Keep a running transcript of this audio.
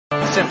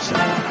Simpson.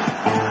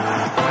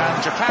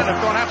 And Japan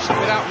have gone absent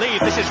without leave.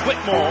 This is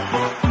Whitmore.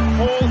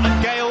 Hall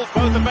and Gale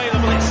both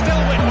available. It's still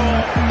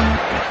Whitmore.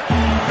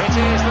 It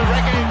is the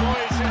Reggae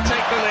Boys who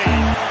take the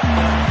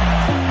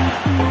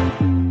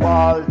lead.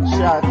 Ball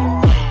Chat.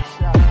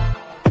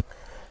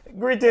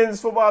 Greetings,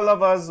 football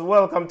lovers.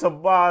 Welcome to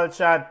Ball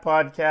Chat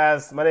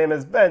Podcast. My name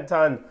is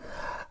Benton.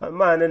 I'm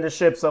man in the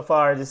ship so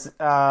far.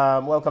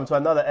 Welcome to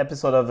another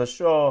episode of the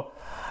show.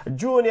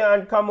 Junior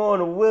and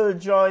Camon will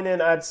join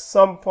in at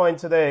some point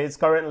today. It's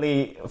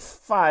currently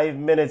 5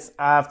 minutes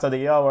after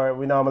the hour.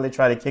 We normally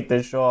try to kick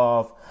the show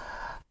off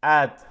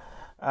at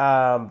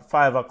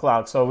 5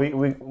 o'clock. So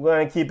we're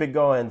going to keep it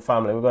going,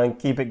 family. We're going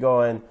to keep it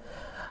going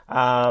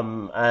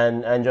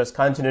and just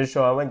continue the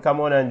show. And when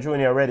Camon and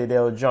Junior are ready,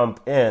 they'll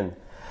jump in.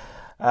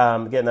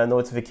 Getting a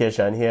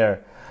notification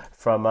here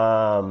from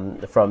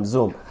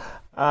Zoom.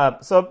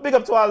 So big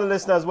up to all the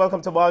listeners.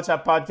 Welcome to Ball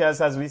Chat Podcast.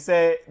 As we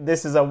say,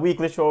 this is a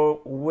weekly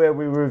show where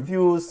we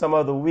review some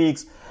of the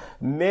week's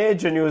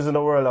major news in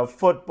the world of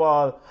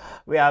football.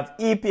 We have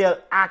EPL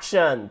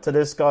action to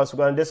discuss. We're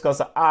going to discuss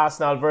the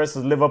Arsenal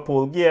versus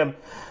Liverpool game.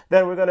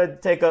 Then we're going to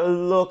take a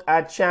look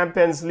at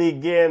Champions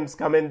League games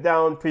coming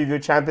down,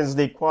 preview Champions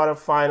League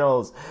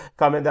quarterfinals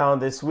coming down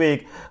this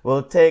week.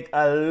 We'll take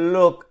a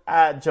look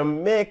at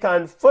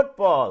Jamaican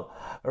football.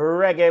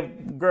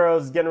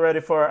 Reggaegirlz getting ready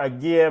for a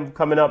game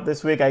coming up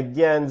this week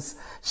against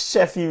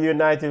Sheffield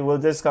United. We'll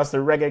discuss the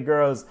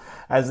Reggaegirlz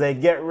as they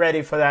get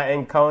ready for that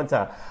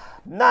encounter.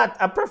 Not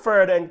a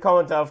preferred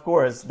encounter, of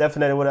course.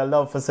 Definitely would have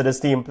loved to see this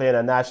team play in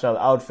a national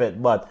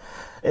outfit, but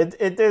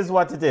it is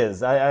what it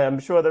is. I am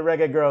sure the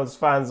Reggaegirlz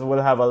fans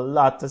will have a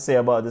lot to say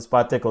about this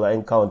particular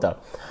encounter.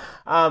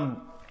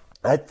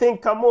 I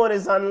think Camon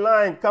is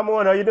online.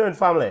 Camon, how you doing,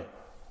 family?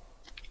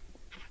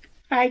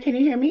 Hi, can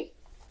you hear me?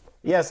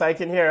 Yes, I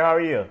can hear. How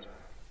are you?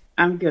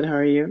 I'm good. How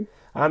are you?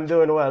 I'm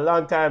doing well.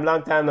 Long time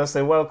no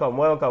say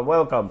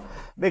welcome.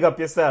 Big up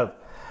yourself.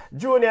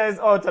 Junior is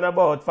out and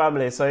about,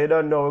 family, so you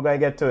don't know we're going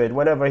to get to it.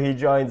 Whenever he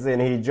joins in,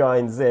 he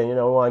joins in. You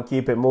know, we want to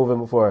keep it moving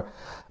before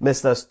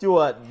Mr.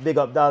 Stewart. Big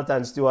up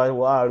Dalton Stewart,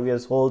 who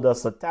always hold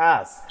us a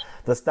task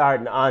to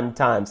start on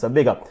time. So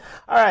big up.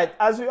 All right,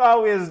 as we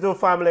always do,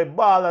 family,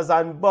 ballers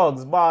and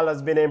bugs.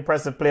 Ballers been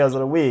impressive players of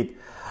the week.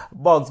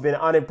 Bugs been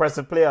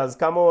unimpressive players.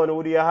 Come on,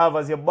 who do you have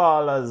as your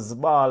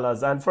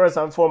ballers? And first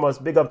and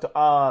foremost, big up to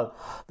all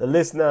the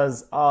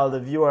listeners, all the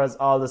viewers,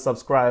 all the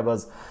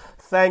subscribers.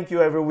 Thank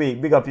you every week.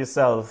 Big up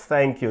yourself.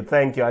 Thank you.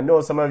 I know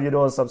some of you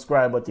don't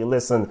subscribe, but you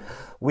listen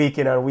week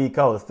in and week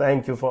out.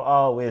 Thank you for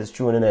always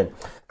tuning in.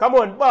 Come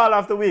on, ball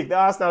of the week. The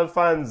Arsenal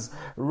fans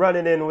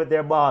running in with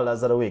their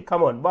ballers of the week.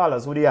 Come on,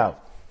 ballers, who do you have?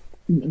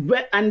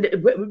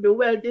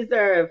 Well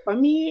deserved. For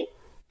me,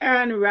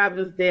 Aaron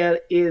Ramsdale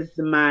is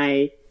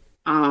my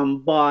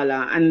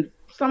baller. And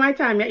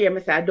sometimes you hear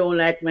me say I don't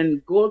like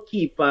when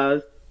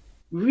goalkeepers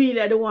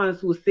really are the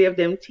ones who save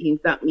them teams.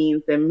 That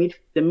means the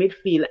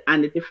midfield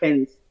and the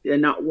defense, they're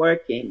not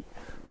working.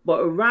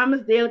 But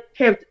Ramsdale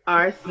kept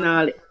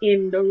Arsenal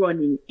in the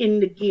running,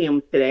 in the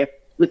game today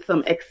with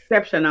some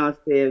exceptional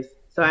saves.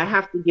 So I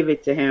have to give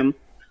it to him.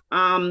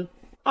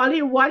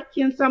 Ollie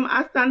Watkins from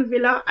Aston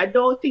Villa, I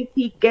don't think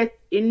he gets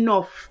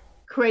enough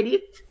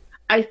credit.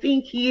 I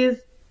think he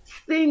is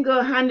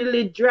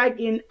single-handedly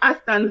dragging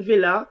Aston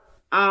Villa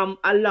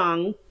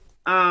along,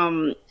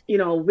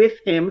 with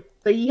him.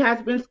 So he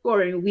has been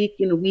scoring week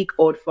in, week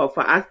out for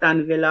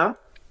Aston Villa.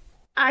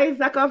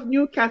 Isaac of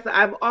Newcastle,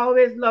 I've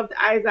always loved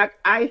Isaac.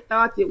 I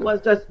thought it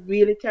was just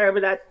really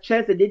terrible that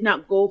Chelsea did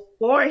not go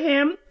for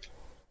him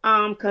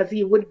because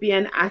he would be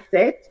an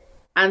asset.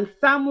 And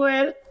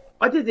Samuel,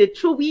 what is it,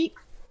 2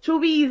 weeks?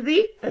 Too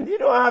easy. And you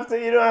don't have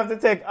to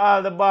take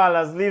all the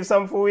ballers. Leave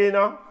some for you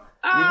know.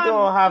 You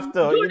don't have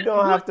to. You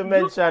don't have to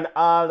mention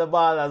all the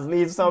ballers.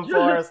 Leave some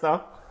for us,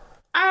 though.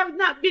 I have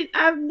not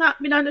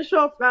been on the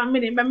show for a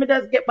minute. Let me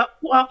just get back.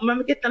 Let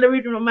me get on the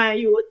rhythm of my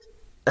youth.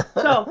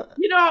 So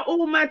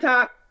who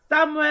matter?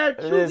 Samuel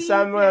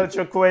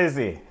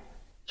Chukwueze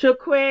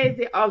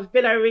of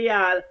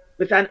Villarreal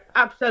with an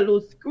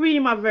absolute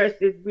screamer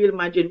versus Real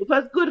Madrid, which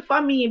was good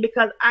for me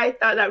because I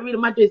thought that Real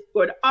Madrid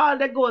scored all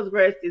the goals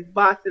versus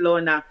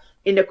Barcelona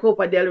in the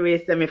Copa del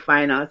Rey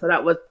semi-final. So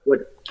that was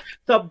good.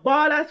 So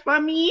ballers for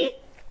me,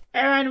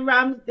 Aaron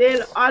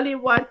Ramsdale, Ollie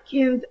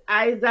Watkins,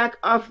 Isaac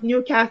of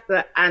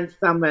Newcastle, and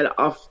Samuel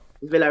of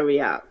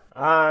Villarreal.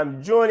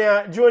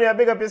 Junior,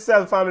 big up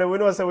yourself, family. We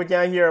know so we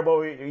can't hear,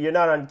 but you're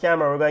not on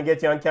camera. We're going to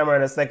get you on camera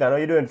in a second. How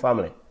you doing,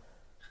 family?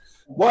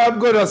 Well, I'm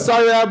good.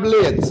 Sorry I'm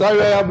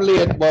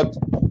late, but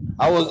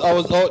I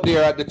was out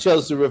there at the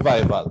Chelsea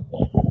revival.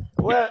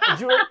 Well,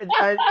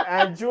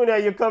 Junior,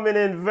 you're coming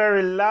in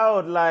very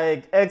loud,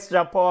 like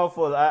extra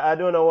powerful. I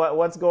don't know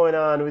what's going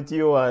on with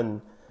you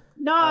and.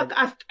 No,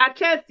 I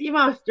Chelsea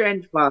my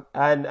strength for.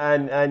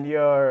 And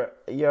your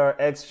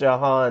extra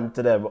horn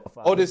to them.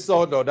 Oh, this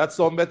sound though, that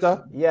sound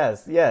better?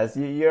 Yes,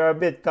 you're a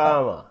bit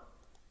calmer.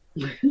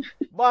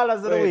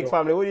 Ballers of the week,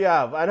 family. What do you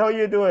have? And how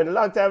you doing?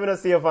 Long time I don't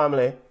see your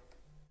family.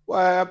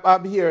 Well,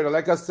 I'm here.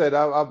 Like I said,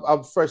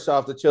 I'm fresh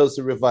off the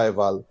Chelsea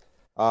revival.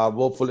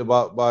 Hopefully,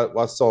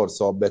 what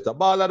sound better.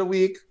 Ball of the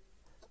week.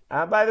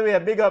 By the way,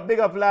 big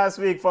up last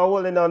week for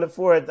holding down the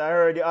fort. I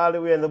heard you all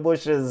the way in the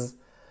bushes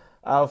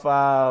of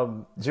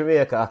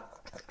Jamaica.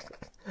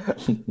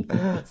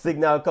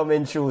 Signal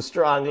coming through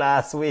strong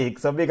last week.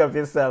 So big up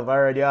yourself. I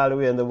heard you all the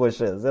way in the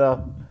bushes, you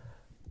know.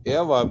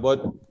 Yeah, man,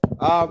 but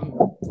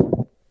not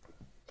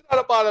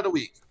a ball of the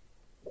week.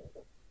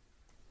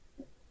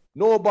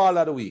 No ball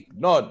of the week.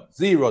 None.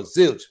 Zero.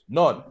 Zilch.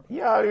 None.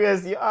 You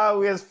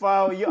always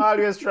foul. You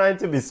always trying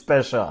to be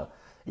special.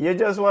 You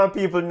just want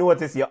people to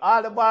notice you.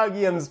 All the ball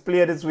games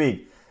played this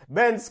week.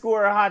 Ben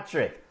score a hat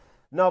trick.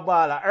 No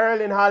baller.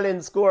 Erling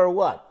Haaland score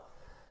what?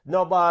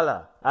 No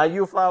baller. And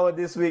you forward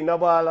this week. No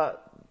baller.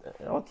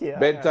 Okay.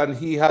 Benton,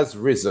 he has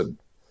risen.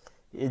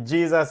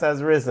 Jesus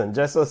has risen.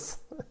 Just us.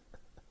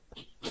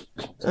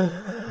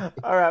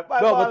 All right.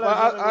 No, but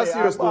on a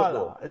serious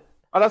note,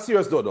 on a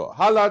serious note, though,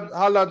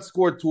 Haaland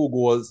scored 2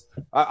 goals.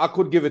 I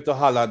could give it to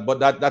Haaland, but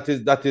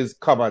that is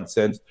common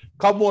sense.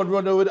 Come on,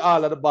 running with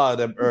all of the ball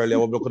them earlier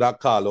when we could have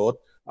called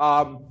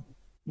out.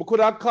 We could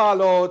have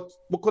called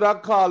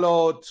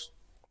out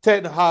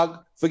Ten Hag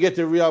for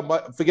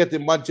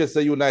getting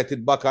Manchester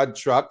United back on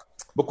track.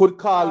 We could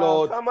call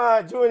out. Come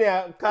on,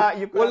 Junior.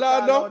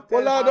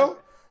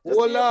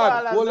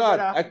 Hold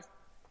on.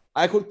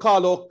 I could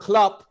call out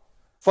Klopp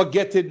for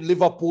getting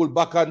Liverpool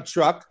back on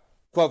track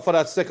for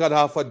that second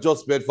half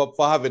adjustment for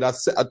having a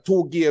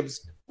 2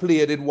 games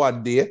played in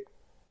one day.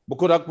 We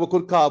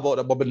could call about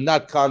that, but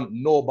not call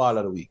no ball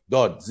of the week.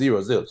 Done.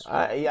 0-0.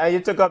 And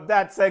you took up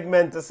that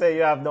segment to say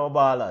you have no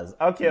ballers.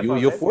 Okay,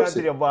 let's go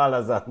to your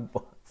ballers on.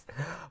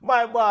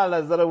 My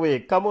ballers of the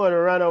week. Come on,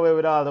 run away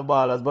with all the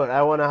ballers, but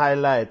I want to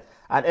highlight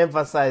and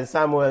emphasize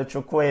Samuel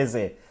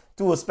Chukwueze.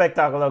 2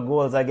 spectacular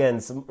goals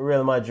against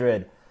Real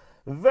Madrid.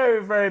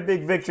 Very, very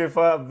big victory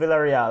for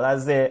Villarreal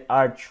as they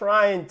are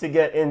trying to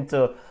get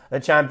into the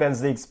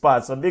Champions League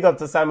spot. So big up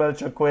to Samuel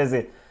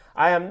Chukwueze.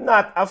 I am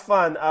not a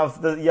fan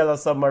of the Yellow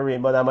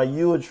Submarine, but I'm a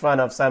huge fan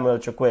of Samuel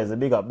Chukwueze.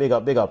 Big up, big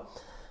up, big up.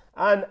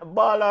 And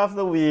ball of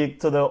the week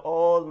to the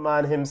old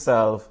man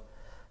himself.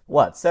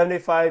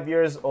 75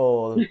 years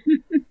old,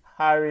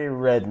 Harry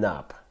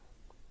Redknapp.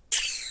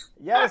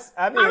 Yes,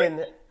 I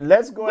mean,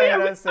 let's go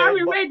ahead and say...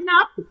 Harry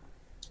Redknapp?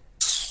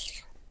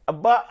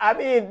 But, I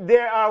mean,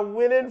 there are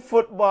winning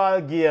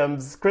football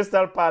games,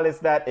 Crystal Palace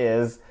that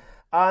is,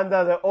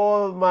 under the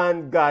old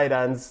man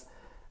guidance,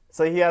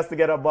 so he has to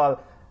get a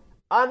ball.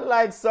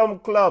 Unlike some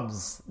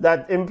clubs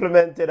that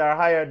implemented or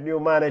hired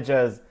new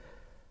managers,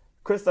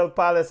 Crystal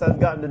Palace has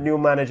gotten the new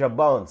manager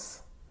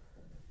bounce.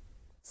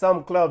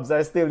 Some clubs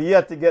are still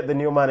yet to get the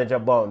new manager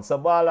bounce. So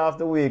ball of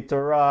the week to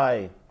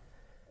Roy,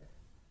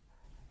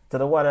 to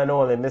the one and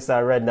only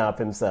Mr. Redknapp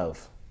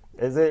himself.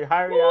 Is it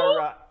Harry or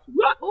Roy?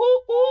 What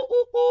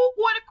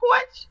a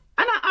coach?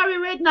 And Harry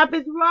Redknapp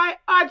is Roy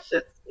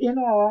Hodgson, you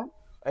know.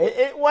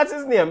 What's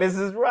his name? Is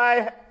this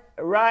Roy?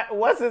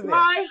 What's his name?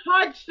 Roy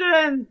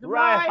Hodgson.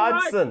 Roy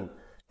Hudson.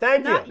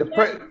 Thank you.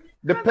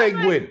 The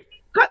Penguin.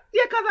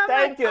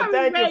 Thank you,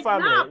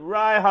 family.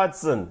 Roy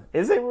Hudson.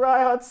 Is it Roy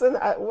Hudson?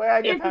 Where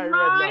I get Harry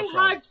Redknapp from? Roy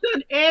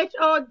Hudson.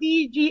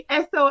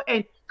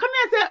 Hodgson. Come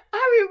here, say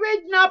Harry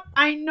Redknapp.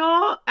 I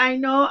know.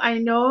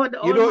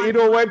 You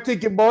know what I'm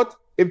thinking about?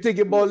 I'm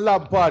thinking about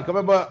Lampard.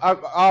 Remember,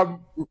 Harry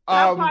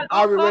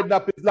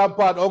Redknapp is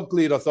Lampard uncle,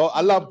 you know, so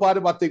a Lampard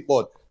I think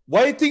about.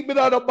 Why you think me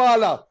not a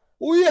baller?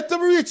 We have to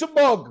reach a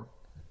bug.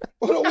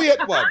 Wait,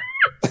 man.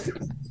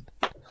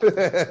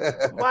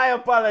 My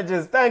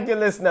apologies. Thank you,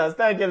 listeners.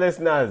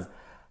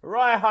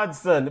 Roy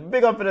Hodgson,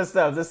 big up for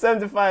yourselves. The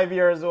 75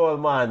 years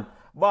old man.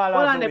 Ball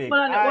of the week.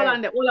 Hold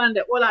on there.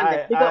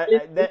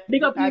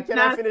 Big up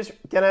listeners.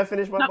 Can I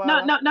finish my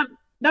ball?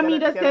 No, me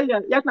just tell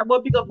you. Yes,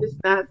 about big up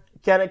listeners.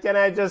 Can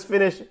I just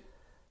finish?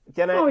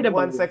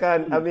 One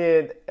second? I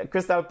mean,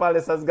 Crystal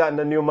Palace has gotten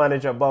a new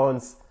manager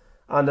bounce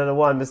under the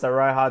one, Mr.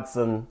 Roy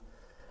Hodgson.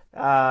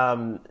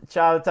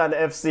 Charlton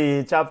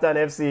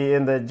FC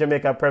in the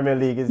Jamaica Premier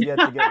League is yet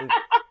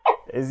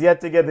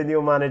to get the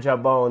new manager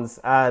bounce,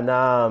 and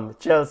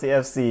Chelsea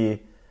FC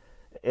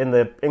in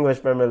the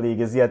English Premier League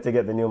is yet to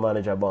get the new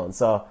manager bounce.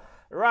 So,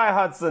 Roy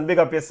Hodgson, big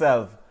up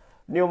yourself.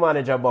 New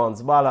manager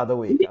bounce, ball of the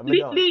week.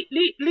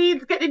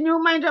 Leeds get the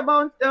new manager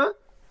bounce though.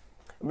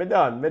 Me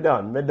done.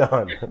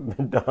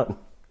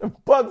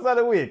 Bugs of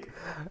the week.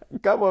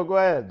 Come on, go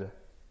ahead.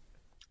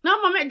 No,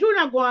 Mama,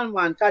 Junior go on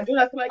one.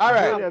 Junior, all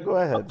right, Junior, go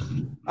ahead.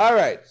 All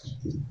right.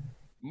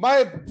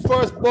 My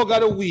first bug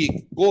of the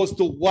week goes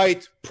to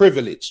white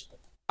privilege.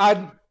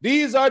 And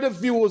these are the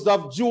views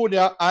of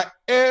Junior and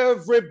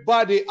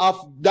everybody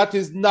that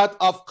is not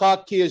of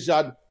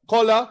Caucasian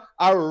color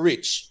or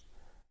rich.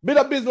 Bit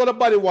of business what the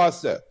body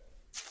wants to say.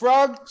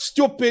 Frank,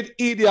 stupid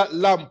idiot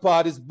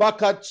Lampard is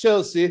back at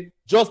Chelsea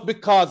just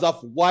because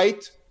of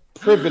white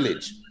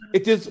privilege.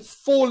 It is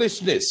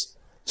foolishness,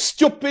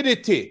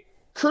 stupidity,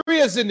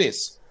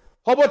 craziness.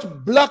 How much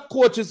black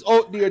coaches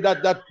out there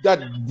that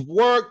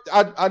work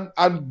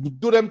and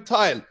do them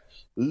tile?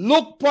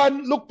 Look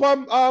pan my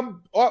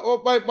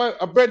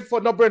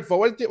Brentford, not Brentford.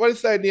 What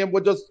is that name?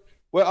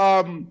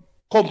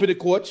 Company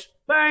coach?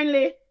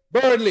 Burnley.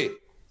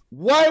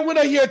 Why when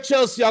I hear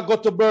Chelsea, I go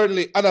to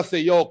Burnley and I say,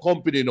 yo,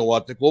 company know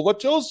what to take over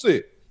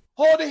Chelsea?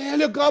 How the hell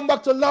you gone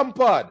back to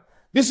Lampard?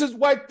 This is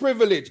white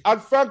privilege. And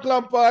Frank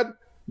Lampard,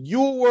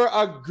 you were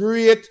a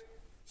great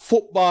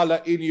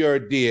footballer in your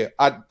day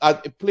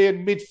at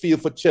playing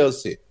midfield for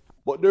Chelsea.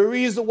 But the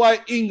reason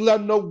why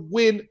England no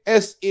win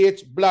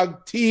SH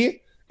blank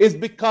T is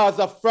because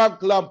of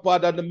Frank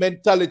Lampard and the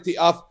mentality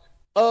of,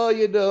 oh,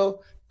 you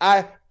know,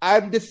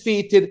 I'm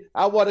defeated.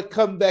 I want to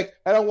come back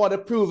and I want to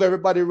prove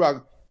everybody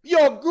wrong.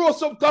 Yo, grow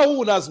some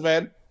kahunas,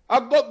 man. I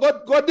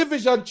got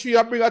Division 3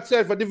 and bring a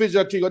set for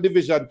Division 3 or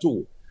Division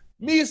 2.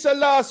 Me said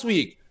last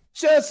week,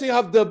 Chelsea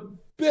have the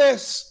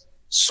best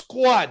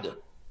squad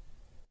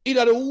in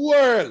the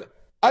world.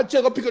 And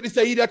check out pick up this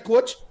idiot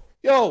coach.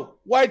 Yo,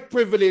 white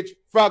privilege,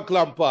 Frank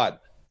Lampard.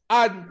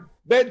 And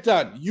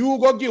Benton, you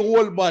go give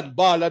old man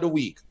ball of the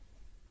week.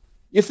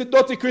 You see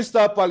dirty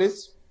Crystal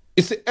Palace.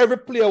 You see every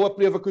player will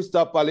play for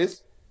Crystal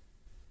Palace.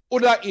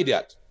 Other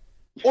idiot.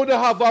 Other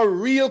have a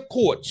real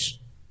coach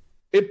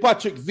in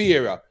Patrick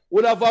Vieira.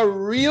 Would have a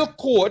real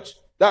coach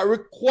that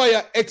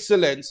require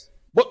excellence,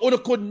 but Una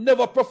could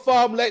never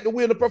perform like the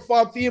way they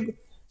perform for him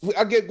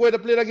going to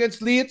play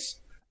against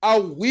Leeds.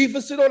 And we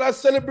sit down and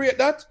celebrate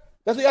that?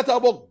 That's what you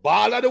talk about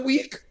ball of the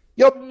week?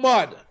 You're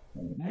mad.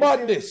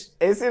 Madness.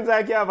 It seems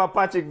like you have a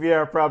Patrick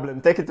Vieira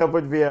problem. Take it up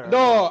with Vieira.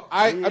 No,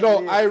 I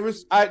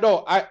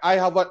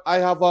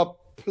have a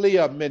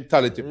player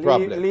mentality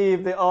problem.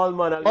 Leave the old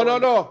man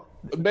alone. No.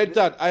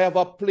 Benton, I have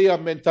a player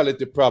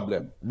mentality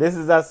problem. This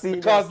is a scene.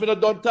 Because we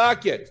don't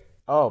talk yet.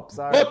 Oh,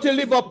 sorry. Go to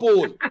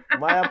Liverpool.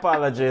 My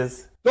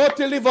apologies. Go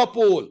to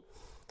Liverpool.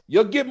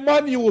 You give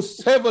Man U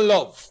 7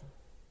 love.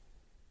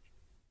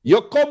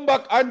 You come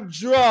back and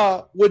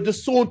draw with the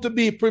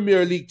soon-to-be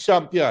Premier League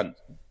champion,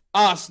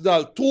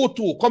 Arsenal,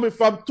 2-2, coming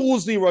from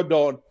 2-0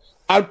 down,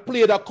 and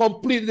played a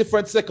completely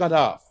different second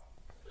half.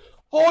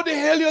 How the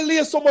hell you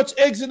lay so much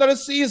eggs in the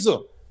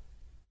season?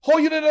 How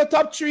you in the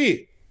top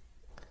 3?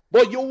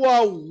 But you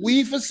are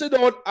we for sit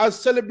down and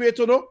celebrate,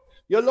 you know?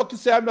 You're lucky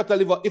to say I'm not a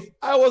Liverpool. If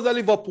I was a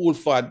Liverpool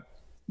fan,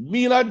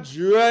 me and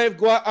drive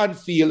go to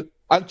Anfield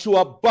and throw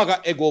a bag of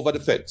egg over the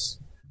fence.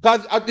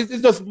 Because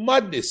it's just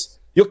madness.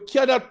 You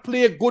cannot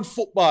play good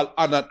football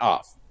on and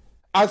off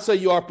and say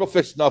you are a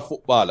professional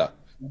footballer.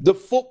 The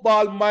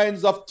football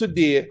minds of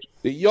today,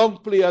 the young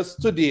players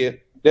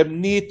today, they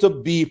need to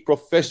be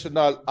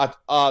professional at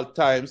all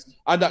times,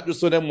 and that's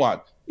just what they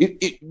want.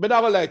 But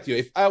I will like you.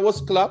 If I was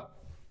Klopp,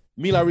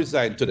 Mila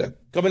resigned to them.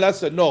 Come in and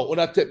say, no, will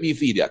not take me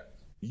for idiot.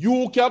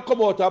 You can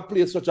come out and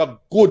play such a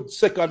good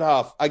second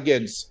half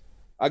against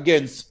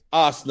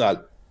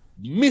Arsenal.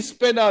 Miss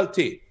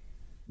penalty.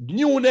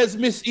 Nunes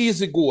miss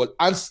easy goal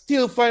and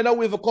still find a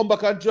way to come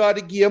back and draw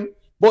the game,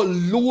 but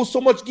lose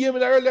so much game in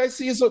the early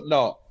season?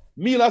 No.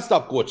 Mila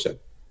stop coaching.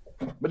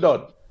 But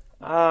done.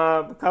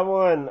 Come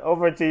on,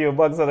 over to you,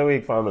 Bugs of the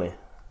Week, family.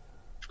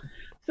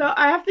 So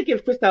I have to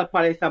give Crystal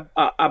Palace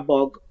a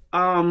bug.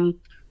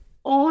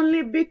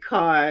 Only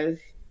because,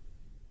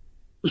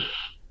 all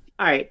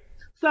right.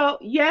 So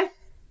yes,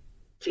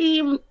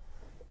 team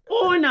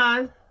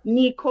owners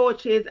need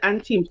coaches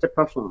and teams to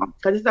perform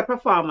because it's a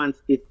performance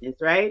business,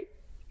 right?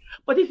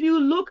 But if you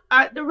look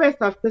at the rest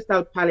of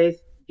Crystal Palace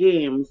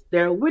games,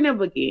 they're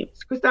winnable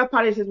games. Crystal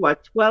Palace is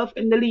 12th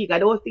in the league. I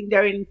don't think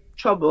they're in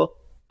trouble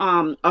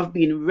of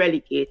being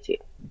relegated.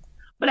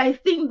 But I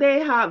think they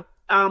have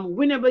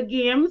winnable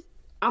games.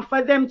 And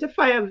for them to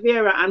fire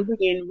Vieira and bring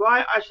in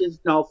Roy Ashes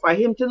now, for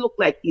him to look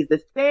like he's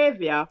the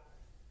savior,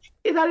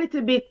 is a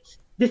little bit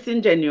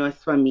disingenuous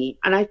for me.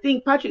 And I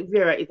think Patrick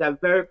Vieira is a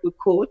very good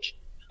coach.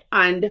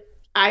 And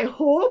I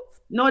hope,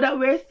 now that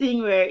we're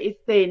seeing where it's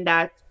saying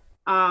that,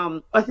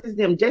 what's his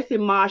name, Jesse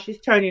Marsh is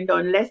turning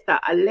down Leicester,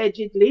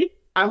 allegedly,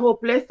 I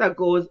hope Leicester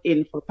goes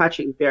in for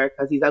Patrick Vieira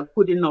because he's a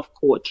good enough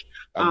coach.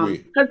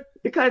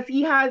 Because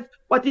he has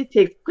what it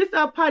takes.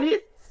 Crystal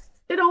Palace,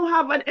 they don't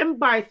have an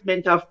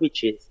embarrassment of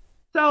riches.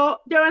 So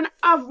they're an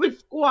average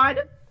squad,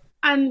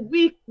 and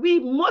we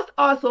must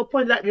also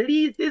point that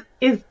Leeds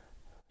is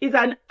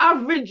an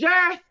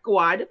averager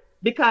squad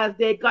because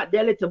they got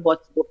their little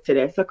butts booked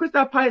today. So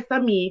Crystal Palace, to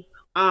me,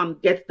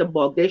 gets the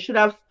bug. They should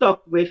have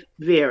stuck with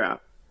Vieira.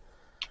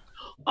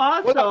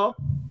 Also,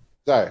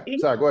 sorry,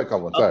 go ahead,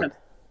 come on. Sorry. Okay.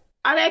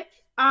 Alex,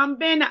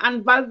 Ben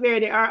and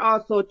Valverde are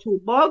also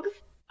 2 bugs.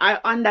 I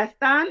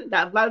understand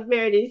that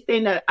Valverde is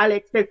saying that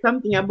Alex said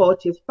something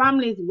about his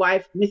family's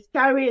wife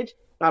miscarriage,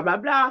 blah, blah,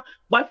 blah.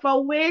 But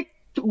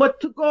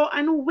to go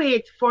and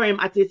wait for him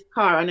at his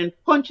car and then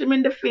punch him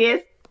in the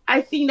face,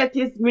 I think that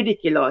is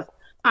ridiculous.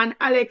 And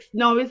Alex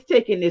now is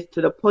taking this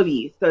to the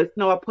police. So it's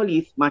now a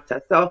police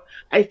matter. So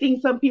I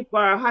think some people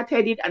are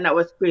hot-headed and that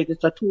was crazy.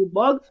 So 2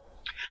 bugs.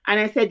 And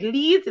I said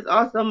Leeds is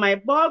also my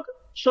bug,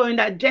 showing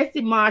that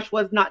Jesse Marsh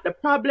was not the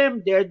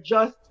problem. They're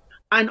just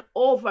an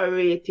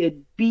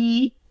overrated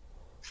B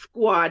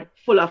squad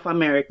full of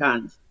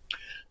Americans.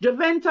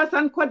 Juventus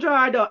and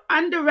Cuadrado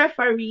and the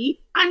referee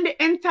and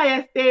the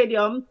entire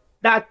stadium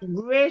that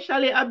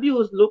racially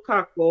abused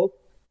Lukaku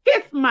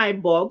is my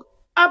bug,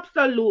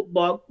 absolute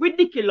bug,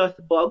 ridiculous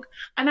bug.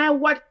 And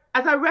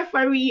as a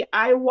referee,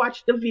 I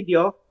watched the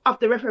video of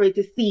the referee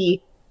to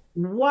see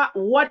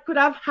what could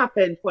have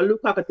happened for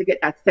Lukaku to get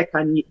that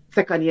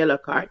second yellow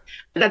card,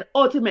 and that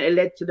ultimately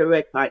led to the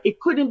red card. It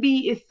couldn't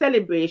be his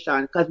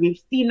celebration because we've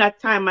seen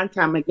that time and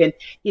time again.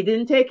 He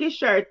didn't take his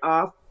shirt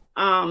off,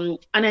 and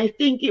I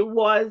think it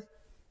was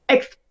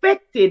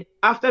expected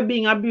after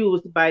being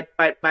abused by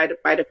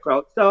the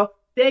crowd. So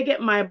they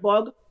get my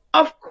bug.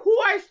 Of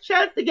course,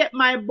 Chelsea get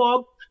my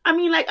bug. I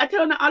mean, like I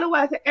tell you,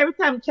 otherwise every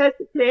time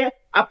Chelsea play,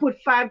 I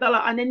put $5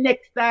 on the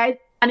next side,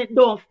 and it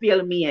don't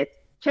fail me yet.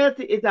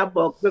 Chelsea is a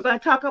bug. We're going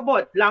to talk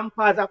about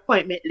Lampard's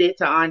appointment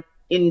later on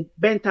in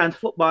Benton's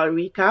football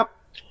recap.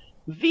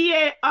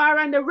 VAR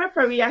and the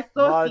referee association.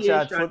 Ball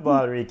chat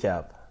football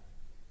recap.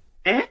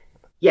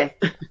 Yes.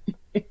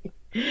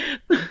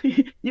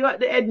 You are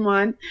the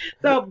Edmond.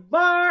 So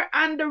VAR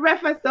and the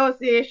Ref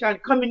Association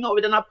coming up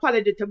with an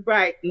apology to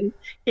Brighton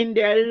in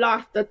their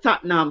loss to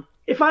Tottenham.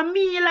 If I'm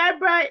me like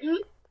Brighton,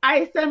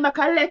 I send back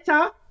a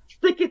letter,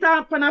 stick it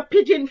up on a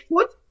pigeon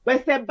foot,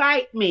 where say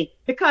bite me,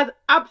 because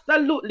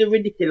absolutely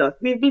ridiculous.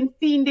 We've been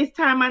seeing this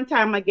time and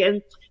time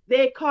again.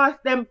 They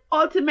cost them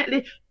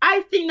ultimately.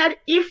 I think that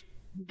if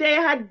they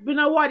had been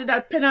awarded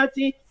that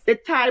penalty, the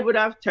tide would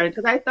have turned,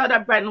 because I thought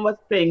that Brighton was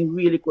playing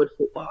really good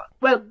football.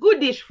 Well,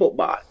 goodish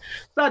football.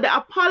 So the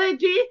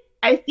apology,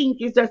 I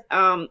think, is just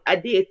a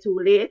day too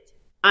late,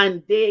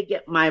 and they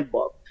get my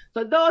bug.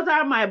 So those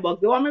are my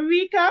bugs. You want me to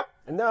recap?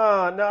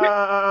 No,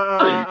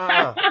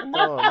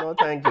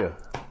 thank you.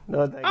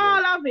 No, thank you.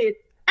 All of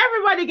it.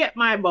 Everybody get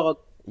my bug.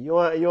 You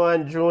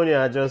and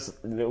Junior just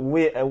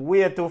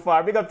way too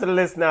far. Big up to the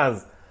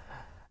listeners.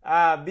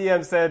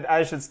 BM said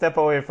I should step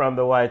away from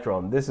the white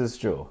room. This is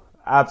true.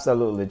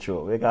 Absolutely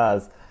true.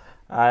 Because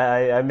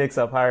I mix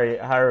up Harry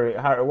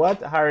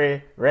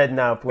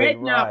Redknapp with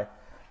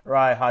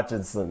Roy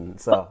Hodgson.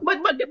 So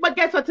but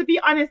guess what? To be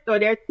honest though,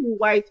 they're two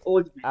white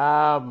old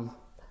men.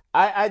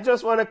 I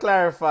just want to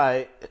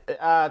clarify.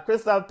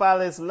 Crystal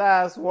Palace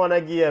last won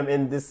a game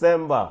in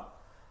December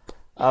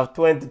of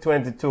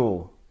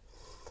 2022.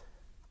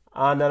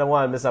 Another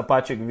one, Mr.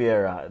 Patrick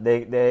Vieira.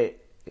 They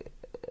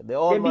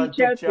old man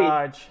took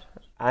charge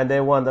and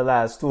they won the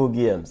last two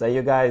games. And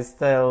you guys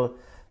still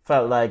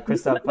felt like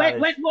Crystal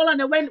Palace.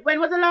 When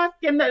was the last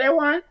game that they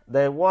won?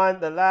 They won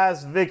the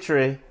last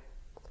victory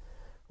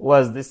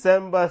was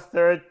December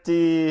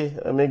 30.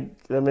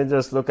 Let me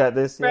just look at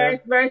this here.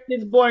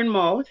 Versus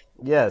Bournemouth.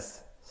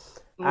 Yes.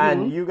 Mm-hmm.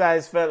 And you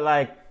guys felt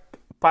like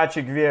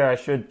Patrick Vieira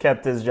should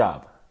kept his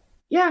job.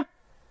 Yeah.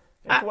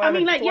 I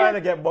mean, like, to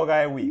get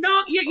bug-eye week.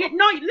 No, listen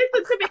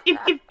to me.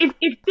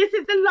 If this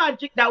is the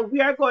logic that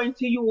we are going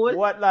to use.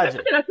 What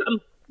logic?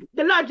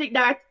 The logic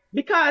that,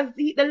 because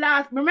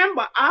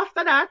remember,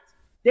 after that,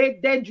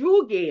 they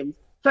drew games.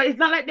 So it's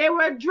not like they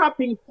were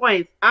dropping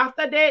points.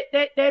 After they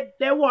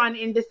won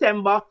in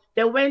December,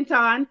 they went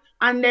on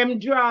and them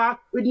draw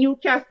with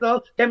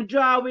Newcastle, them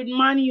draw with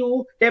Man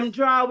U, them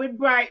draw with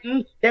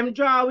Brighton, them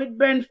draw with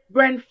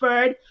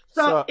Brentford.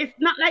 So it's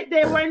not like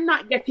they were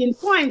not getting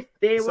points.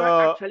 They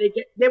were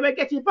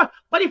getting points.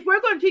 But if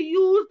we're going to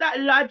use that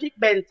logic,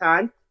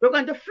 Benton, we're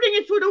going to fling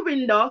it through the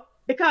window,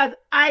 because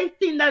I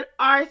think that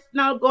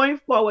Arsenal going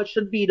forward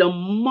should be the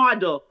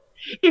model.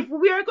 If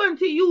we're going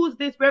to use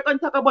this, we're going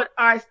to talk about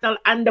Arsenal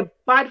and the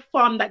bad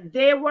form that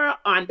they were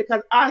on,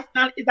 because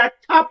Arsenal is a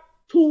top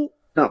 3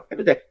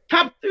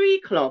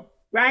 club,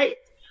 right?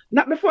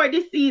 Not before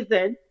this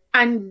season.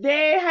 And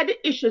they had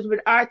issues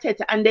with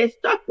Arteta and they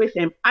stuck with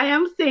him. I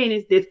am saying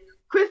is this: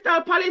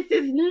 Crystal Palace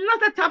is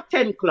not a top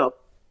 10 club.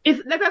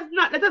 Let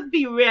us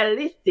be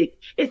realistic.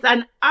 It's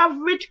an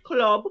average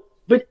club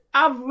with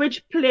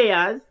average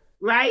players,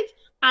 right?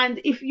 And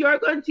if you're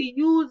going to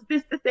use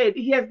this to say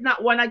he has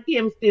not won a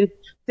game since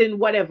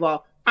whatever,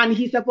 and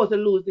he's supposed to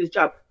lose his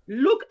job,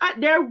 look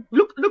at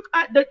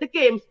the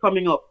games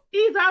coming up.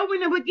 These are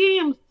winnable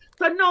games.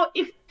 So now,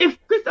 if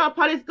Crystal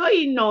Palace go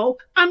in now,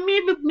 and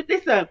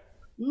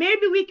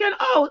maybe we can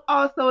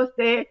also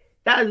say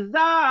that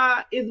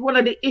Zaha is one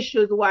of the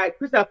issues why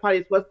Crystal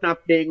Palace was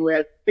not playing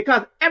well,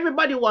 because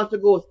everybody wants to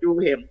go through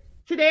him.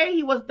 Today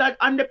he was not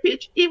on the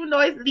pitch, even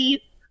though it's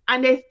Leeds,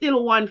 and they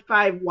still won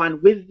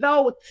 5-1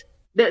 without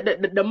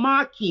the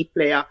marquee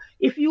player.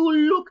 If you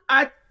look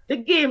at the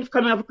games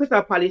coming up for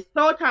Crystal Palace: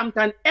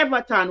 Southampton,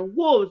 Everton,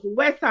 Wolves,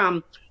 West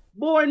Ham,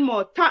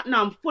 Bournemouth,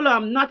 Tottenham,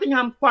 Fulham,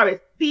 Nottingham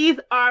Forest. These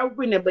are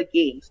winnable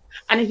games.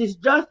 And it is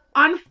just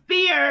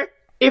unfair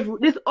if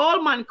this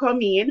old man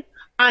come in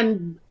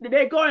and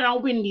they're going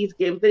and win these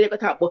games. They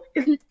got top. But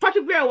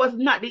Patrick Vieira was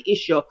not the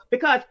issue,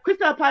 because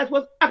Crystal Palace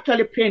was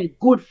actually playing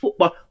good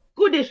football,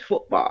 goodish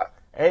football.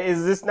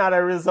 Is this not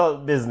a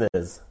result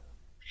business?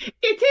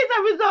 It is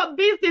a result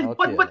business,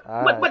 okay,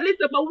 but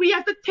listen, but we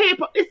have to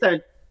taper.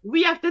 Listen,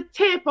 we have to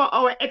taper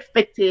our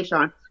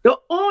expectation. The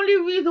only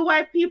reason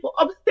why people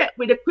upset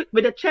with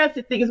the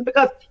Chelsea thing is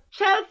because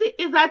Chelsea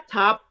is a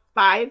top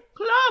 5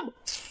 club.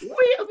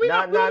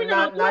 Not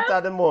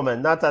at the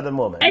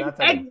moment.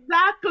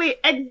 Exactly,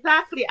 and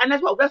that's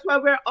why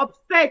we're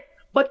upset.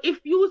 But if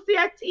you see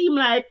a team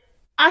like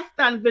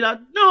Aston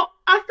Villa, no,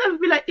 Aston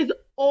Villa is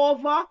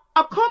over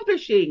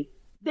accomplishing.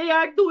 They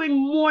are doing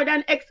more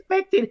than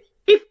expected.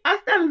 if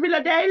Aston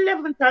Villa, they're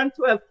 11th and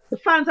 12th, the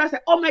fans are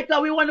saying, oh my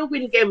God, we want to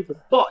win games.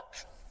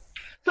 But,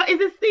 so it's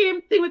the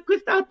same thing with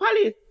Crystal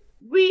Palace.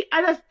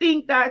 I just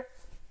think that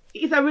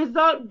it's a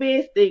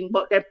result-based thing,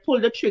 but they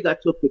pulled the trigger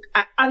too quick.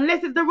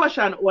 Unless it's the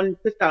Russian on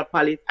Crystal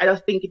Palace, I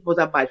just think it was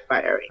a bad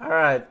firing. All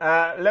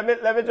right. Let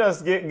me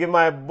just give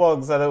my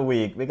bugs of the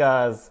week,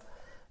 because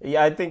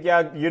I think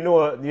you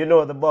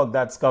know the bug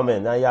that's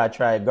coming, and you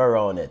try to go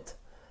around it.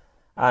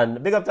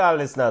 And big up to our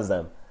listeners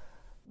them.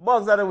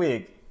 Bugs of the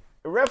week.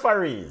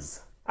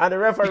 Referees and the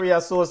referee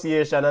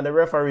association and the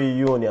referee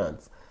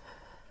unions.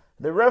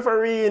 The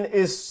refereeing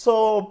is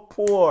so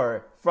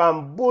poor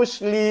from Bush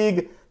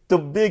League to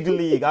Big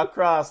League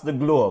across the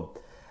globe.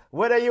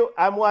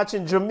 I'm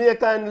watching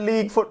Jamaican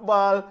League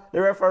football,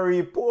 the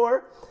referee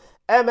poor.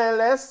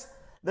 MLS,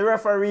 the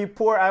referee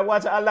poor. I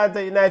watched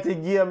Atlanta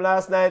United game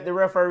last night, the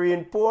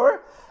refereeing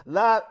poor.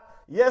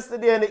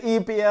 Yesterday in the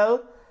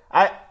EPL,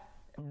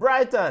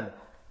 Brighton.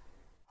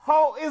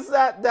 How is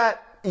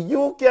that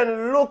you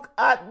can look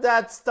at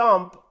that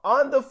stump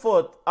on the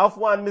foot of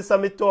one Mr.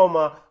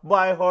 Mitoma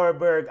by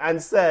Horberg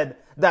and said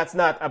that's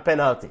not a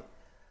penalty?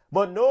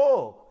 But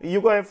no,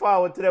 you're going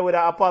forward today with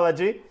an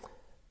apology.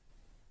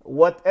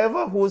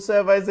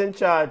 Whosoever is in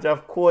charge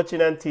of coaching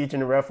and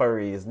teaching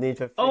referees need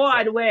to fix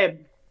up.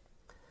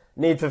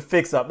 Need to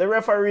fix up. The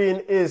refereeing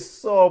is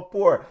so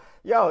poor.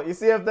 Yo, you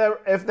see if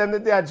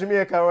they are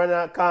Jamaica run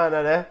a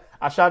corner there,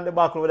 I shot the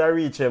buckle would have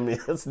reached him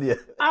yesterday.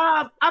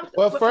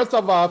 Well, first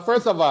of all.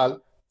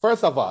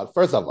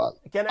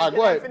 Can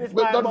I finish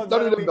my bugs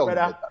of the week,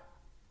 brother?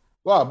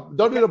 Well,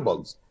 don't do the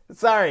bugs.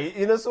 Sorry,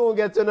 soon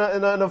get to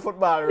the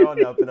football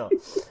roundup,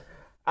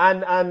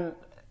 And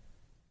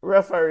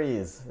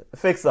referees,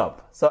 fix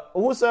up. So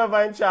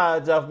whosoever in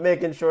charge of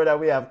making sure that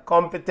we have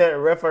competent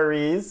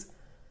referees,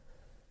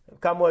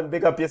 come on,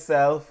 big up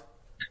yourself.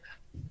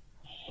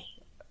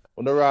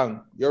 You're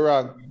wrong.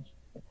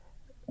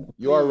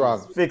 You are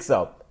wrong. Fix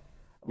up.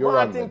 You're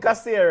Martin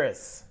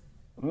Caceres,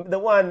 the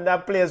one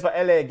that plays for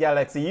LA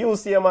Galaxy. You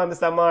see him,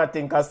 Mr.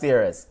 Martin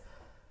Caceres.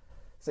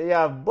 So you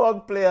have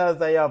bug players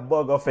and you have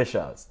bug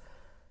officials.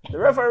 The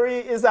referee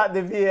is at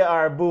the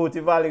VAR booth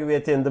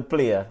evaluating the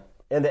player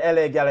in the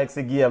LA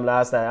Galaxy game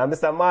last night. And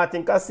Mr.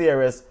 Martin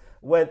Caceres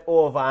went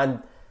over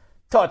and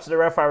touched the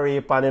referee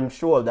upon his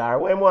shoulder.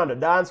 When he wanted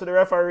to dance with the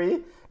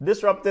referee,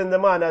 disrupting the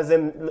man as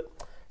him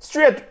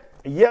straight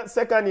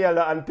second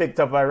yellow and picked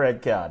up a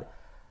red card.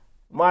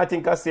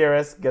 Martin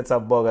Caceres gets a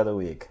bug of the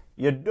week.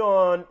 You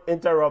don't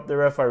interrupt the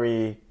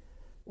referee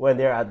when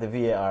they're at the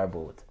VAR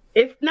booth.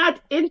 It's not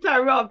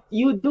interrupt.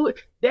 You do.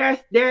 They're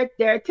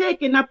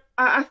taking up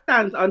a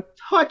stance on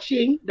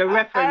touching the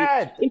referee. All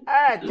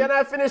right. Can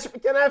I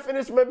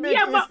finish my big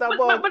Easter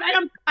bug? But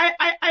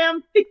I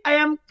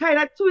am kind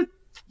of too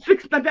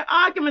fixed at the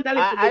argument a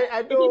little bit.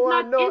 I don't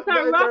want no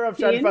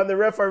interruption from the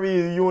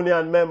referee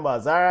union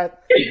members. All right,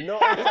 no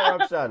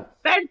interruption.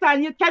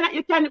 Benton,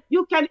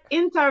 you can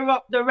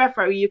interrupt the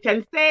referee. You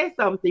can say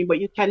something, but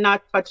you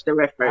cannot touch the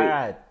referee. All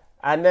right.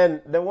 And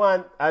then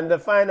the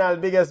final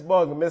biggest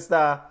bug,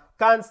 Mr.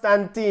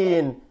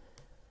 Constantine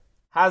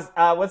has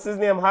what's his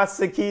name?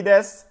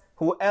 Hatsikides,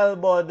 who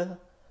elbowed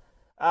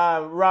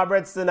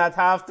Robertson at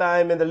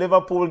halftime in the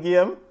Liverpool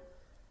game.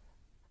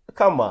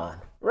 Come on.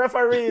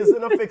 Referees,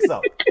 fix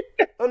up.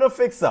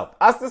 Fix up.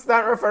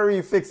 Assistant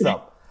referee, fix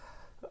up.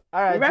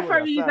 All right,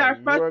 referees are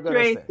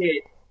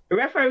frustrated.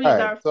 Referees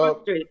are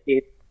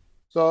frustrated.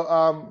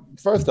 So,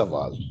 first of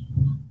all,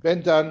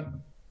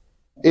 Benton,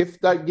 if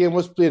that game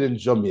was played in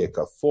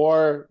Jamaica,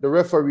 for the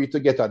referee to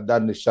get a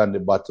Danish on the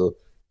battle,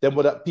 then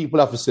people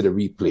have to see the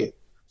replay.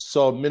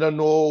 So, I don't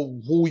know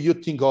who you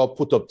think I'll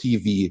put up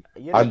TV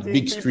and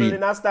big screen.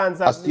 In a stance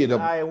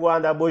I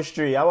want a bush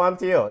tree. I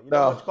want you. You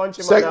know which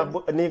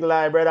countryman an eagle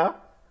eye, brother?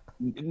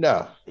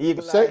 No.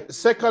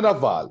 Second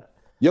of all,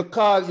 you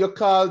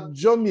call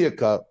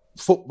Jamaica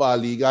Football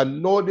League,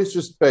 and no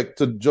disrespect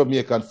to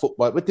Jamaican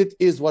football, but it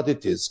is what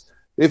it is.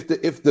 If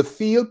the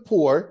field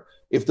poor,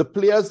 if the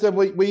players that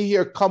we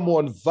hear come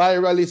on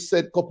virally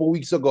said a couple of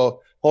weeks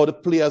ago how the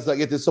players are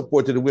getting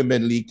supported in the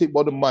women league, think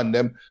about the man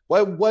them.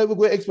 Why we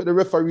going to expect the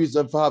referees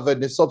to have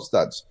any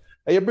substance?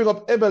 And you bring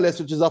up MLS,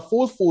 which is a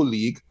full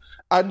league,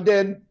 and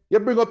then you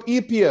bring up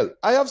EPL.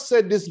 I have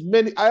said this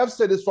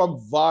from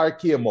VAR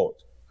came out.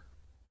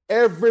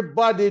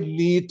 Everybody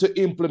need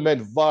to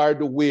implement VAR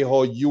the way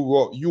how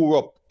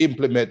Europe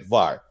implement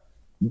VAR.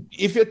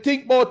 If you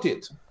think about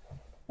it,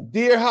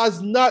 there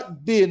has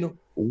not been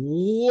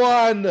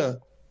one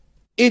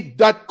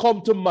that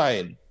come to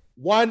mind,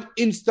 one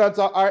instance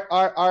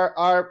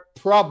or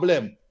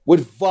problem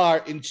with VAR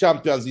in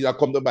Champions League that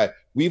come to mind.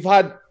 We've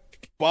had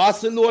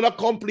Barcelona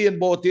complain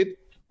about it.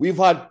 We've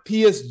had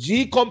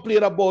PSG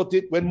complain about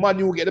it when Man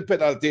U get a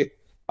penalty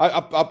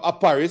at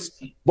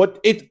Paris. But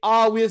it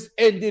always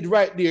ended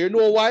right there. You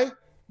know why?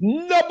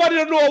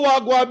 Nobody know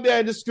what going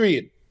behind the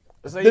screen.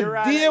 So you're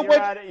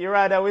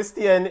rather we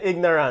stay in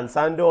ignorance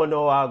and don't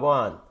know what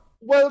going on.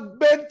 Well,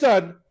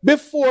 Benton,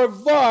 before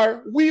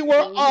VAR, we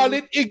were all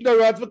in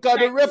ignorance because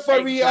the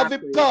referee have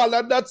him call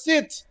and that's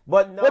it.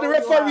 But now the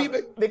referee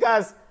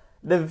because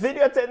The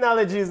video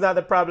technology is not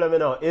the problem,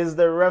 It's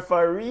the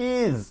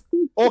referees.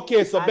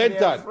 Okay, so and their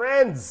Benton.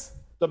 friends.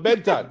 So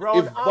Benton,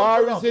 Brown if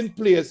VAR is in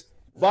place,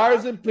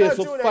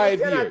 for Junior, 5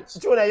 years.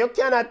 Junior, you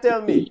cannot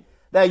tell me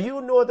that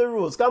you know the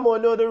rules. Come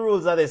on, know the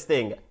rules of this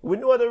thing. We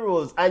know the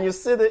rules, and you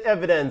see the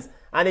evidence,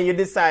 and then you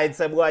decide,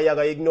 say, boy, you're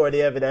going to ignore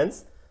the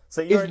evidence.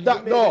 So you're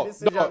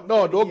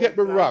no, don't get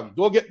me wrong.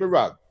 Don't get me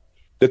wrong.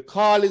 The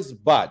call is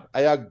bad.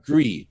 I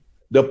agree.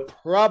 The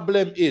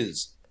problem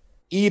is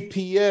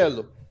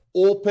EPL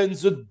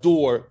opens the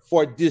door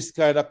for this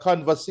kind of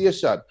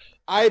conversation.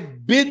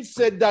 I've been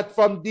said that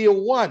from day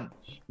one.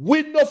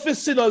 We never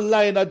seen a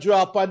line a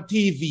drop on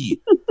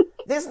TV.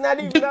 This is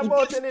not even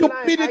about any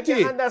line. I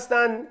can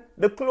understand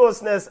the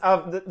closeness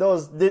of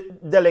those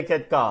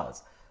delicate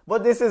calls.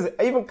 But this is,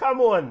 even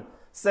Cameron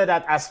said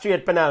that a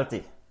straight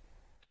penalty.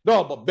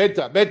 No, but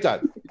Benton,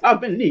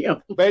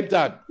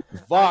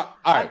 VAR.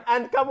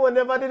 And Cameron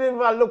never did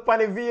even look on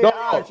the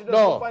VAR. She just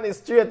look on it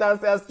straight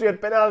and say a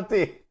straight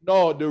penalty.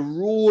 No, the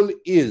rule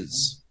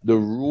is,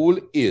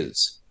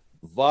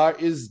 VAR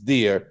is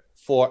there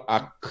for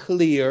a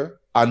clear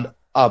and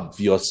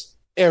obvious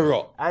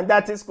error. And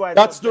that is quite...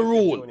 That's the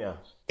rule. Junior.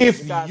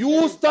 If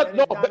you start...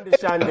 No,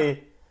 Benton.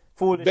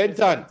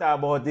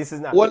 About this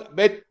is not... Well,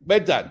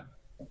 Benton,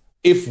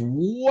 if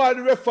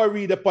one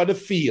referee upon the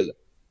field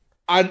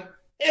and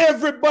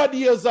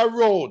everybody else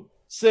around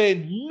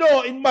saying,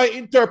 no, in my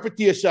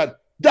interpretation,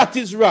 that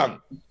is wrong.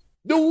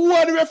 The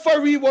one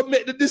referee will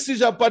make the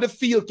decision upon the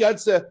field can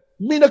say,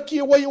 me no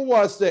care what you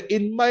want to say.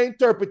 In my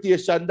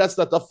interpretation, that's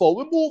not a foul.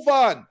 We move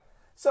on.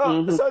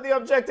 So the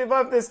objective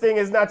of this thing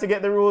is not to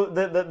get the rule,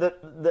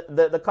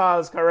 the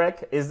calls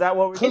correct. Is that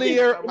what we're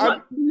clear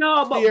and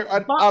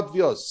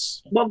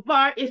obvious? But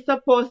VAR is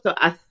supposed to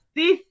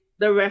assist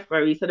the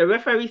referee. So the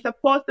referee is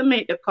supposed to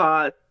make the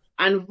calls,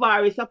 and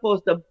VAR is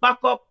supposed to back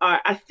up or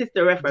assist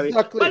the referee.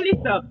 Exactly. But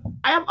listen,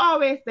 I have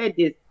always said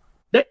this.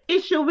 The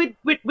issue with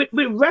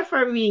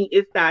refereeing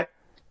is that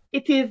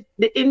it is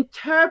the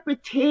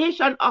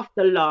interpretation of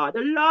the law.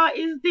 The law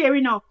is there,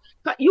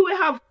 But you will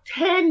have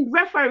 10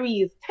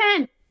 referees.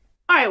 10.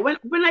 All right,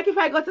 when like if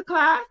I go to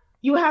class,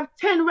 you have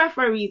 10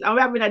 referees and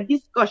we're having a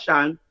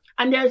discussion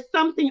and there's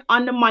something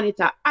on the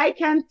monitor. I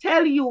can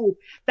tell you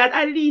that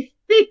at least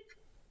 6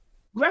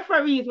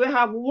 referees will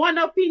have one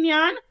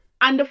opinion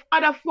and the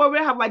other 4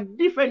 will have a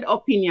different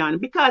opinion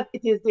because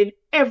it is in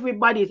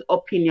everybody's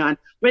opinion.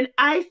 When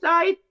I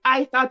saw it,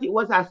 I thought it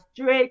was a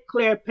straight,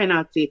 clear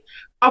penalty.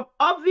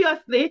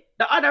 Obviously,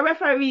 the other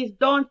referees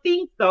don't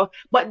think so,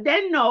 but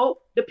then no,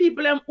 the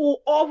people who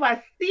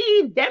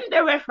oversee them,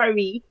 the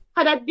referee,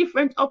 had a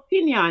different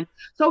opinion.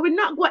 So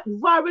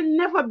VAR will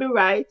never be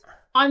right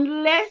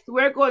unless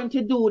we're going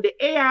to do the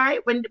AI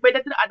when they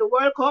did at the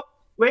World Cup,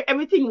 where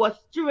everything was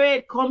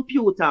straight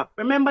computer.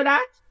 Remember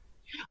that?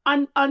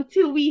 And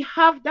until we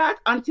have that,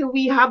 until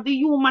we have the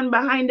human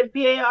behind the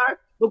VAR,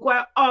 we're going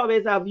to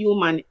always have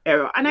human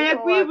error. And I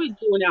agree with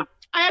Junior.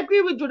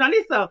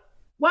 Listen,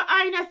 what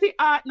I not see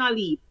Arsenal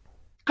leave.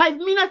 Because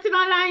me not see a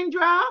line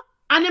draw,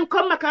 and them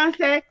come back and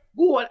say,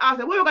 goal. I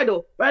say, what you going to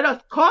do? Let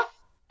us cuss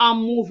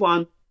and move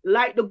on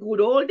like the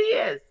good old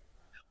days.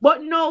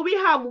 But no, we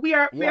are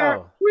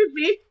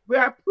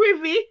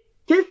privy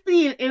to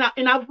see in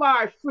a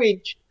VAR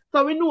fridge.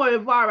 So we know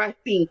what VAR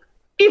think.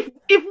 If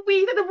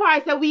we to the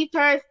VAR say we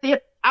thirsty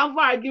and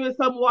VAR give us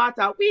some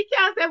water, we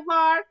can't say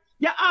VAR,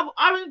 you have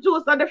orange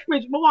juice on the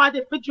fridge, but want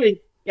it for drink.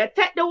 You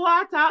take the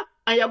water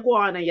and you go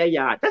on in your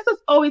yard. That's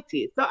just how it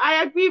is. So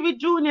I agree with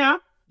Junior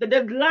that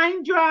the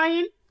line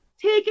drawing,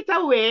 take it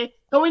away.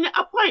 So when you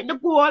appoint the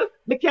goal,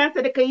 we can't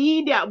say the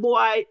idiot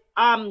boy,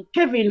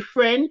 Kevin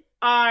friend,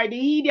 or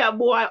the idiot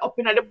boy up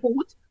in the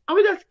boot, and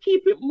we just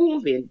keep it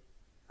moving.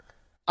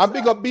 And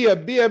big up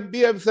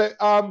BM say,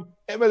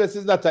 MLS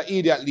is not an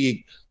idiot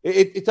league.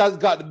 It has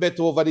gotten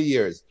better over the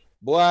years.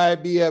 Boy,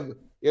 BM,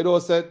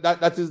 so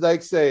that is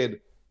like saying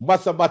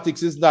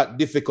mathematics is not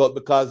difficult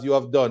because you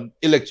have done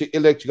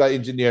electrical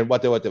engineering,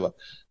 whatever.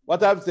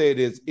 What I'm saying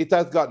is it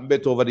has gotten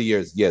better over the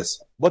years, yes.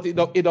 But it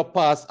don't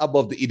pass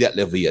above the idiot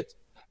level yet.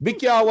 Be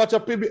careful watch a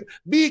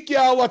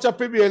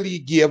Premier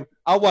League game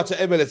and watch an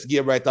MLS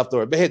game right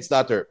afterward. The head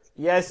starter.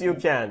 Yes, you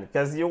can.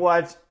 Because you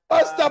watch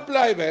stop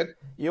lying, man.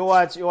 You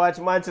watch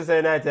Manchester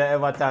United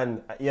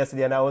Everton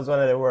yesterday, and that was one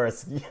of the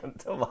worst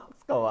games. Come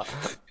on.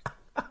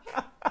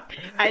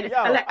 I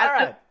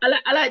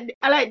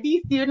like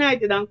DC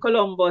United and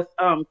Columbus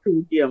 2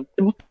 games.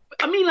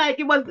 I mean, like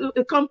it was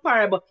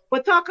comparable.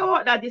 But talk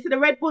about that. This is the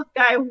Red Bull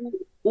guy who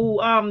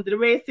the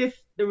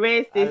racist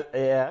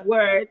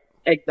word.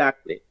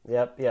 Exactly.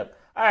 Yep.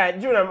 All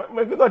right, Junior,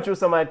 we go through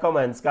some of my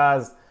comments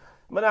because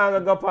I'm going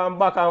to go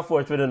back and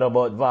forth with them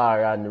about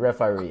VAR and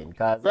refereeing.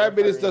 Prime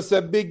Minister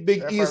said big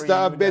Easter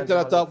and better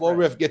than talk about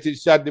ref getting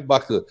shot in the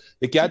buckle.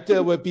 You can't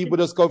tell when people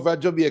just come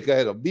from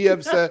Jamaica.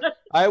 BM said,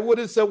 I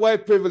wouldn't say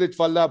white privilege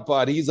for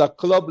Lampard. He's a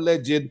club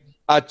legend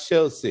at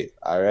Chelsea.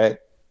 All right.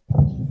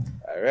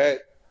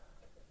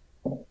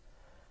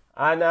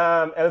 And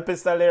El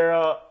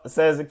Pistolero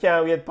says, I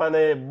can't wait for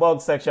the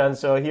bug section,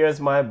 so here's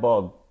my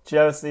bug.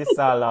 Chelsea,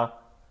 Salah.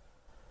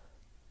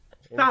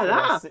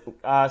 Salah.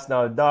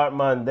 Arsenal,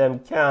 Dortmund, them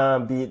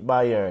can't beat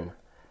Bayern.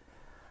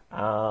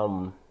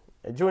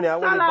 Junior,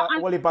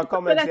 what if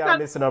comments you are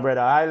missing,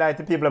 brother? Highlight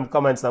the people in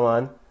comments now,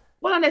 man.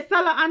 Well, on the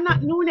Salah and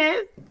not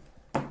Nunes.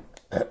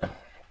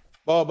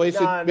 But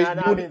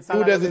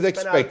Nunes is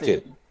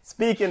expected.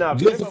 Speaking of,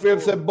 Joseph Frame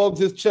said Bugs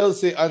is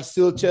Chelsea and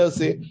still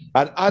Chelsea.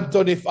 And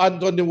Anthony,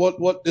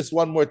 what this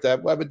one more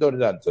time? What have we done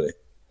with Anthony?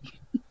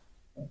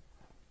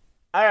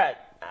 All right.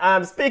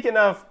 Speaking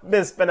of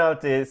missed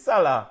penalty,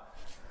 Salah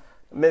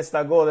missed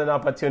a golden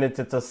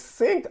opportunity to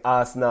sink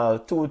Arsenal.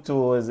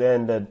 2-2 is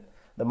ended.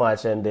 The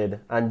match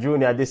ended. And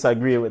Junior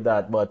disagree with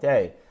that. But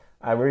hey,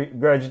 I'm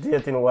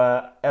regurgitating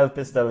what El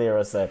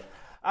Pistolero said.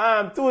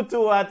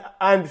 2-2 at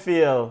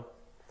Anfield.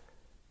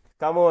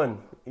 Come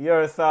on.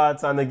 Your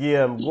thoughts on the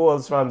game?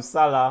 Goals from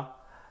Salah,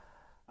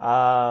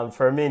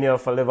 Firmino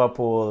for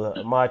Liverpool,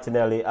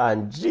 Martinelli,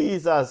 and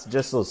Jesus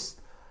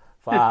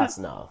for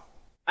Arsenal.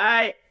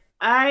 I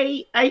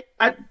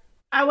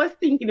was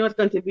thinking it was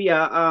going to be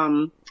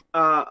Arsenal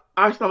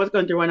was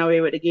going to run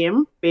away with the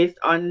game based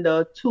on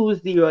the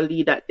 2-0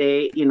 lead that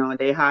they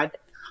had.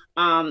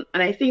 And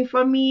I think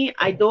for me,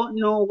 I don't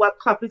know what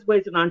Klopp is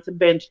waiting on to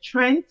bench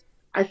Trent.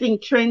 I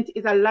think Trent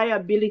is a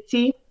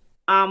liability.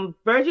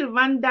 Virgil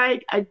van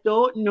Dijk, I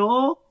don't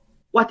know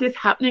what is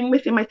happening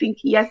with him. I think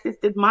he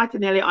assisted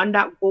Martinelli on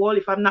that goal,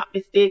 if I'm not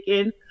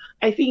mistaken.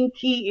 I think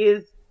he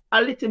is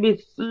a little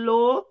bit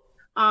slow.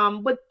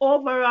 But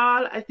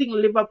overall, I think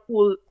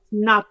Liverpool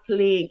not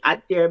playing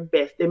at their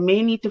best. They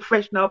may need to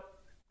freshen up.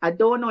 I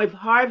don't know if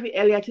Harvey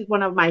Elliott is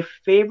one of my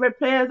favorite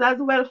players as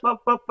well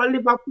for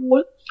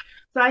Liverpool.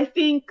 So I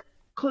think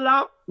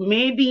Klopp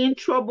may be in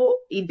trouble.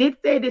 He did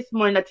say this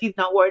morning that he's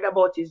not worried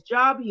about his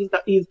job.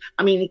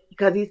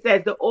 Because he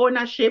says the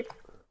ownership,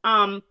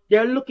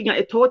 they're looking at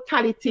the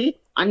totality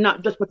and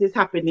not just what is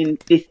happening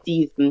this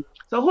season.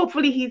 So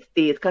hopefully he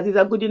stays because he's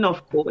a good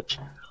enough coach.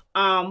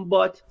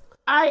 But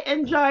I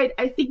enjoyed,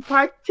 I think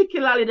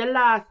particularly the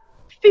last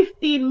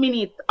 15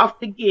 minutes of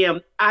the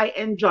game, I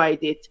enjoyed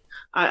it.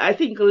 I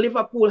think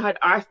Liverpool had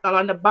Arsenal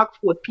on the back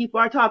foot. People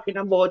are talking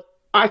about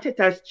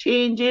Arteta's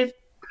changes,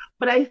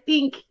 but I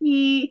think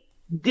he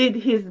did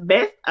his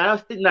best. I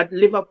just think that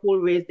Liverpool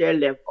raised their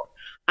level.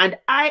 And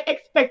I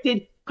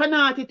expected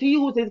Konate to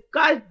use his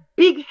God's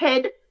big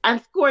head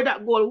and score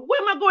that goal.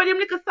 Where am I going? Him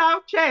like a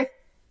soft chest.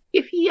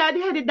 If he had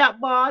headed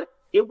that ball,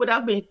 it would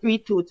have been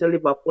 3-2 to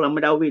Liverpool and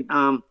would have win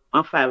on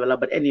 5-0.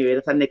 But anyway,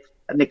 that's a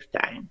next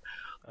time.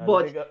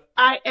 But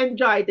I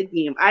enjoyed the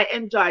game. I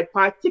enjoyed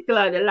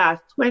particularly the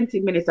last 20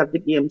 minutes of the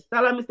game.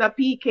 Salah Mr.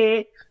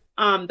 PK.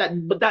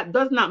 But that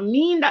does not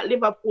mean that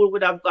Liverpool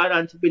would have gone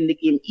on to win the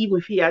game, even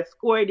if he had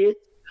scored it.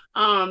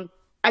 I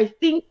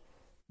think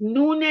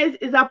Nunes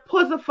is a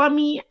puzzle for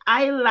me.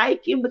 I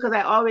like him because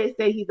I always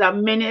say he's a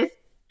menace,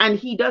 and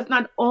he does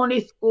not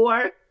only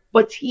score,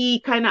 but he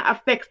kind of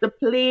affects the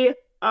play.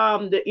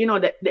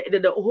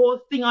 The whole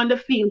thing on the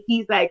field.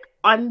 He's like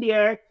on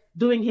there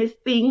doing his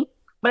thing.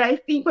 But I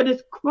think when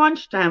it's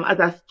crunch time as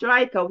a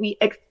striker, we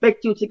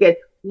expect you to get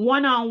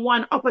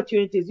one-on-one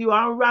opportunities. You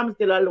are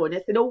Ramsdale alone. I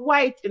see the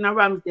white in a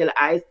Ramsdale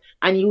eyes,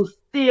 and you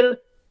still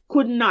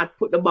could not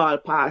put the ball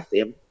past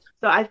him.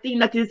 So I think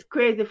that is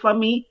crazy for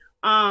me.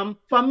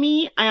 For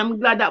me, I am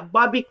glad that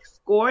Bobby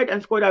scored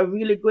a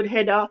really good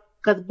header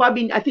because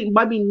I think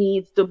Bobby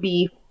needs to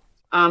be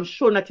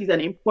shown that he's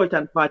an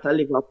important part of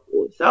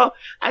Liverpool. So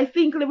I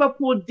think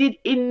Liverpool did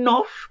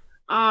enough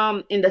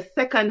in the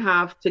second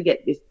half to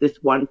get this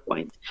 1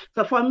 point.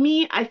 So for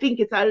me, I think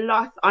it's a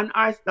loss on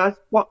Arsenal's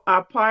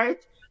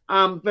part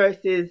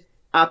versus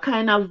a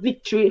kind of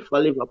victory for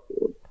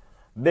Liverpool.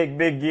 Big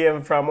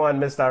game from one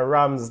Mr.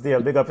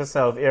 Ramsdale. Big up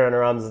yourself, Aaron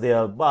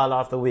Ramsdale. Ball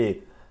of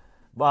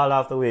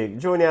the week.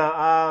 Junior,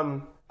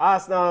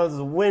 Arsenal's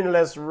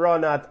winless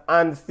run at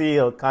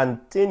Anfield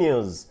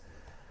continues.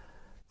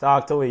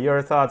 Talk to me.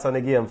 Your thoughts on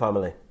the game,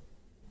 family.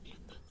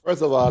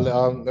 First of all,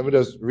 let me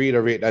just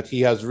reiterate that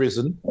he has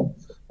risen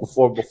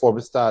before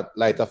we start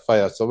light a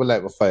fire. So we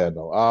light a fire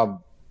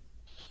now.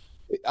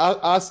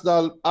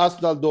 Arsenal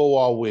don't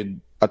want to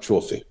win a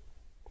trophy.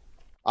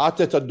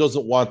 Arteta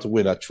doesn't want to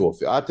win a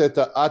trophy.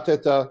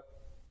 Arteta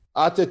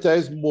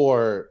is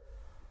more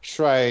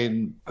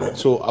trying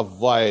to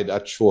avoid a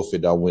trophy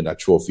than win a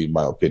trophy, in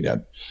my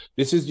opinion.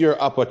 This is your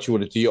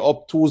opportunity. You're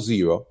up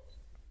 2-0.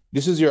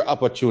 This is your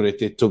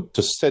opportunity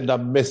to send a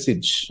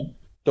message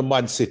to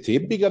Man City,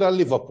 bigger than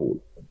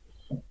Liverpool.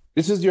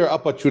 This is your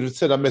opportunity to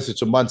send a message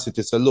to Man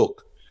City. Say,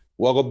 look,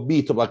 we're going to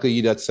beat them like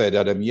that side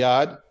of them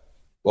yard.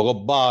 We're going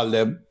to ball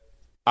them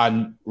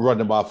and run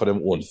them off of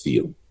them own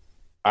field.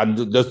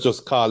 And let's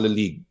just call the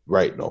league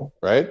right now,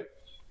 right?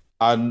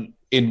 And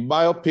in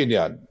my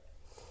opinion,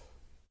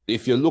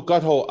 if you look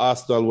at how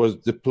Arsenal was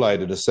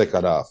deployed in the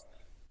second half,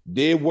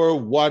 they were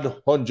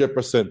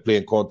 100%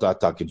 playing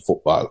counter-attacking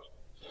football.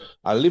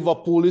 And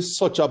Liverpool is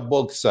such a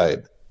bug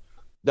side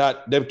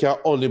that they can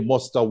only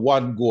muster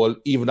one goal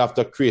even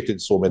after creating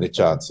so many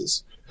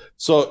chances.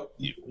 So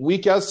we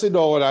can sit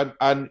down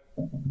and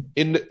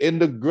in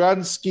the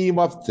grand scheme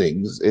of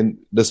things, in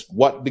this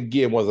what the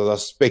game was as a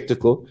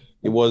spectacle,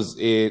 It was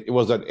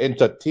an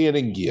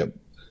entertaining game.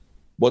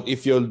 But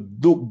if you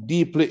look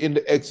deeply in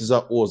the X's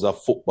and O's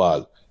of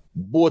football,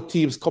 both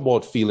teams come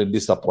out feeling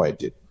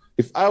disappointed.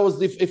 If I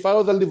was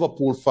a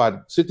Liverpool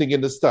fan sitting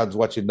in the stands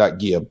watching that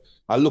game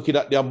and looking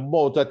at the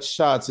amount of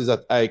chances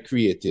that I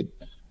created,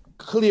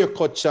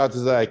 clear-cut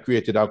chances that I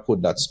created and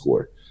could not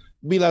score,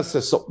 Milan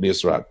says something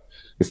is wrong.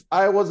 If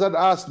I was an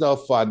Arsenal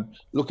fan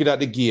looking at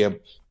the game,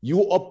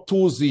 you up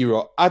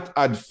 2-0 at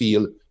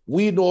Anfield.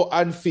 We know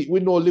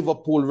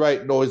Liverpool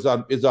right now is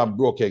on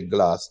broken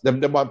glass.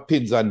 Them on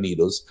pins and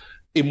needles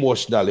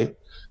emotionally.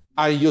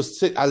 And you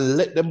sit and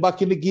let them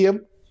back in the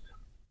game.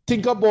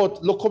 Think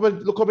about look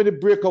how many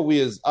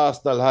breakaways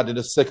Arsenal had in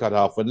the second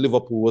half when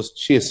Liverpool was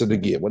chasing the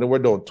game, when they were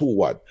down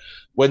 2-1.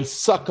 When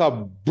Saka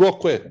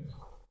broke it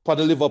for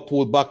the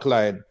Liverpool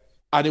backline,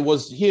 and it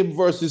was him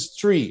versus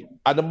 3,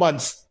 and the man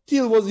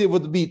still was able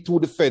to beat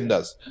 2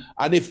 defenders.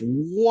 And if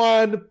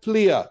one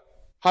player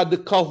had the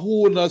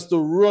kahunas to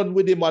run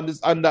with him on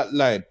that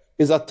line,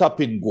 is a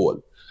tapping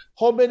goal.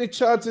 How many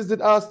chances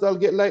did Arsenal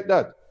get like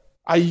that?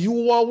 And you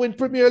want to win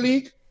Premier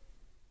League?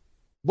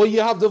 But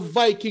you have the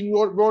Viking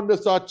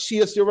runners that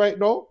chase you right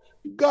now?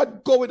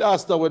 God, go with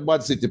Arsenal when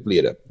Man City play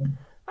them.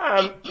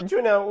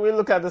 Junior, we'll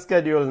look at the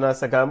schedule in a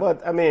second,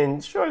 but I mean,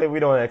 surely we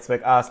don't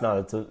expect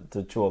Arsenal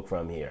to choke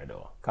from here,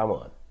 though. Come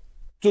on.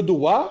 To do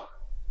what?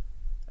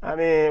 I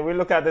mean, we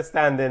look at the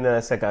standing in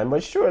a second,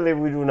 but surely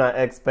we do not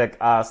expect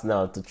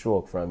Arsenal to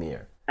choke from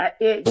here.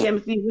 8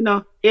 games,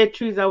 8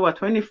 threes are what,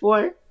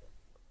 24?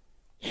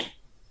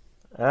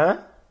 Huh?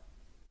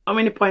 How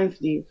many points,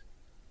 Steve?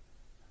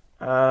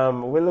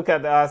 We look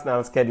at the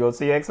Arsenal schedule.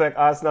 So you expect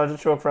Arsenal to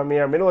choke from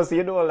here? I mean,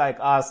 you don't like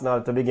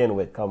Arsenal to begin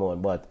with. Come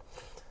on, but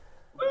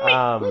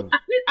I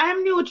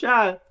am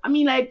neutral. I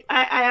mean, like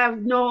I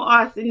have no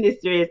horse in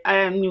this race. I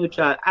am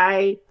neutral.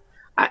 I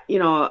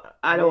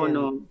don't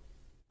know.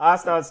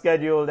 Arsenal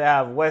schedule, they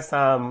have West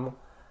Ham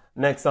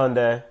next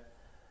Sunday.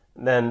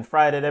 Then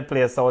Friday they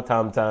play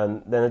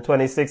Southampton. Then the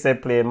 26th they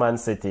play Man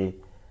City.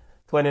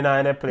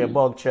 29th they play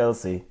Bug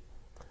Chelsea.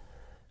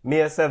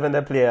 May 7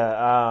 they play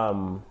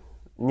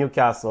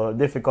Newcastle,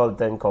 difficult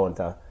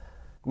encounter.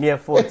 May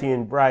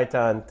 14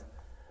 Brighton.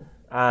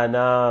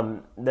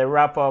 And they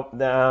wrap up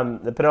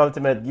the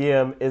penultimate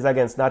game is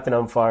against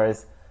Nottingham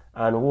Forest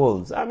and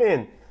Wolves. I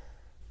mean,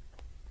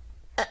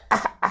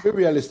 be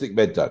realistic,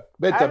 Benton.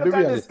 I look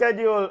at the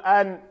schedule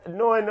and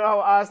knowing how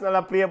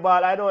Arsenal play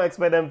ball, I don't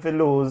expect them to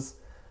lose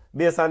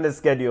based on the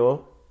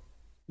schedule.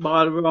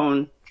 Ball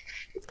round.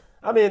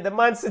 I mean, the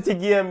Man City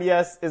game,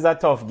 yes, is a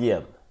tough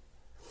game.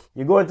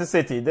 You go into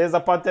City, there's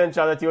a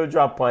potential that you'll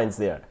drop points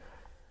there.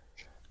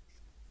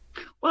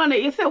 Well,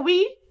 you said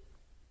we?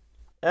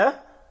 Huh?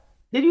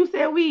 Did you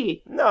say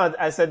we? No,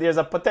 I said there's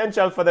a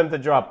potential for them to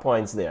drop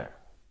points there.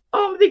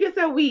 Oh, I think you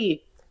said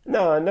we.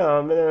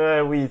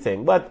 No, we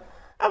thing. But,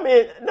 I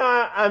mean, no,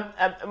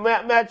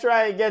 I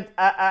try to get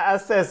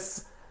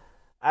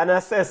an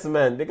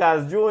assessment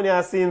because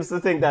Junior seems to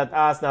think that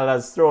Arsenal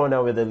has thrown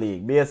away the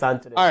league based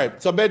on today. All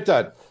right, so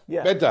Benton,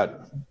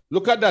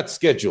 look at that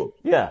schedule.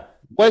 Yeah.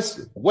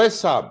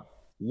 West Ham.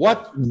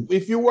 What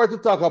if you were to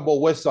talk about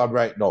West Ham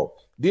right now?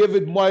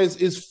 David Moyes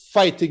is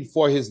fighting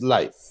for his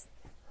life,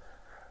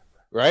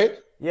 right?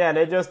 Yeah,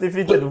 they just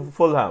defeated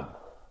Fulham.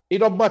 It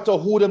don't matter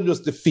who them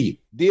just defeat.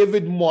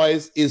 David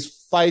Moyes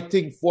is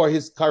fighting for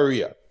his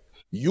career.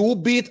 You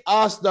beat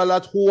Arsenal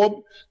at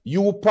home,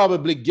 you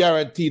probably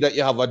guarantee that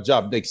you have a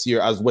job next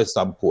year as West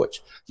Ham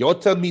coach. You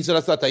tell me so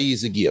that's not an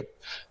easy game.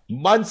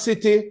 Man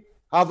City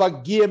have a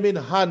game in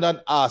hand on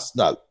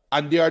Arsenal,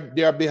 and they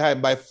are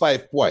behind by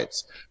 5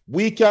 points.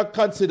 We can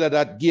consider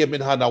that game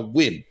in hand a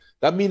win.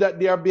 That means that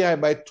they are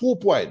behind by 2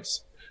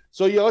 points.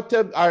 So your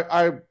team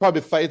are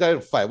probably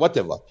 5,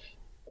 whatever.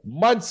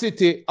 Man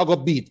City are going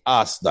to beat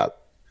Arsenal.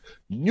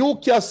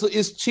 Newcastle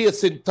is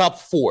chasing top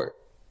 4.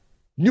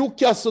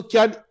 Newcastle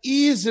can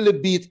easily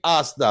beat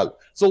Arsenal.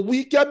 So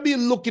we can be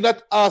looking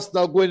at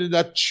Arsenal going in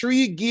a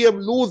 3-game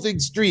losing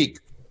streak,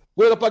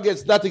 going up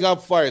against Nottingham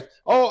Forest.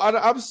 Oh, and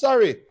I'm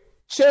sorry,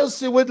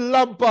 Chelsea with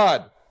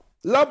Lampard.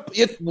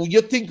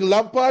 You think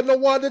Lampard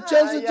don't want the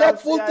Chelsea job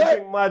full time? I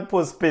think Mad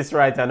Puss piss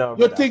right now.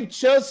 You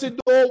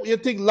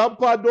think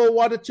Lampard don't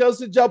want the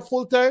Chelsea job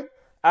full time?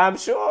 I'm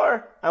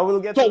sure. I will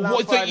get to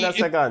Lampard in a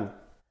second.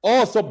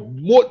 Oh, so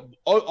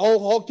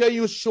how can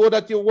you show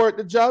that you work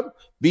the job?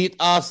 Beat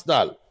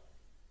Arsenal.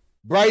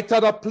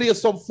 Brighton are play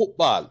some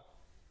football.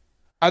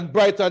 And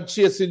Brighton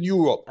chasing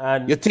Europe.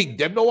 And you think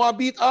them don't want to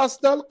beat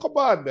Arsenal? Come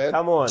on, man.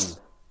 Come on.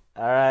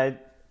 All right.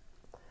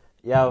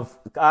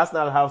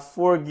 Arsenal have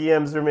 4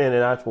 games remaining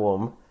at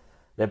home.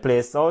 They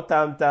play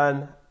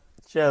Southampton,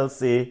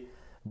 Chelsea,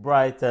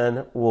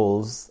 Brighton,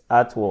 Wolves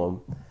at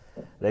home.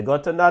 They go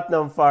to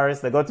Nottingham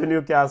Forest, they go to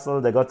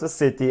Newcastle, they go to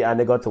City, and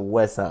they go to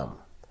West Ham.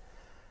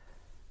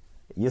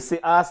 You see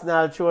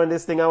Arsenal throwing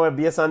this thing away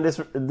based on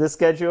this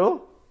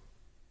schedule?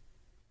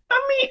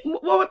 I mean,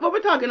 what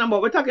we're talking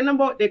about? We're talking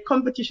about the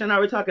competition,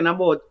 or we're talking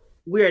about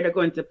where they're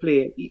going to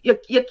play.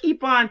 You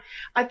keep on.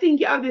 I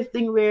think you have this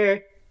thing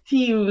where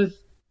teams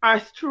are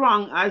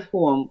strong at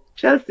home,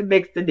 Chelsea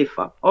begs to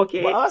differ.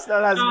 Okay. But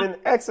Arsenal has been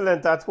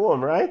excellent at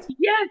home, right?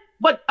 Yes,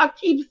 but I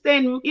keep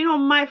saying,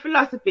 my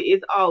philosophy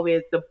is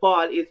always the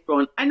ball is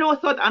run. I know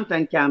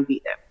Southampton can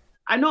beat them.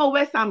 I know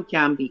West Ham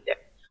can beat them.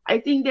 I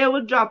think they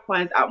will drop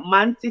points at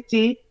Man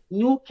City,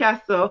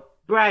 Newcastle,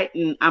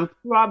 Brighton, and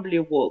probably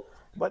Wolves.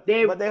 But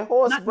they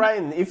host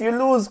Brighton. If you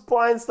lose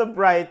points to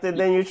Brighton,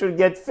 then you should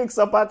get fixed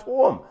up at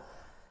home.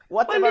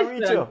 Whatever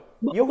reach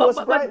you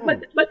host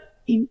Brighton.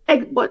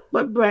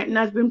 But Brighton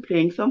has been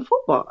playing some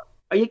football.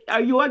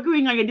 Are you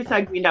agreeing or are you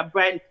disagreeing that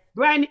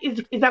Brighton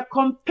is a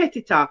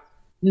competitor?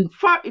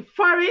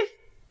 Forest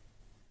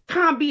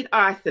can't beat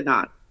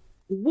Arsenal.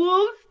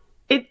 Wolves,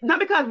 it's not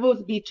because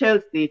Wolves beat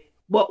Chelsea,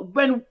 but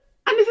and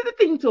this is the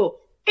thing too,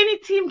 any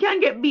team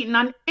can get beaten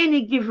on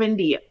any given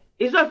day.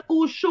 It's just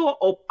who show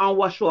up and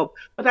what show up.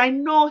 But I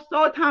know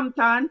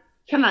Southampton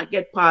cannot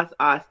get past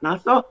Arsenal.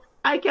 So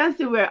I can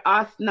see where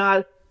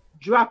Arsenal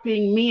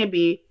dropping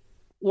maybe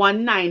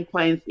 9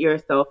 points here or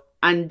so.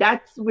 And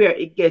that's where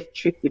it gets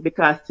tricky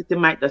because City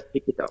might just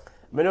pick it up.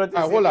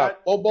 Hold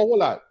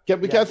on. Can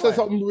we say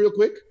something real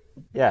quick?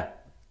 Yeah.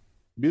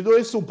 You know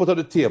it's soon put on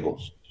the table.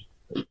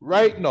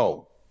 Right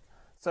now.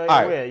 So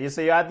where? You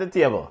say you're at the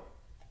table.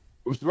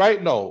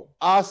 Right now,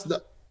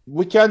 Arsenal,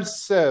 we can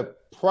say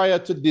prior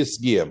to this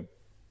game,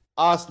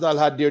 Arsenal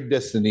had their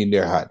destiny in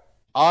their hand.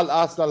 All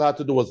Arsenal had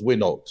to do was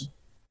win out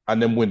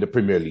and then win the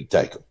Premier League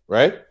title,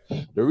 right?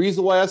 The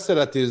reason why I say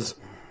that is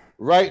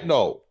right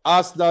now,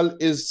 Arsenal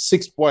is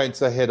 6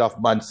 points ahead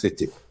of Man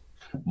City.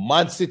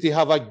 Man City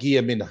have a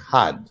game in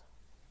hand.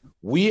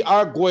 We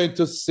are going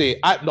to say,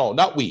 no,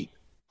 not we.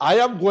 I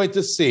am going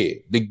to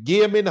say the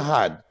game in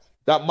hand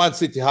that Man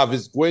City have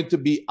is going to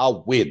be a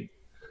win.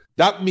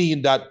 That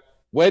means that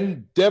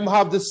when them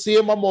have the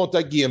same amount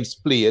of games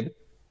played,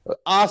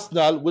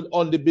 Arsenal would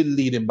only be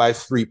leading by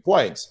 3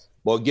 points.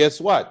 But guess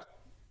what?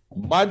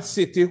 Man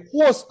City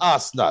hosts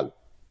Arsenal.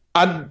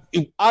 And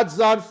if odds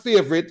on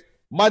favorite,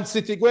 Man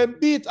City go and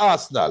beat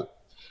Arsenal.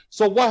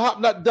 So what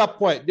happened at that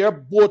point? They're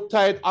both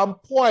tied on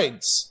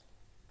points.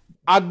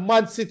 And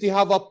Man City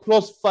have a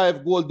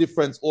 +5 goal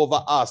difference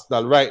over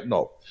Arsenal right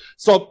now.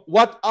 So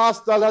what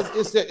Arsenal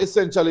has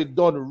essentially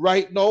done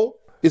right now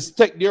is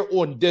take their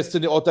own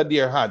destiny out of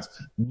their hands.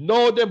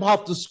 Now them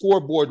have to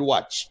scoreboard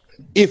watch.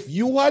 If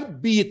you had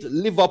beat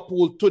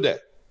Liverpool today,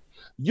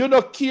 you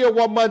don't care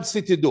what Man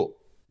City do.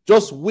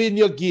 Just win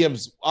your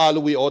games all the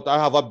way out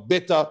and have a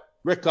better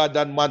record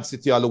than Man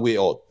City all the way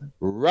out.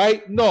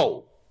 Right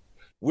now,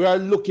 we are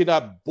looking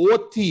at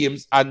both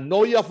teams, and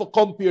now you have to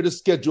compare the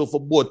schedule for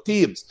both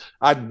teams.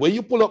 And when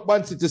you pull up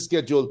Man City's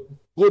schedule,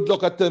 good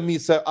luck at telling me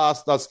say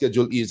Arsenal's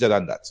schedule easier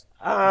than that.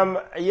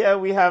 Yeah,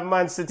 we have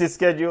Man City's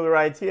schedule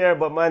right here,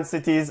 but Man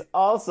City is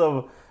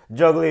also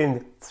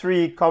juggling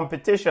 3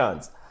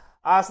 competitions.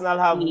 Arsenal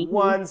have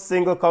one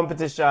single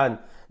competition.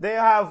 They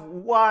have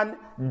one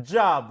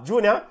job.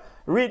 Junior,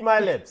 read my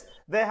lips.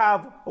 They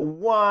have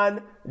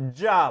one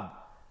job.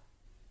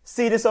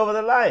 See this over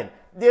the line.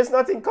 There's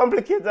nothing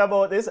complicated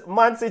about this.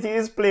 Man City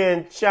is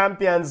playing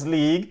Champions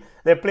League.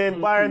 They're playing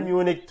Bayern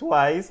Munich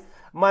twice.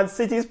 Man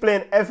City is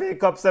playing FA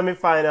Cup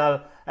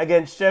semi-final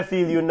against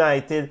Sheffield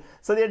United.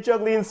 So they're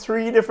juggling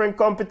 3 different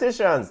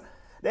competitions.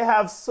 They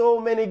have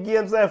so many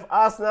games left.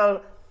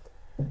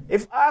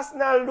 If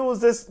Arsenal lose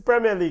this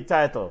Premier League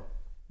title,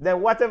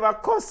 then whatever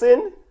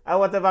cussing and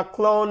whatever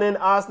clowning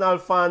Arsenal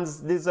fans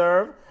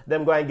deserve,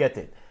 them go and get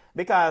it.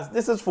 Because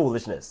this is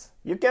foolishness.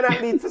 You cannot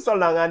lead for so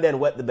long and then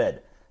wet the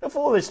bed. The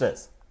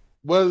foolishness.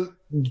 Well,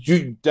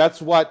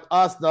 that's what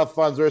Arsenal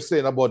fans were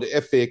saying about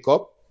the FA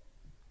Cup.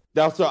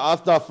 That's what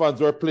Arsenal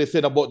fans were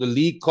saying about the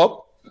League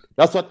Cup.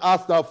 That's what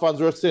Arsenal fans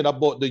were saying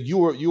about the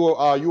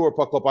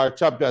Europa Cup or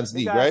Champions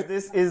League, right?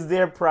 This is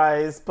their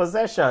prized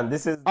possession.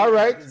 This is all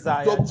right.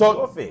 Desired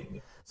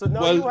trophy. So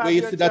now you have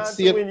your chance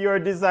to win your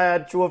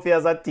desired trophy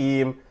as a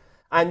team,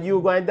 and you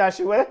go and dash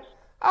away?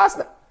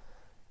 Arsenal.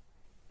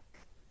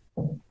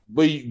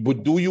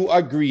 But do you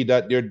agree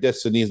that their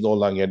destiny is no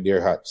longer in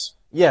their hands?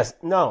 Yes.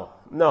 No.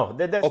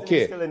 The destiny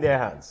is still in their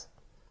hands.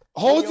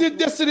 How is your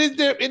destiny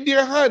in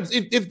their hands?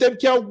 If them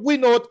can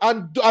win out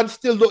and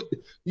still look,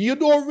 you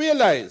don't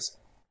realize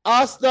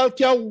Arsenal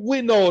can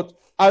win out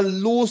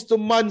and lose to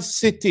Man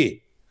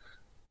City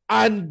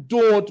and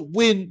don't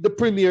win the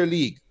Premier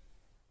League.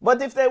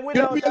 But if they win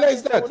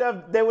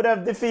out, they would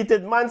have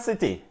defeated Man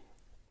City.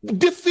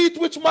 Defeat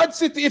which Man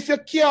City if you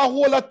can't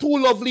hold a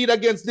 2-love lead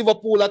against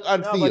Liverpool at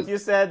Anfield? No, but you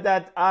said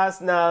that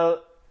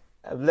Arsenal.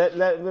 We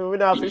don't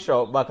have to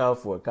shout back and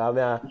forth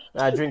because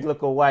I drink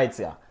local whites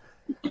here.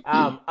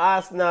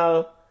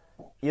 Arsenal,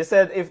 you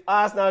said if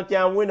Arsenal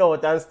can win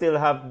out and still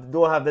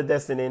don't have the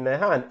destiny in their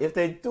hand, if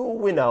they do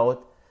win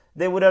out,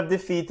 they would have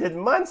defeated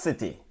Man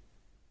City.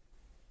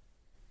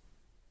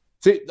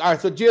 See, all right,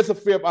 so Jason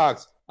Fair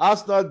asks,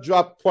 Arsenal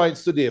dropped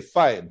points today,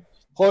 fine.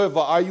 However,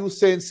 are you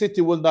saying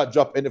City will not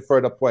drop any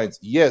further points?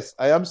 Yes,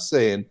 I am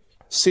saying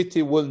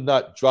City will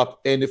not drop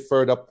any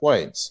further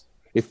points.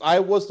 If I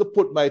was to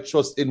put my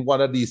trust in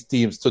one of these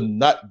teams to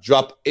not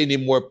drop any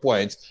more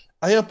points,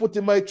 I am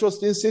putting my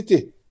trust in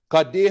City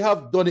because they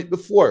have done it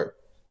before.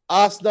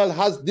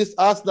 this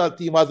Arsenal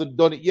team hasn't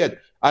done it yet.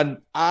 And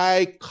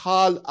I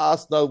call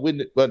Arsenal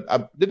win. But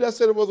did I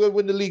say they was going to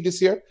win the league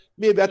this year?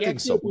 Maybe I think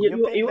so.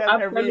 You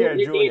them every year,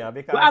 Junior,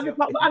 because we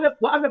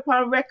have it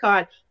on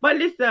record. But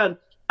listen,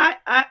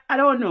 I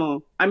don't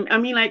know. I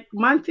mean, like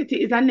Man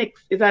City is a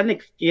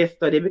next case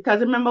study, because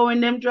remember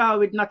when them draw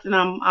with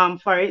Nottingham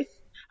Forest,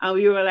 and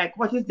we were like,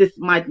 what is this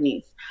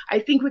madness? I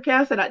think we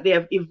can say that they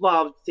have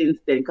evolved since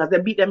then, because they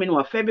beat them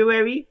in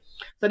February.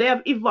 So they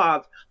have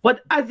evolved. But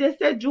as you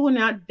said,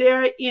 Junior,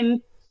 they're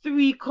in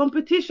 3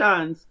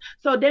 competitions.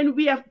 So then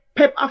we have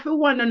Pep after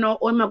one and now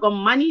we're going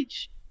to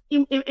manage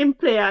in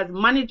players,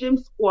 manage him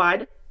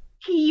squad,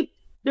 keep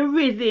the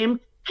rhythm,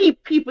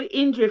 keep people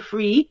injury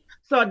free.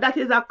 So that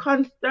is a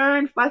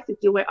concern for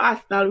City, where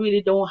Arsenal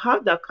really don't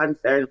have that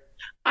concern.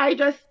 I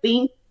just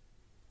think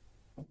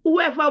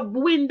whoever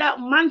win that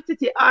Man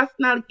City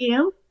Arsenal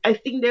game, I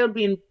think they'll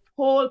be in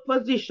pole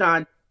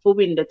position to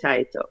win the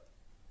title.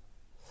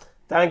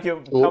 Thank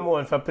you, come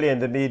on, for playing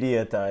the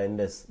mediator in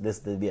this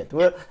debate.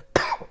 Well,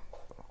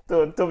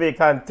 to be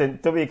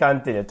continued.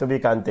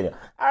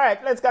 All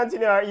right, let's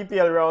continue our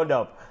EPL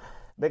roundup,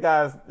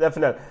 because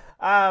definitely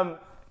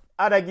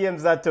other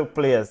games that took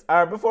place.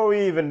 All right, before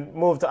we even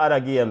move to other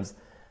games,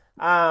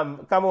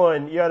 come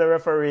on, you're the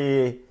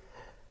referee,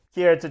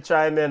 here to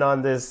chime in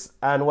on this,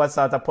 and what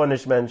sort of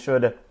punishment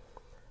should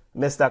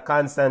Mr.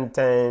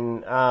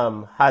 Constantine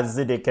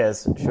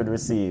Hatzidikis should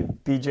receive?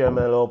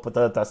 PGMLO put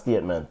out a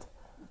statement.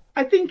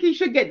 I think he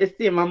should get the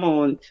same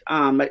amount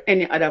that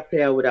any other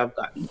player would have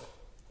gotten.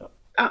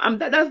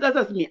 That's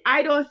just me.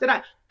 I don't say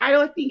that. I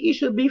don't think he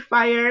should be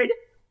fired.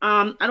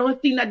 I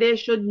don't think that they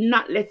should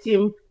not let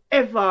him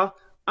ever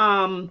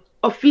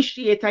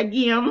officiate a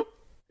game,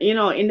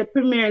 in the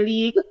Premier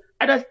League.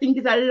 I just think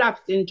it's a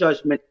lapse in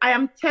judgment. I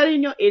am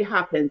telling you, it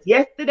happens.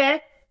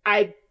 Yesterday,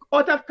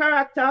 out of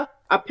character,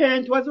 a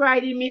parent was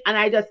riding me, and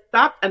I just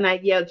stopped and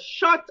I yelled,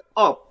 "Shut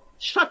up.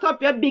 Shut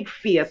up your big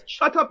face.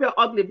 Shut up your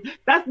ugly."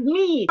 That's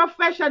me,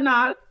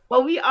 professional,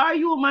 but we are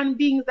human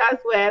beings as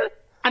well.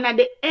 And at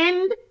the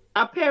end,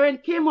 a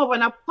parent came over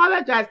and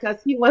apologized,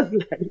 because he was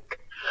like,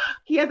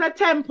 he has a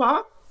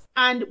temper,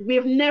 and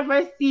we've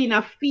never seen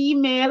a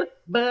female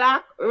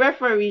black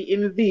referee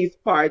in these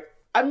parts.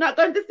 I'm not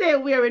going to say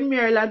where in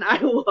Maryland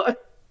I was,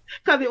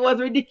 because it was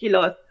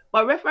ridiculous.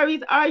 But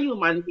referees are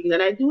human beings,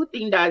 and I do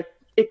think that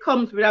it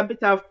comes with a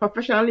bit of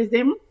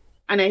professionalism.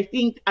 And I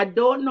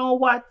don't know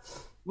what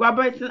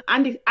Robertson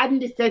and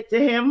Andy said to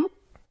him,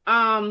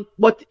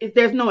 but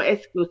there's no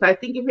excuse. I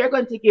think if you're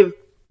going to give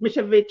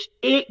Mishevic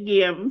 8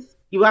 games,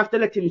 you have to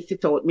let him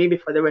sit out, maybe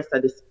for the rest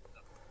of the season.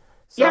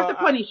 You have to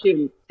punish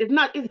him.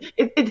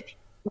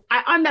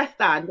 I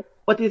understand,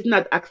 but it's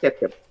not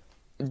acceptable.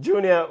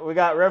 Junior, we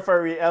got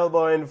referee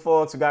elbowing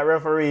folks. We got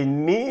referee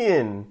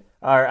kneeing.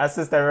 Our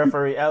assistant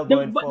referee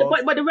elbowing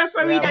folks. But the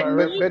referee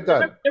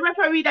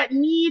that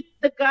needs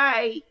the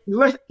guy,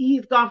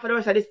 he's gone for the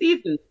rest of the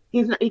season.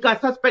 He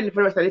got suspended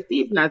for the rest of the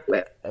season as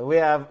well.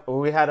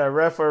 We had a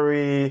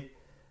referee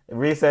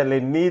recently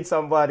need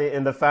somebody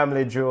in the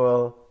family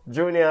jewel.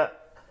 Junior,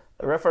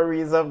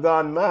 referees have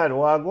gone mad.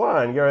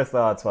 Wagwan, your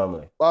thoughts,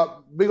 family?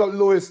 Well, big up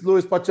Luis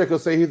Pacheco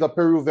say he's a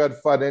Peruvian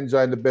fan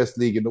enjoying the best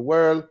league in the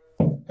world.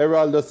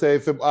 Heraldo say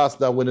if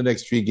Arsenal win the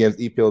next 3 games,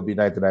 EPL will be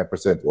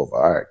 99% over.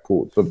 All right,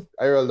 cool. So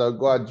Heraldo,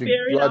 go and drink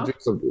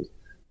some juice.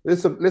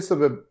 Listen,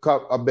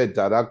 a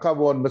bedtime. I'll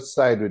come on my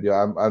side with you.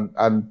 I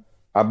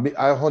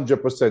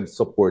 100%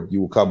 support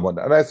you. Come on,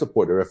 and I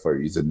support the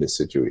referees in this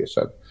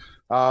situation.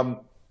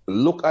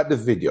 Look at the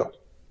video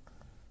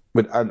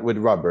with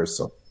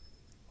Robertson.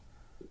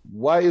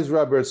 Why is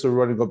Robertson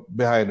running up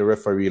behind the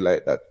referee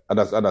like that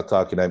and not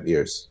talking in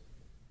ears?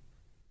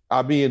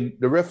 I mean,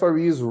 the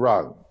referee is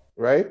wrong,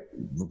 right?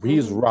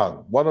 He's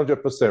wrong,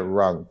 100%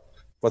 wrong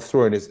for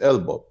throwing his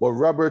elbow. But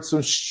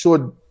Robertson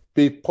should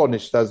be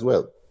punished as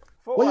well.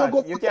 For what?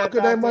 What? You can't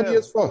talk to him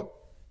for?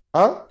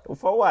 Huh?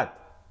 For what?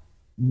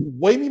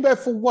 What do you mean by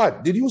for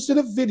what? Did you see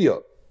the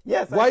video?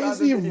 Yes. Why is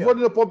he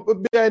running up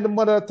behind the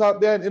mother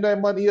top behind in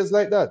man ears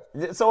like that?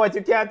 So what?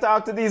 You can't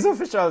talk to these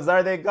officials?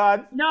 Are they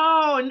God?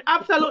 No,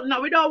 absolutely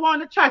not. We don't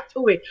want to chat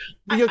to it.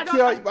 You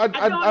can't. And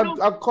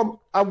come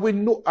and we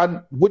know.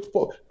 And which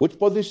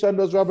position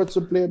does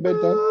Robertson play,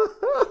 Benton?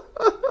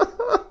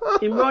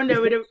 He run there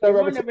with the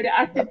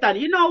assistant.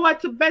 You know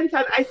what,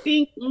 Benton? I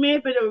think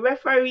maybe the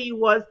referee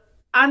was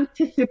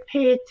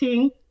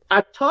anticipating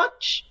a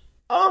touch.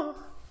 Oh.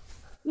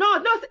 No,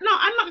 I'm not.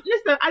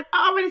 Listen, I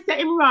already said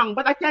him wrong,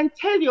 but I can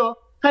tell you,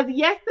 because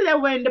yesterday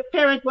when the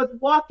parent was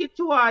walking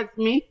towards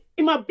me,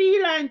 he a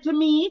beeline to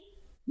me,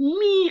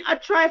 I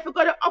try to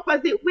go the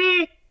opposite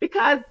way,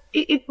 because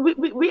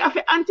we have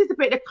to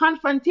anticipate the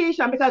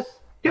confrontation, because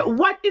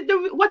what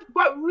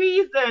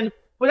reason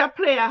would a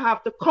player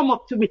have to come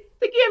up to me?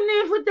 The game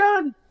never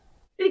done.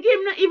 The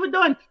game not even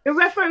done. The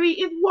referee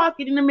is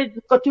walking in the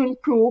middle to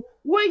improve.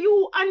 Where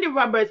you, Andy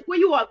Roberts, where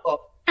you are go?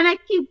 And I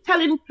keep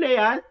telling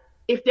players,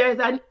 if there's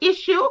an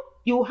issue,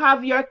 you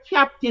have your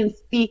captain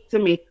speak to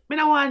me. I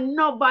don't want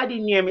nobody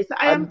near me. So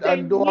I am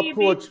saying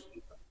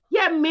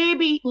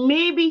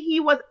maybe he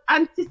was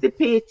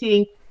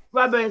anticipating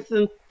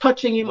Robertson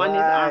touching him on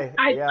his arm.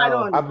 I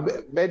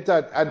don't.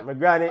 Benton, and My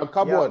granny,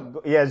 come on.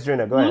 Yes,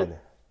 Junior, go ahead.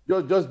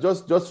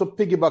 Just for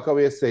piggyback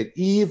away said,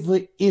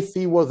 even if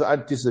he was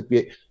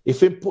anticipated,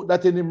 if he put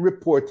that in his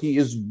report, he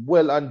is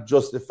well and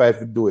justified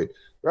to do it.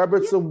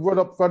 Robertson run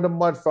up from the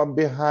man from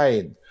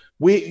behind.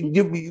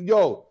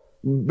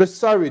 But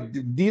sorry,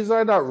 these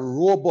are not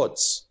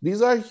robots.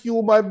 These are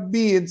human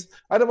beings,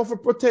 and they have to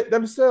protect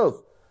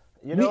themselves.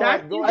 You know,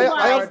 that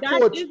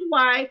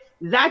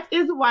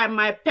is why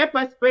my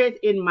pepper spray is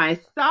in my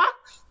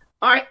socks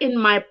or in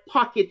my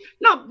pocket.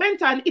 No,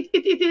 Benton, it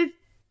is,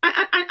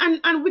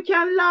 and we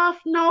can laugh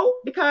now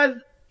because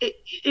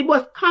it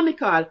was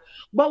comical.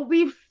 But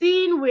we've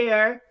seen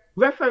where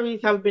referees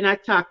have been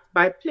attacked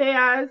by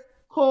players,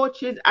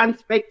 coaches, and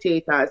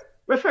spectators.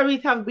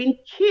 Referees have been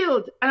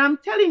killed, and I'm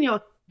telling you,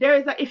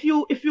 if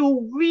you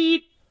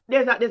read,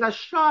 there's a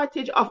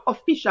shortage of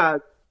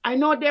officials. I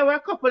know there were a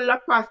couple of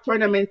lacrosse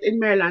tournaments in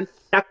Maryland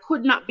that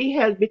could not be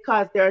held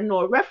because there are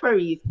no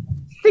referees.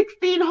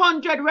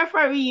 1,600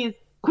 referees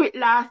quit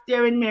last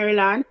year in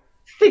Maryland.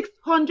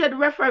 600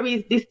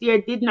 referees this year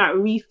did not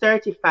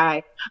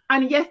recertify.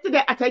 And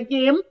yesterday at a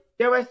game,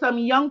 there were some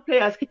young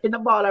players kicking the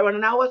ball around,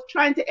 and I was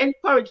trying to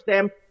encourage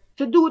them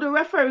to do the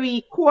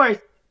referee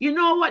course. You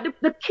know what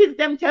the kids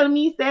them tell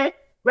me? Say,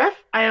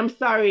 ref, I am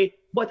sorry,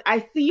 but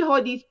I see how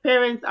these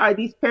parents are.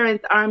 These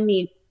parents are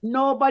mean.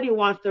 Nobody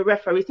wants to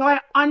referee. So I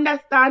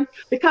understand,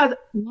 because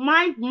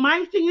my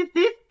thing is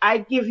this: I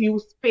give you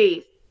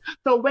space.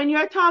 So when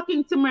you're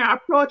talking to me or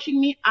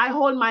approaching me, I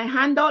hold my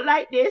hand out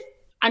like this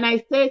and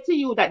I say to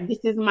you that this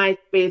is my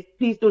space.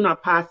 Please do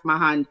not pass my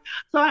hand.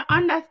 So I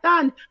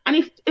understand.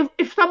 And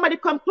if somebody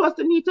comes close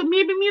to me, to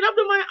maybe me not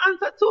do my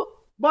answer too.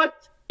 But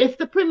it's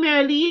the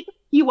Premier League.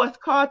 He was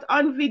caught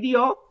on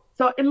video.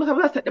 So in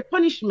the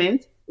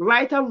punishment,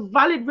 write a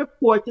valid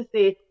report to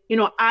say,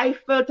 I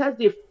felt as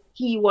if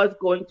he was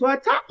going to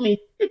attack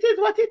me. It is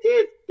what it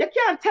is. You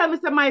can't tell me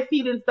that my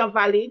feelings are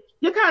valid.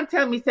 You can't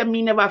tell me that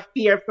me never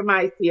fear for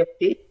my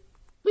safety.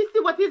 We see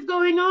what is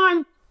going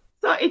on.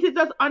 So it is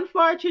just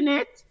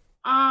unfortunate.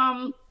 So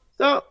I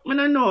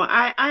don't know.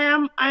 I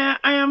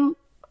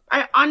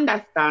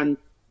understand,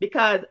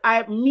 because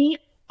when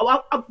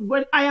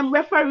I am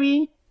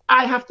refereeing,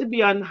 I have to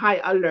be on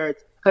high alert,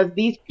 because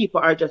these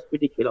people are just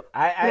ridiculous.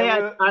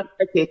 I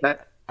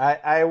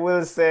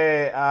will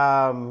say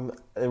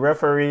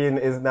refereeing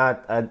is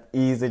not an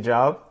easy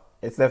job.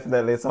 It's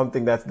definitely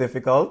something that's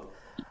difficult.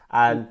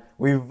 And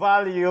we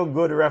value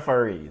good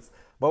referees,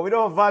 but we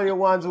don't value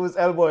ones who's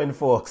elbowing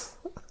folks.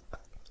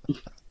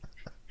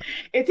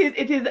 I think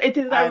it's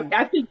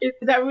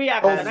a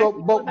reaction.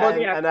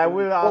 And I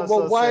will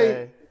also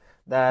say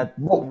that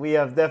we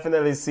have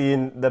definitely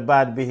seen the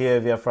bad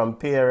behavior from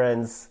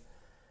parents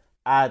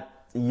at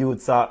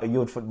youth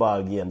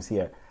football games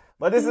here.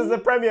 But this is the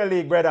Premier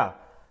League, brother.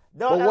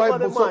 Don't elbow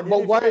the man.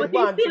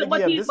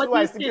 This is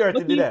why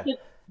security did that.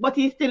 But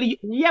he's still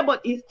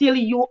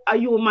a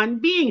human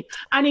being.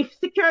 And if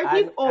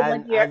security is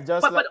over here,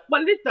 but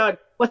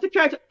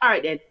security, all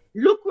right then,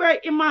 look where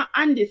Emma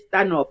Andy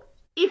stand up.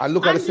 If and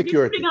look at the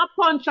security. Bring a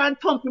punch and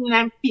thump him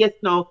in the face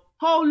now,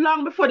 how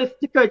long before the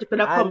security could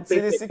have come? See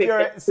the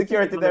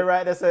security there,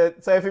 right? They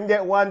said, so if him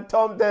get one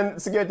thump, then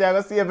security are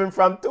gonna save him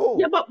from two.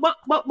 Yeah, but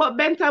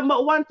Benton,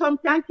 but one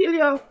thump can kill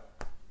you.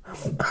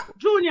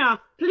 Junior,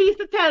 please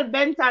to tell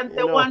Benton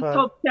that one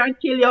thump can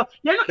kill you.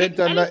 You know what them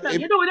tell me, say?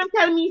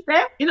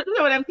 You know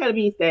what them tell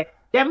me, say?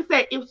 Them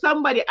say, if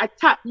somebody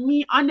attack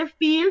me on the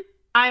field,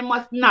 I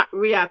must not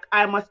react.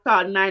 I must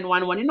call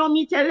 911. You know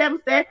me tell them,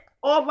 say,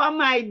 over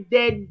my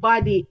dead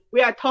body,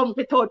 we are thump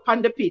it out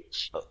on the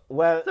pitch.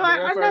 Well, so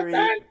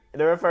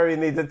the referee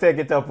needs to take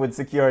it up with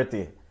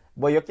security.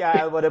 But you can't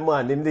elbow the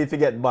man. He need to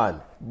get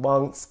banned.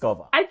 Bunks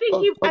cover. I think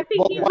he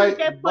will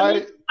get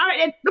punished. All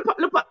right, look,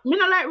 me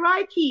not like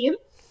Roy Keane.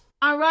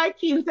 And Roy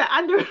Keane said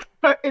Andrew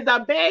is a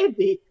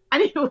baby.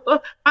 And he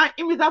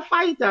is a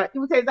fighter. He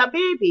would say he's a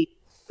baby.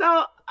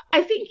 So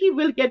I think he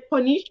will get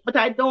punished, but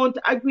I don't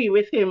agree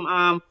with him.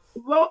 Our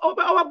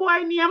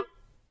boy name,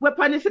 we're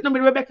punishing him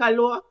with Rebecca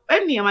Lowe.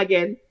 What name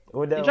again?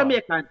 The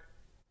Jamaican.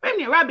 What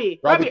name? Robbie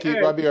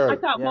Earl. I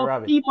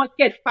thought he must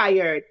get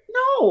fired.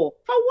 No,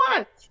 for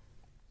what?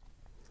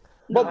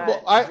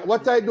 But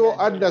what I don't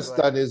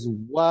understand is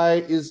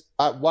why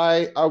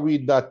are we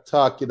not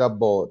talking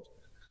about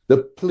the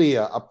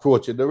player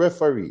approaching the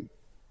referee?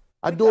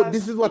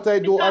 This is what I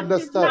don't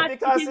understand.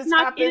 Because it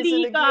happens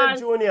in the game,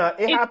 Junior.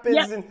 It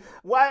happens in.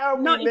 Why are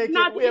we making?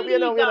 Let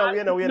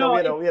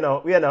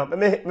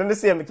me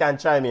see if we can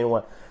chime in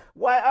one.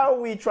 Why are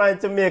we trying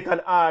to make an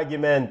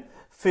argument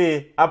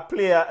for a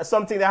player,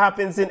 something that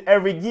happens in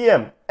every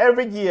game?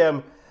 Every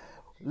game.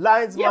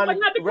 Linesman,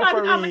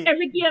 referee,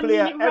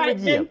 player, every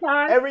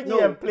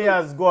game,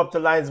 players go up to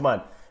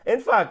linesman. In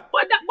fact,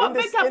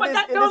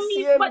 that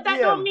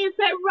don't mean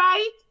that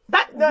right.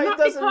 it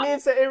doesn't mean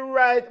say it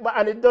right,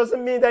 and it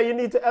doesn't mean that you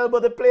need to elbow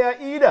the player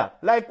either.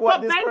 Like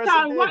what this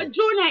person did. What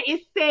Junior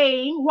is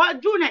saying,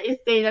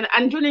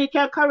 and Junior, you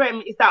can correct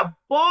me, is that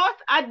both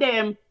of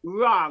them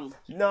wrong.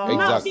 No,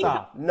 exactly.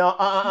 No,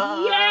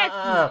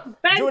 yes,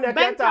 Junior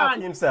can't talk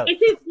for himself. It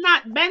is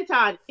not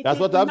Benton. That's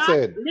what I'm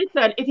saying.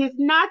 Listen, it is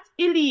not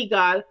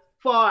illegal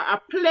for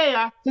a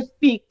player to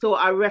speak to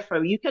a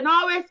referee. You can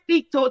always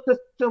speak to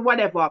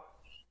whatever.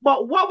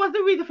 But what was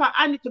the reason for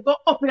Andy to go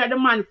up in the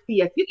man's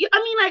face?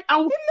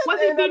 Was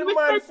he being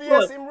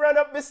respectful? Him run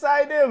up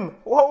beside him.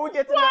 What we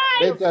getting?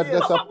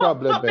 That's a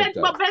problem,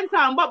 Benton.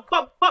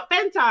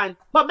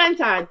 But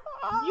Benton,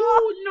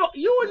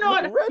 you know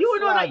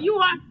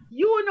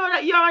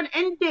that you're an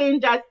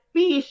endangered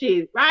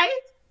species,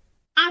 right?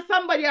 And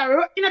somebody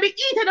are in the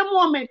heat of the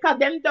moment because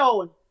them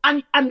down.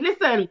 And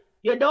listen,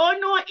 you don't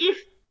know if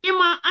him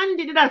and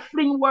Andy did that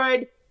fling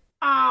word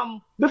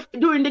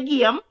during the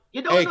game.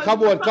 You don't know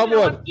come on. Come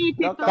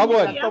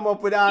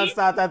up with all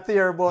sort of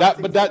theory about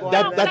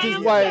that is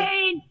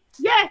why.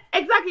 Yeah,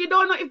 exactly. You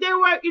don't know if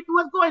it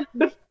was going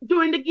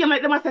during the game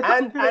like they must have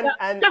something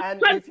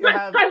if you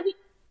have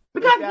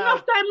because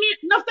enough time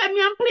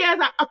me and players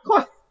are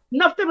cuss.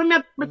 Enough time me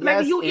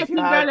like you if you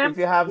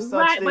have such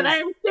right, things. but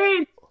I'm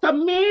saying so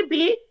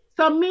maybe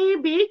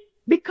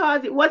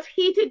because it was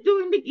heated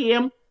during the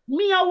game.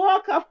 Me, I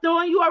walk off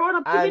down, you are run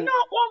up to me. No,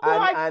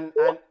 boy.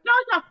 No,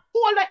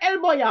 hold the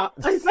elbow, yeah.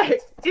 It's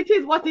like, it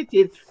is what it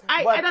is.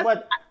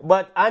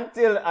 But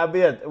until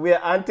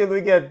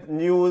we get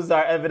news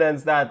or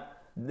evidence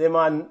that him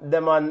and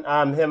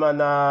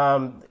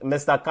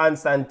Mr.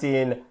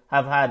 Constantine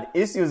have had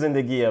issues in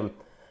the game,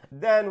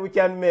 then we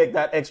can make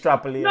that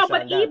extrapolation. No,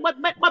 but even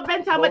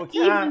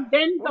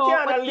then, though, we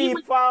can't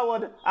leap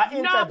forward and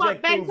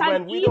interject things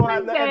when we don't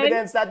have no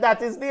evidence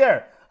that is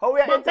there. How we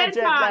interject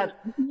that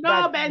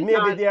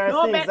maybe there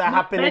are things that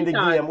happen in the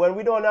game when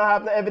we don't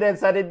have the evidence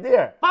that it's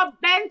there. But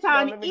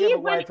Benton,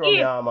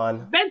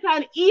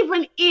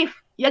 even if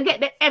you get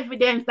the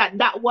evidence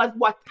that was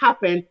what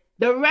happened,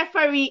 the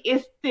referee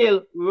is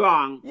still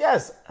wrong.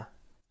 Yes.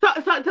 So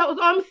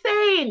I'm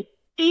saying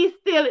he's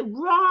still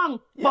wrong.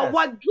 Yes. But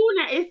what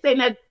Junior is saying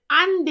that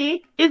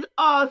Andy is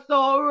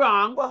also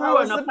wrong. But how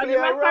is the player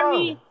wrong? Why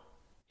are you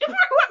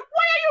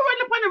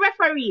running upon the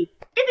referee?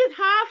 It is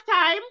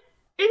halftime.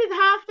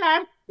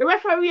 The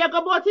referee go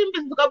about him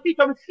business because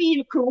people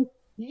field crew.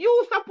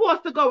 You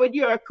supposed to go with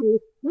your crew.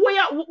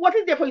 What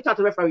is there for you to talk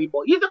to the referee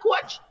about? You're the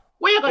coach.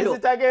 Where you going to do? Is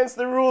it against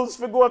the rules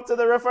to go up to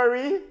the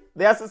referee?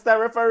 The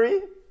assistant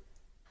referee?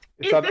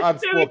 It's the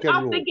spirit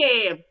of the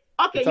game.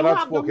 Okay, you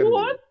have the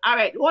rules. All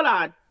right, hold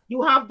on.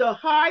 You have the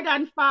hard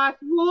and fast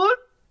rules,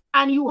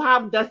 and you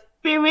have the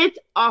spirit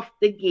of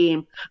the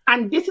game.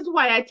 And this is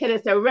why I tell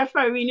you,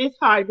 refereeing is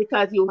hard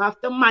because you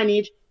have to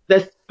manage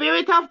the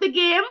spirit of the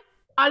game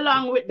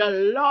along with the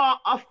law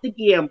of the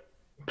game.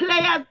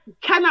 Players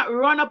cannot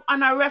run up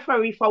on a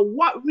referee for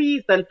what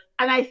reason?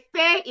 And I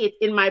say it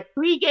in my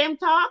pre-game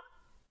talk.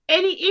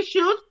 Any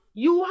issues,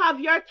 you have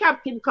your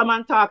captain come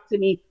and talk to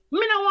me. Me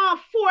don't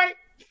want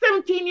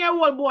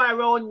 17-year-old boy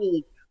around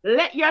me.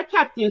 Let your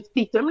captain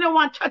speak to me. I don't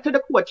want to chat to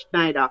the coach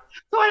neither.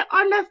 So I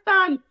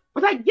understand,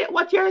 but I get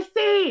what you're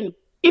saying.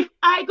 If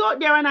I go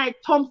there and I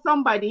thump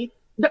somebody,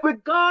 that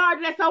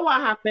regardless of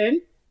what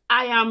happened,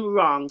 I am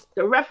wrong.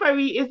 The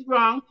referee is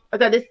wrong, but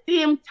at the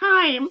same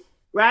time,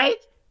 right,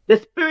 the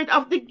spirit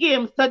of the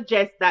game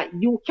suggests that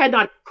you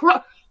cannot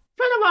First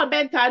of all,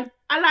 Benton,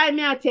 allow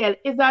me to tell,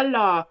 is a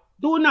law.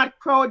 Do not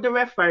crowd the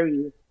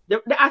referee.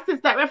 The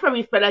assistant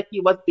referee felt like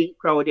he was being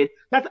crowded.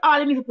 That's all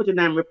I need to put in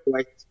that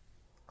report.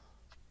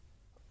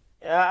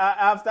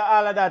 After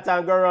all of that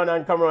time, go around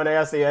and come around and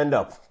you say you end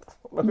up.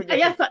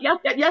 Yes,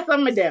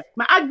 I'm there.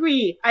 I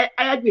agree. I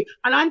agree.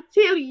 And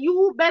until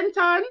you,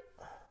 Benton,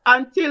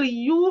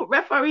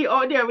 referee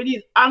out there with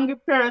these angry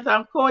parents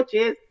and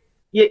coaches,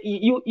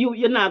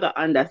 you're not gonna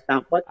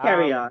understand. But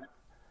carry on.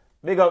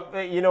 Big up,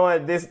 you know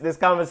what? This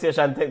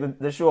conversation take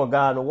the show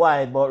gone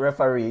wide about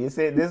referees. You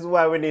see, this is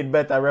why we need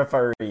better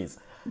referees.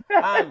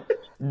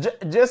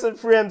 Jason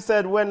Frame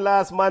said when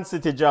last Man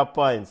City dropped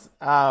points.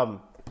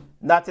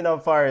 Nottingham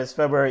Forest,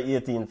 February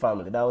 18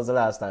 family. That was the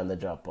last time they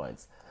dropped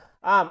points.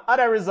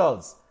 Other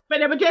results. But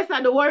never just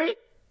had to worry.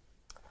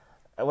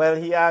 Well,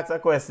 he asked a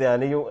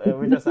question. We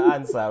just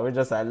answer. We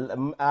just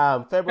February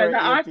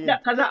 18th.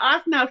 Because the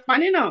Arsenal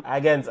fan, you know.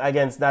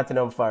 Against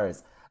Nottingham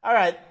Forest. All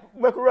right,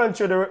 we can run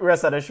through the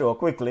rest of the show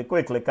quickly,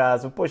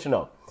 because we're pushing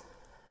up.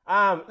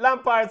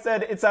 Lampard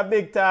said it's a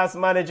big task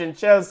managing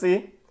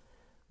Chelsea.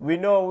 We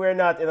know we're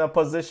not in a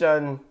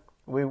position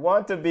we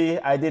want to be.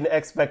 I didn't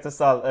expect to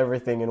solve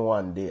everything in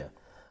one day.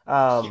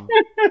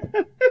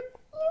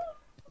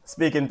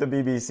 Speaking to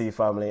BBC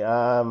family.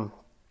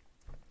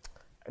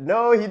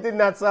 No, he did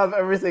not solve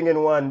everything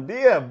in one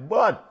day,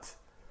 but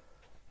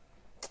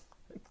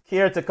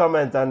here to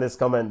comment on this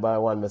comment by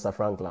one Mr.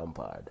 Frank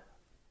Lampard.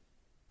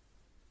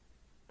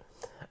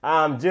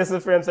 Jason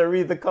Frame said,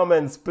 read the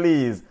comments,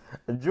 please.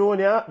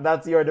 Junior,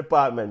 that's your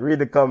department. Read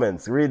the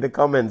comments,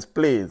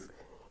 please.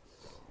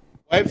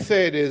 I'm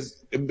saying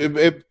is,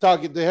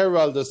 talking to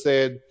Herald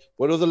said,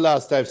 when was the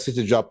last time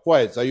City dropped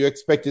points? Are you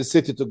expecting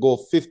City to go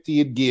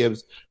 15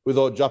 games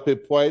without dropping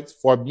points?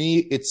 For me,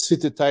 it's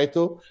City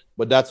title,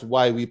 but that's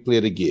why we play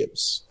the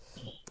games.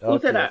 Who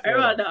said that?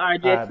 Herald or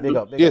Jason? Big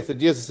up. Yes,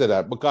 Jason said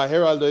that. Because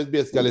Herald is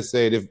basically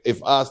saying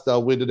if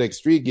Arsenal win the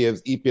next 3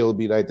 games, EPL will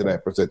be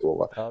 99%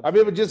 over. Okay. I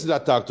remember Jason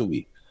that talk to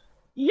me.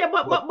 Yeah,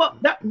 but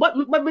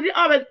we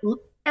always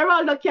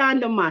Herald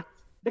can't do math.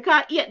 They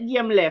got 8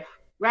 games left,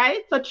 right?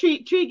 So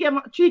three game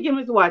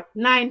is what?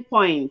 9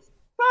 points.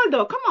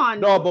 Ronaldo, come on.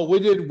 No, but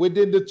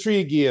within the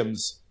 3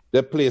 games,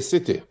 they play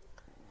City.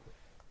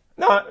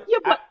 No.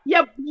 But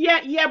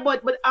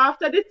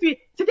after the 3,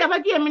 City have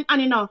a game in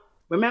and you know.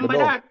 Remember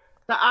that.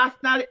 So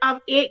Arsenal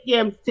have 8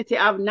 games, City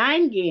have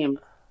 9 games.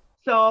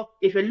 So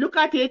if you look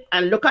at it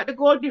and look at the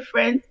goal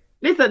difference,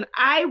 listen,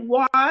 I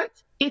want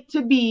it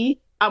to be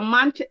a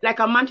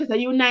Manchester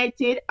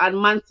United and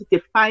Man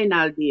City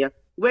final there.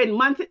 When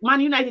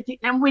Man United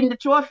win the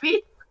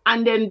trophy,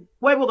 and then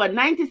we got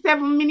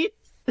 97 minutes,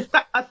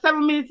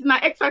 7 minutes in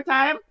extra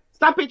time,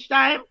 stoppage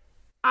time,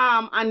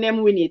 and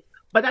then win it.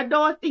 But I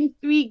don't think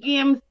 3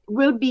 games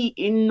will be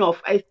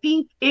enough. I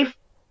think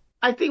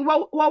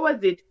what was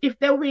it? If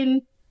they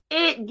win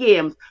 8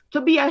 games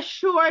to be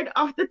assured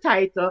of the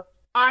title,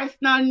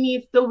 Arsenal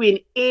needs to win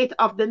 8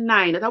 of the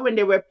 9. That's when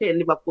they were playing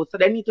Liverpool. So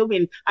they need to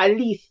win at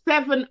least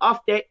 7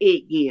 of their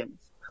 8 games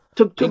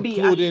to be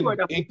assured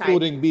of the title.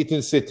 Including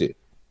beating City.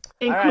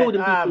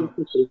 Including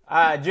beating City.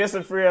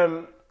 Jason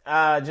Freeman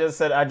just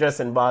said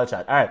addressing ball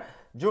chat. All right,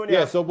 Junior.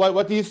 Yeah, so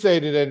what he's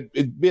saying then,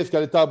 it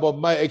basically talk about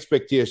my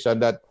expectation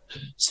that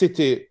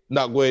City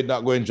not going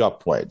to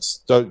drop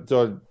points.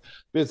 So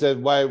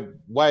basically,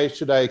 why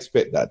should I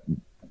expect that?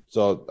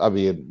 So I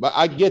mean,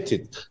 I get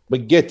it. We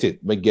get it.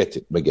 We're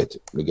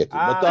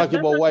talking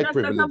about white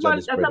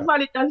privilege.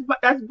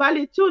 That's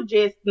valid too,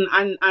 Jason.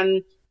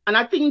 And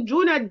I think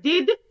Junior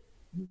did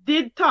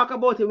talk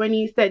about it when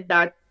he said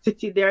that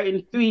City they're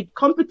in 3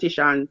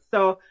 competitions.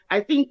 So I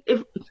think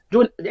if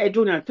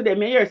Junior today,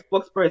 Mayor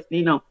spokesperson,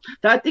 you know,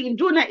 so I think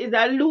Junior is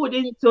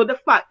alluding to the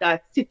fact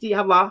that City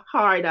have a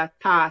harder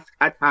task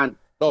at hand.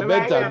 No,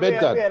 Benton.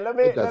 Let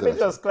me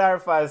just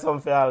clarify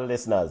something for our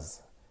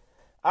listeners.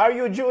 Are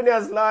you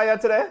Junior's lawyer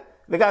today?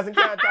 Because he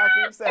can't talk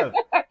for himself.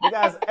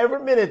 Because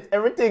every minute,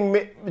 everything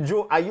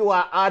you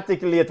are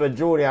articulate what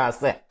Junior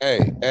said. Hey.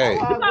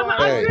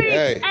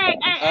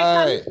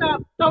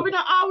 So we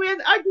don't always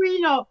agree,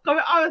 you know, because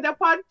we always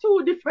upon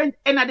 2 different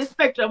ends of the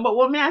spectrum. But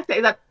what may I say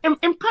is that I'm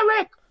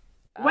correct.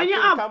 When you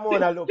have come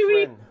on, I look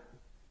 3, friend.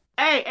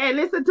 Hey,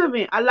 listen to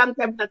me. A long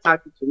time not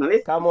talking to you.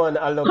 Listen. Come on,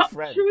 I look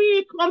friend.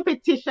 3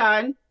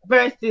 competition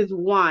versus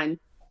 1.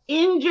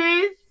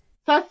 Injuries,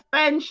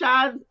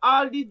 suspensions,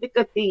 all these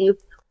little things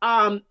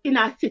in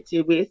a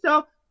City way.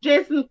 So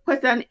Jason's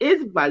question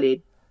is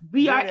valid.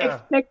 We are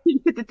expecting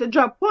City to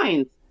drop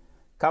points.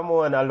 Come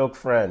on, I look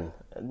friend.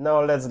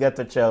 Now let's get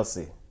to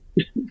Chelsea.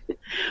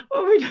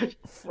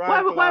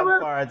 Frank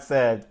Lampard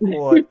said,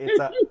 quote,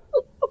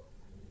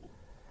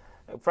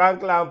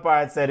 Frank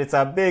Lampard said it's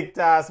a big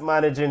task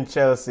managing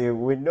Chelsea.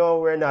 We know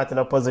we're not in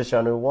a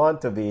position we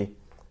want to be.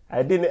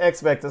 I didn't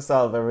expect to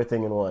solve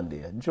everything in one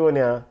day.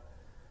 Junior,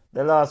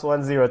 they lost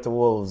 1-0 to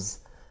Wolves.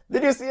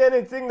 Did you see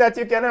anything that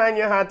you can hang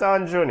your hat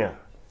on, Junior?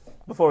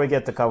 Before we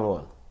get to come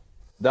on.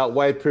 That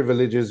white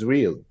privilege is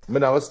real. I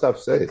mean, I will stop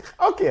saying.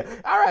 Okay,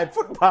 all right,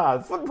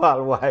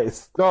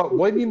 football-wise. No,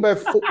 what do you mean by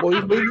football?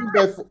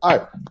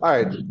 All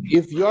right.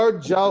 If you are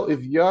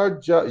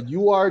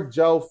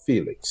João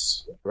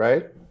Felix,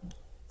 right?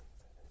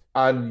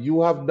 And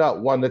you have not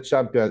won the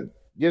Champions,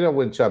 you don't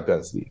win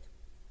Champions League.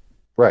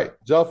 Right.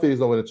 João Felix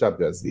don't win the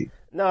Champions League.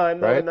 No, I'm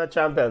not in the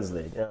Champions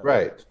League. Yeah.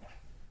 Right.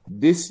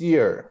 This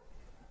year,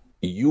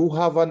 you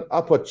have an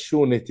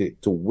opportunity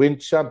to win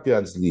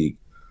Champions League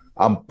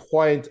and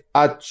point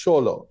at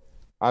Cholo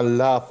and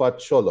laugh at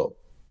Cholo,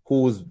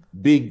 whose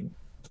big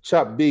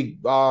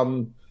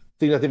thing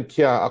that him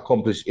can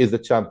accomplish is the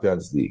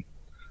Champions League.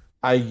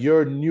 And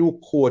your new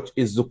coach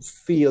is the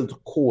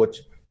failed coach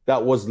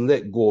that was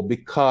let go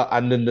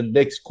and then the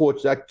next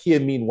coach that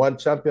came in won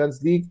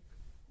Champions League.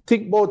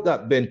 Think about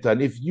that,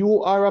 Benton. If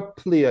you are a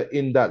player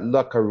in that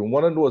locker room,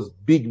 one of those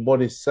big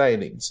money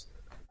signings,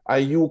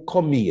 and you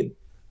come in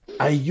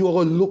and you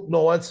look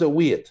now and say,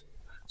 wait,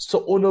 so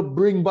I want to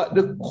bring back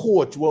the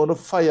coach, we want to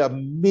fire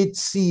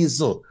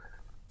mid-season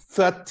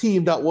for a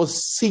team that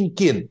was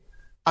sinking,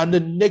 and the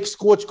next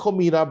coach come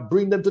in and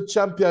bring them to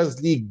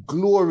Champions League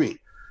glory.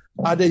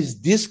 And is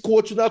this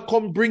coach that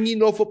come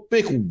bringing off a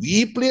pick?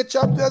 We play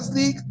Champions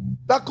League?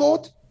 That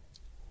coach?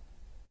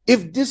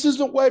 If this is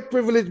the white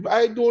privilege,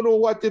 I don't know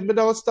what it means.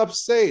 I'll stop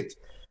saying it.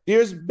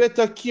 There's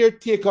better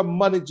caretaker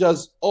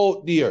managers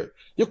out there.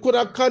 You could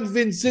have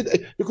convinced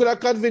it. You could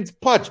have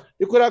convinced Patch.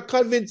 You could have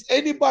convinced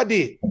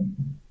anybody.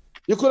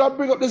 You could have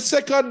bring up the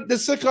second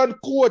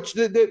coach,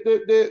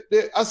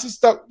 the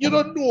assistant. You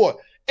don't know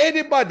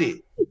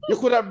anybody. You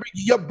could have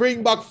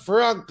bring back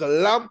Frank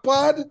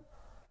Lampard.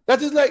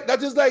 That is like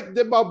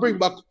they might bring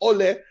back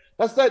Ole.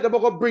 That's like they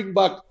might bring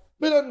back.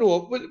 We don't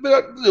know.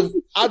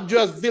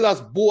 Andreas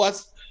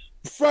Villas-Boas.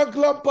 Frank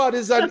Lampard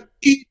is an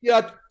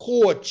idiot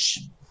coach.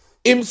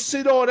 Him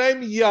sit on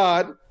him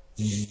yard,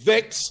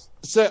 vex,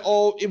 say,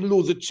 oh, him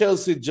lose a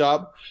Chelsea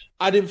job,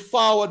 and him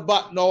forward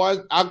back now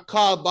and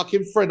call back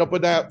him friend up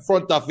in the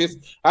front office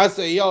and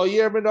say, yo,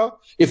 hear me now?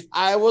 If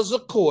I was a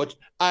coach,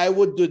 I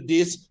would do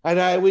this, and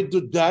I would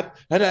do that,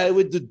 and I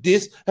would do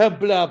this, and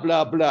blah,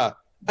 blah, blah.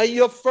 And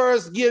your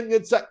first game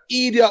against an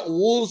idiot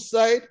Wolves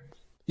side,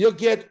 you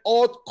get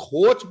out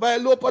coached by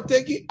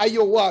Lopetegui, and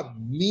you want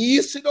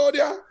me sit down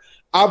there?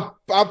 I'm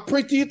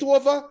pretty it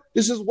over.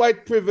 This is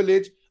white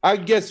privilege.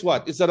 And guess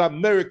what? It's an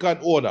American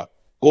owner.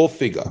 Go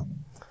figure.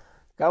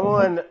 Come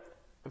on.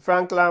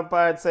 Frank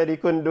Lampard said he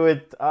couldn't do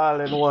it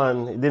all in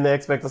one. He didn't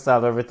expect to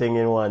solve everything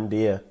in one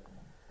day.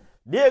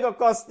 Diego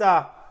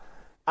Costa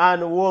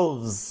and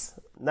Wolves.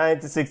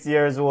 96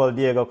 years old,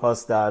 Diego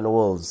Costa and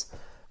Wolves.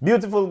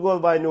 Beautiful goal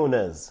by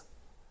Nunes.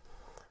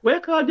 Where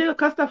called Diego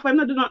Costa for him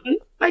to do nothing?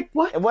 Like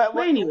what?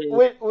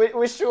 Anyway.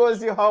 Which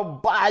shows you how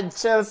bad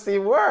Chelsea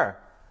were.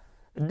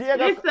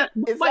 Diego,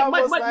 it's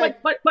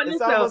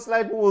almost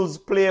like Wolves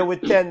play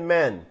with 10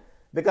 men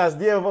because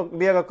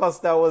Diego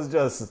Costa was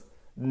just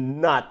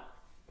not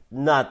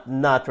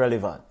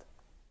relevant.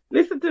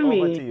 Listen to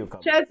me.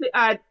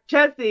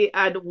 Chelsea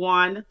had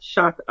one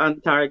shot on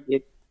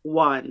target.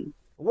 One.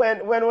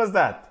 When was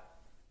that?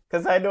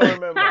 Because I don't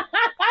remember.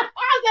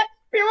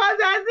 It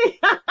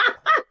was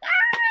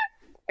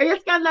Are you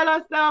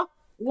scandalous now?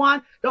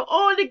 One. The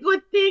only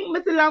good thing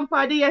Mr.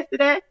 Lampard did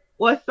yesterday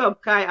was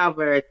sub Kai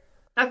Havertz.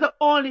 That's the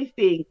only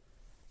thing.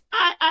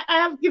 I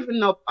have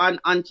given up on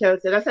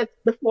Chelsea. I said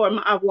before,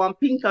 I have one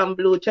pink and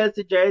blue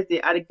Chelsea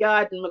jersey at the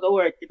garden. I go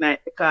work tonight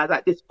because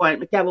at this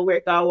point, I can't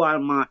work at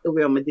Walmart the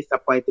way I'm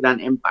disappointed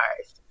and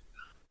embarrassed.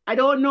 I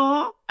don't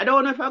know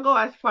if I go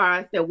as far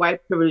as the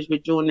white privilege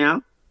with Junior,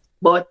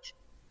 but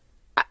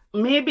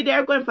maybe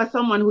they're going for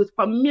someone who's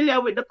familiar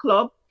with the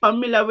club,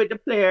 familiar with the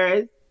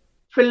players,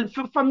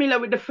 familiar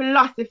with the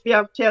philosophy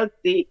of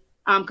Chelsea.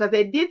 Because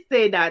they did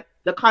say that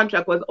the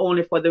contract was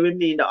only for the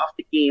remainder of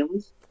the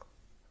games.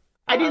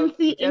 I didn't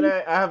see any...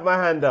 I have my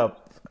hand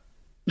up.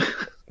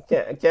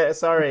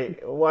 Sorry,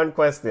 one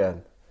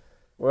question.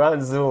 We're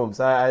on Zoom,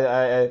 so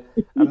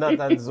I'm not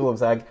on Zoom.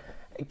 So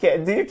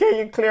can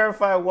you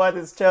clarify what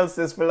is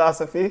Chelsea's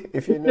philosophy,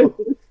 if you know?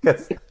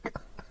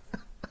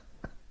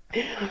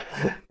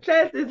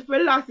 Chelsea's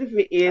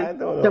philosophy is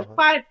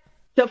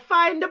to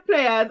find the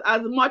players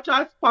as much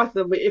as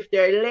possible. If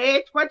they're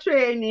late for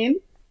training,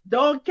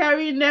 don't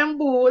carry them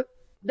boots,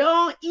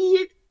 don't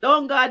eat,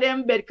 don't go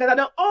them bed. Because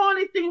the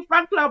only thing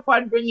Frank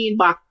Lampard bringing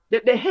back,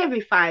 the heavy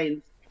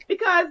fines.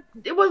 Because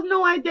there was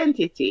no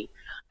identity.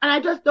 And I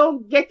just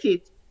don't get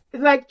it.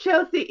 It's like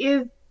Chelsea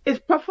is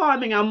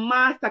performing a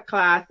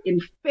masterclass in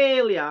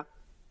failure.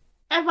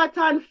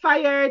 Everton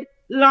fired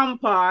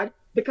Lampard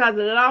because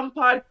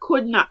Lampard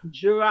could not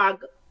drag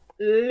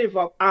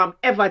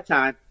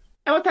Everton.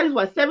 Everton is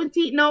what,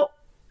 17 now?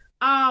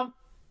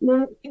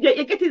 You're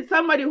getting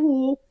somebody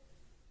who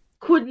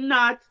could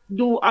not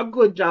do a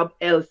good job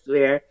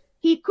elsewhere.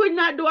 He could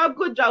not do a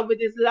good job with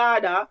his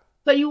ladder.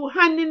 So you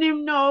handing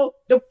him now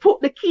the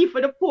key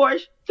for the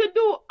Porsche to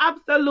do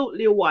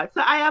absolutely what?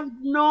 So I have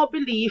no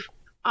belief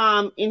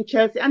in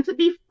Chelsea. And to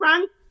be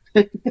frank,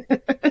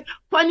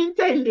 pun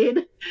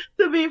intended,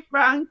 to be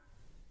frank,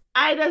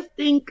 I just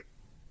think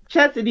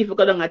Chelsea need to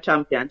go down a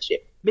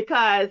championship.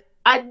 Because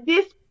at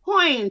this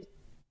point,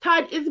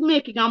 Todd is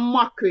making a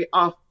mockery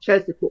of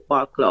Chelsea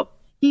Football Club.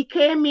 He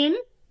came in,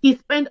 he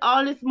spent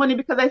all this money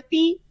because I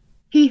think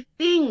he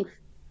thinks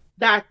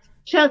that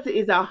Chelsea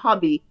is a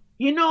hobby.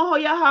 You know how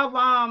you have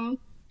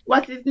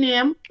what's his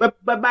name?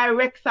 By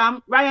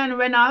Wrexham, Ryan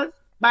Reynolds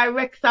by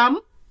Wrexham.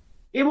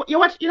 You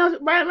watch, Ryan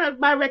Reynolds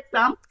by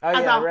Wrexham. Oh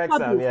yeah,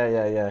 Wrexham. Hobby.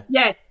 Yeah.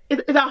 Yeah,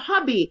 it's a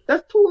hobby.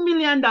 That's $2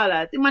 million.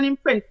 The man in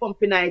print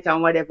pumping night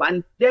and whatever,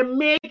 and they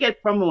may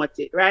get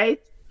promoted,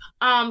 right?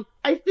 I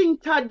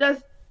think Todd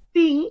does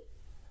think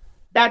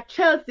that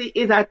Chelsea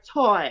is a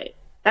toy.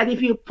 That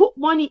if you put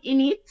money in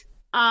it,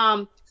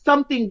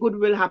 something good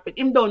will happen.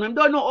 Him don't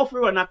know if we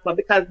run a club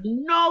because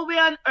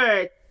nowhere on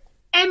earth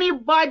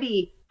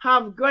anybody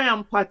have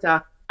Graham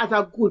Potter as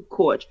a good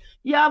coach.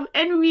 You have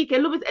Luis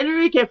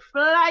Enrique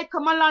fly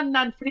come to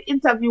London for the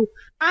interview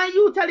and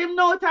you tell him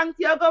no thanks,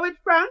 you go with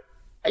Frank.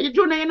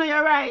 Junior,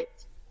 you're right.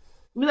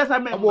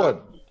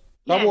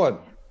 Come on.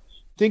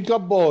 Think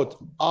about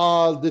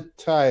all the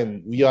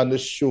time we on the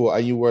show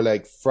and you were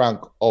like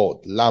Frank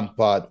out,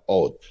 Lampard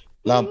out.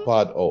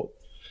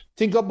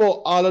 Think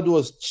about all of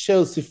those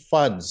Chelsea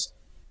fans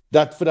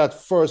that for that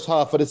first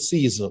half of the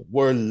season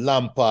were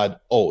Lampard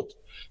out.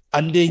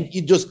 And then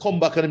you just come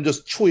back and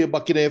just throw you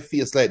back in their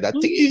face like that.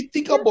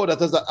 Think about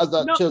that as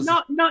a Chelsea.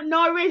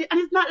 No, really. And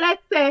it's not like,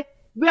 say,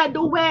 we are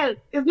the well.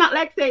 It's not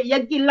like, say, you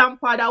give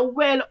Lampard a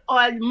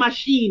well-oiled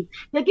machine.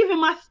 You give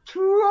him a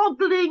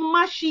struggling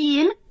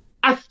machine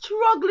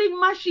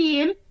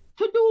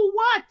to do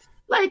what?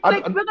 Like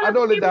we're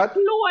going to give it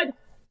load.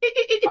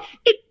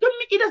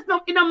 It does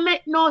not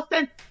make no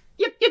sense.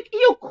 You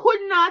could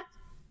not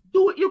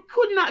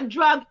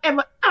drag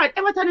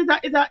Everton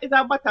is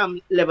a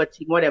bottom level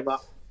team, whatever.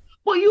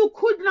 But you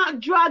could not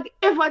drag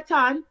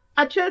Everton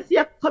at Chelsea.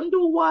 Come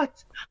do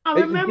what? I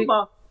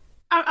remember,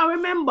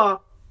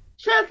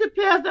 Chelsea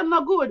players them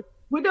not good.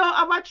 We don't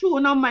have a true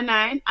number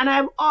 9, and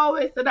I've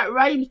always said that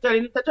Raheem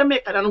Sterling is a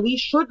Jamaican, and we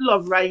should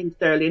love Raheem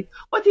Sterling,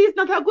 but he's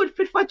not a good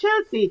fit for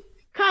Chelsea.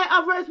 Kai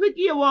Havertz with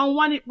you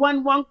one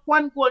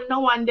goal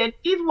now and then.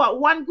 Is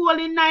what, 1 goal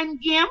in 9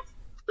 games?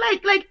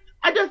 Like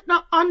I just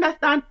not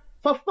understand.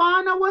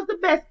 Fofana was the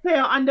best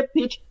player on the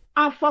pitch,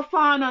 and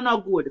Fofana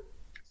not good.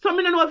 So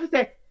I don't know if you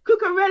say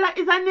Cucurella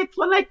is our next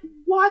one. Like,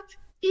 what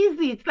is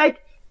it?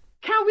 Like,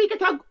 can we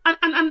get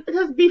and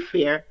just be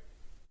fair?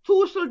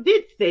 Tuchel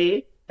did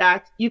say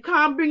that you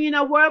can't bring in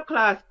a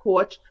world-class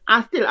coach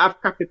and still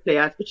have crappy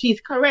players, which is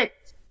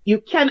correct. You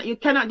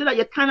cannot do that.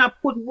 You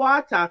cannot put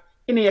water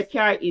in your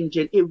car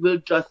engine. It will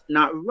just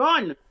not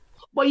run.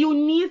 But you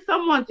need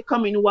someone to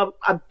come in who have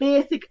a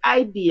basic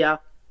idea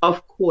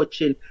of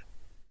coaching.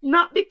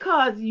 Not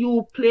because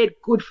you played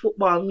good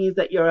football means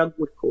that you're a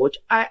good coach.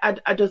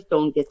 I just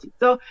don't get it.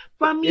 So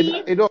for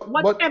me,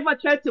 whatever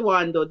Chelsea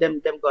want, though, them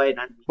going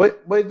on.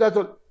 But that's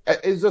what,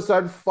 it's just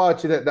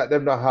unfortunate that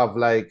them don't have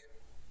like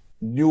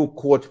new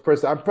coach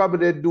person. And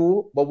probably they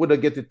do, but we don't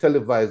get it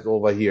televised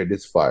over here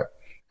this far.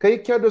 Can you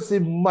just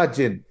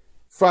imagine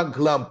Frank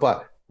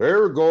Lampard?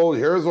 Here we go.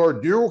 Here's our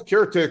new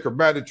caretaker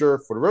manager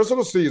for the rest of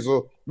the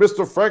season,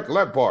 Mr. Frank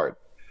Lampard.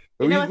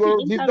 He's not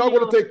going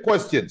to take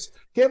questions.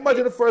 Can you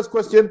imagine the first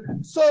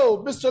question?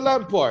 So, Mr.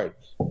 Lampard,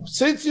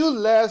 since you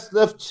last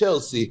left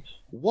Chelsea,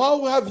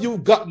 how have you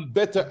gotten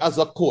better as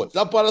a coach?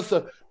 Lampard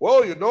said,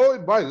 well, in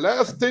my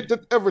last stint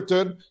at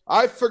Everton,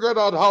 I figured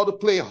out how to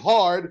play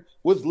hard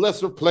with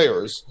lesser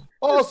players.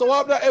 Oh, so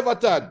what about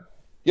Everton?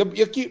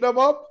 You keep them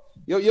up?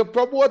 You're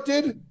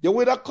promoted? You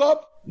win a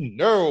cup?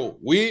 No,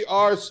 we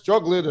are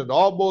struggling and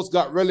almost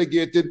got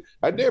relegated,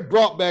 and they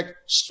brought back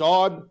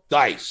Sean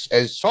Dyche.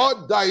 And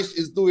Sean Dyche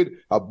is doing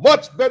a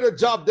much better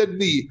job than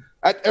me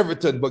at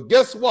Everton. But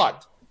guess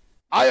what?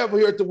 I am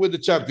here to win the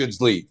Champions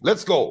League.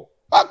 Let's go.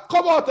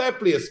 Come out to that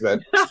place,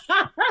 man.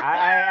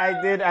 I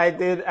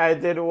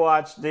did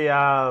watch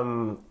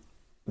the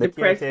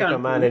caretaker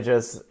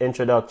manager's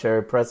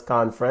introductory press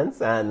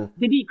conference, and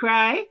did he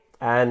cry?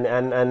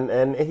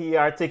 And he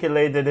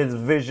articulated his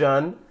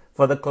vision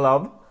for the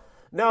club.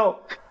 Now,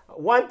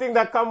 one thing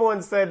that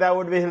Cameron said that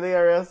would be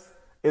hilarious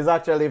is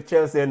actually if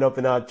Chelsea end up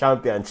in our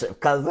championship,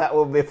 because that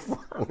would be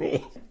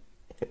funny.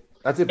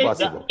 That's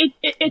impossible.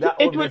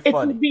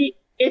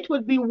 It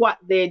would be what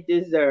they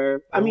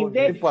deserve. I mean,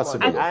 they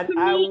impossible. And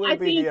I will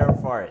be there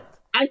for it.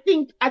 I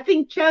think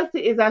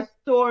Chelsea is a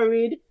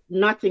storied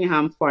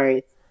Nottingham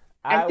Forest.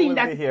 I will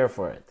be here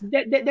for it.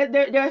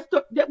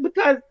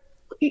 Because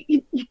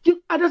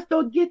I just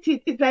don't get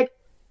it. It's like,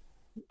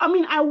 I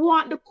mean, I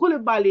want the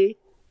Koulibaly.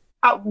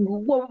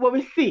 What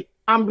we see,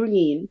 I'm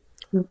bringing.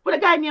 But a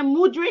guy named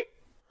Mudryk,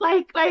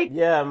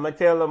 yeah,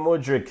 Michaela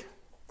Mudryk.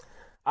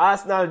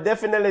 Arsenal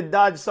definitely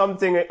dodged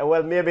something.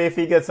 Well, maybe if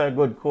he gets a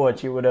good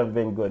coach, he would have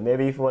been good.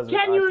 Maybe if it was.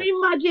 Can you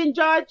imagine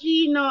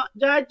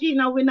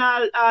Jorginho win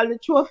all the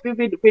trophy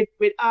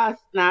with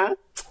Arsenal?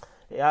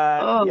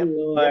 Yeah.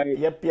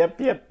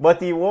 Yep. But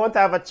he won't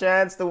have a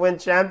chance to win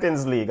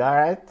Champions League. All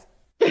right.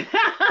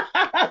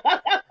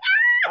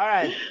 All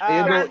right.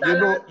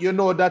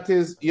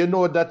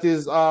 That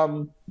is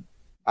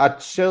a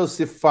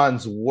Chelsea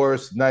fan's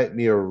worst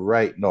nightmare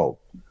right now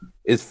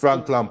is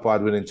Frank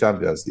Lampard winning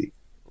Champions League.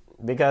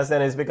 Because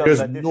then it's because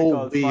there's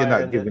no way you're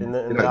not giving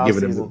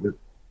him.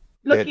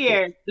 Look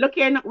here.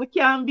 We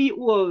can't beat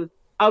Wolves.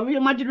 Are Real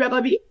Madrid going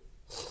to be?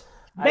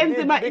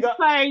 Benzema is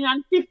firing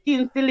on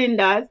 15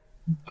 cylinders.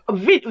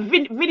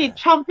 Vinny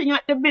chomping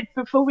at the bit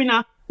for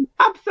winner.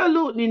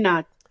 Absolutely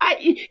not.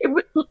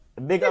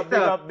 Big up.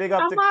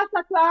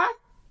 Masterclass.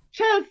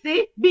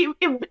 Chelsea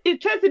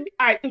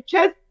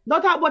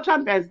don't talk about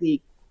Champions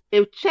League.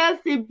 If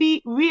Chelsea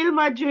beat Real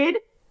Madrid,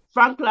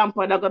 Frank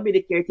Lampard are gonna be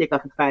the caretaker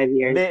for 5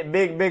 years.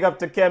 Big up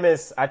to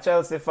Chemist, a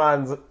Chelsea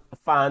fan.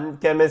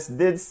 Chemist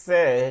did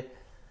say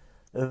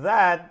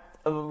that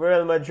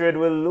Real Madrid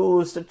will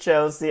lose to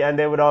Chelsea and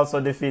they would also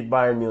defeat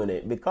Bayern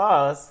Munich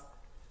because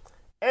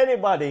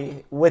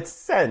anybody with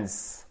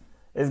sense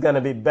is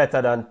gonna be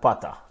better than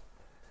Potter.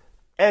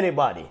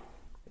 Anybody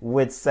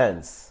with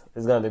sense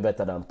is going to be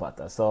better than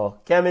Potter. So,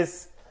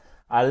 Chemist,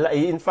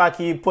 in fact,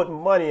 he put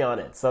money on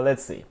it. So,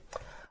 let's see.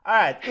 All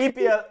right,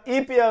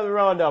 EPL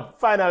roundup,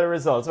 final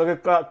results. We're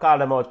going to call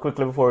them out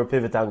quickly before we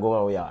pivot and go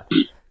where we are.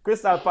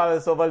 Crystal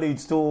Palace over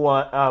Leeds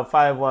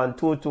 5-1,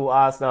 2-2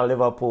 Arsenal,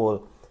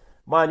 Liverpool.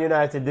 Man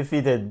United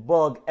defeated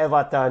Bug,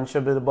 Everton,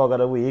 should be the bug of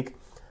the week.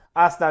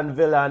 Aston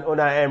Villa and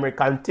Unai Emery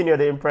continue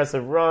the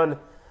impressive run.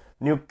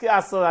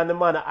 Newcastle and the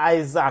man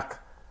Isaac,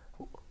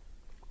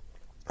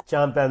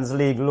 Champions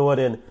League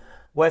loading.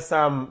 West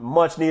Ham,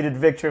 much needed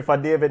victory for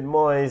David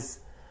Moyes.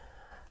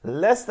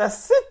 Leicester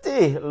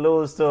City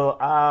lost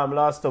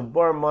to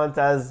Bournemouth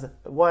as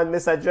one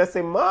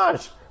misaddressing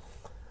Marsh.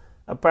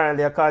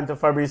 Apparently, according to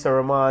Fabrizio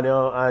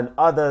Romano and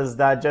others,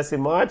 that Jesse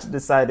Marsh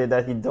decided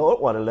that he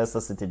don't want a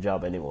Leicester City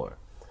job anymore.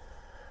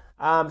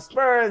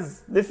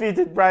 Spurs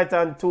defeated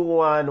Brighton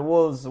 2-1,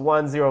 Wolves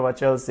 1-0 over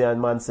Chelsea,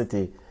 and Man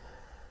City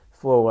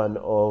 4-1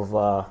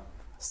 over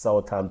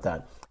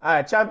Southampton. All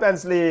right,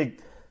 Champions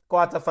League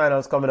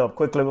quarterfinals coming up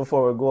quickly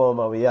before we go home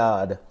and we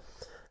yard.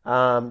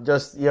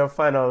 Just your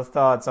final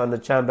thoughts on the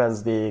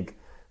Champions League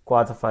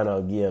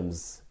quarterfinal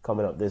games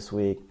coming up this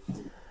week.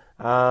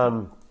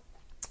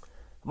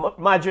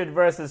 Madrid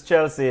versus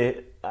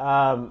Chelsea.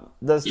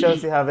 Does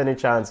Chelsea have any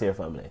chance here,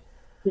 family?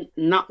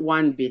 Not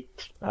one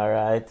bit. All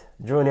right.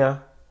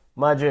 Junior,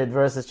 Madrid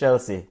versus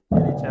Chelsea.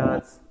 Any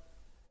chance?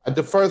 And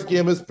the first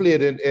game is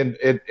played at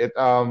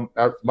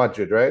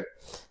Madrid, right?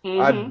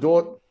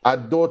 Mm-hmm. I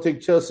don't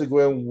think Chelsea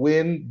going to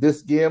win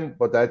this game,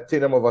 but I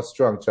think them have a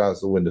strong chance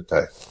to win the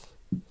tie.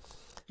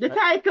 The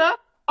title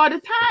or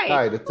the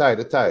tie? The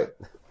tie.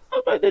 How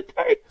about the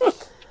title?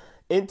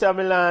 Inter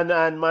Milan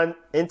and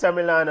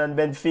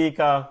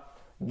Benfica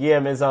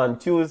game is on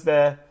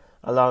Tuesday,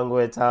 along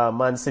with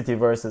Man City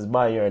versus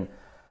Bayern.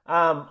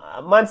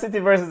 Man City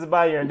versus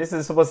Bayern. This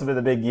is supposed to be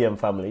the big game,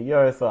 family.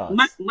 Your thoughts?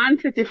 Man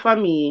City for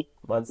me.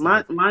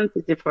 Man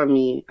City for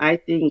me. I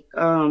think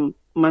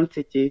Man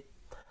City.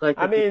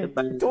 I mean,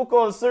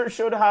 Tuchel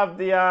should have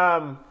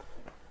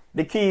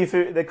the key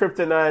for the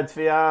kryptonite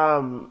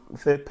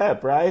for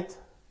Pep, right?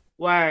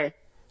 Why?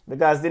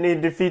 Because they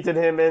defeated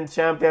him in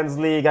Champions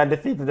League and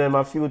defeated him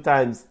a few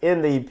times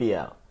in the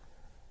EPL.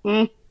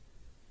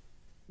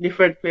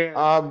 Different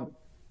player.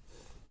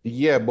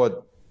 Yeah,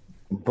 but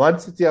Man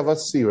City have a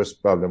serious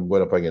problem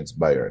going up against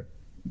Bayern.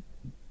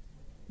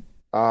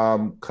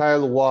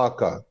 Kyle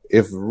Walker,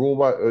 I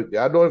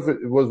don't know if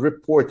it was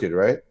reported,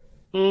 right?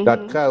 Mm-hmm.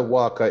 That Kyle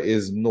Walker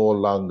is no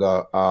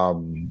longer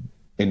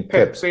in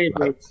Pep's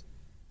plans,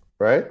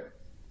 right?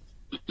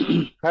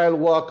 Kyle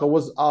Walker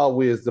was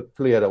always the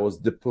player that was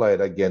deployed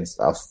against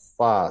a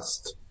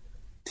fast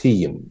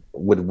team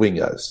with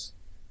wingers.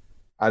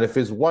 And if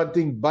it's one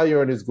thing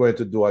Bayern is going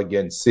to do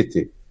against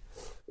City,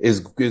 is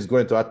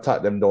going to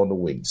attack them down the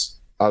wings.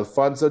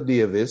 Alphonso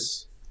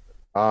Davies,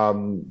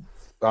 any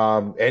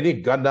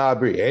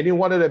Gnabry, any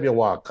one of them you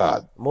want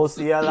call.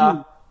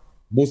 Musiala.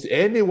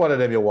 Any one of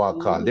them you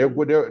want call. They're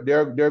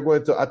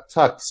going to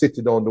attack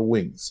City down the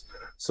wings.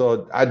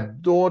 So I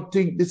don't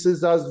think this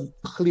is as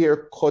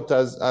clear cut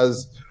as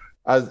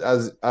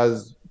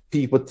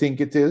people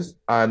think it is.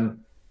 And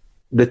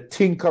the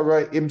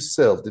tinkerer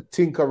himself, the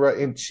tinkerer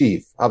in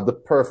chief, have the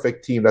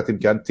perfect team that he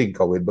can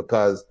tinker with,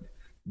 because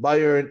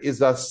Bayern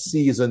is a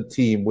seasoned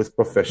team with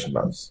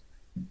professionals.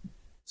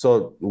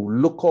 So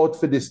look out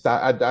for this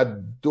tie. I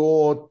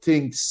don't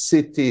think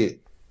City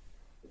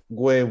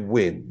going to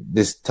win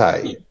this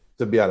tie,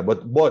 to be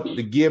honest. But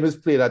the game is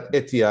played at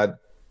Etihad.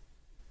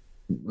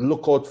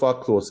 Look out for a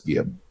close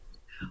game.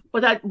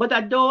 But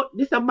I don't.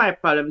 This is my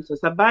problem. So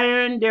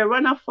Bayern, they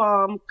run a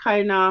form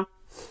kind of,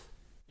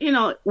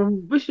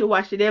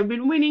 wishy-washy. They've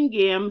been winning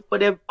games, but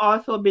they've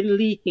also been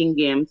leaking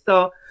games.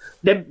 So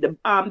they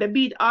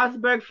beat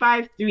Augsburg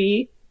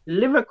 5-3.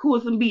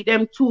 Leverkusen beat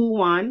them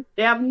 2-1.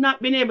 They have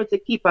not been able to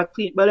keep a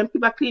clean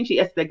sheet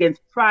yesterday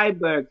against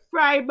Freiburg.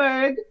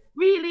 Freiburg,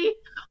 really?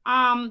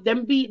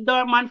 Them beat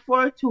Dortmund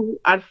 4-2,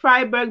 and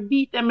Freiburg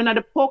beat them in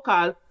the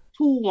Pokal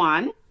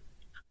 2-1.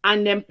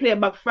 And then play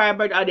back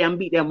Freiburg out there and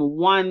beat them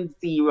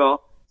 1-0.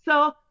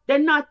 So they're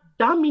not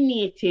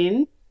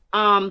dominating.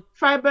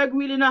 Freiburg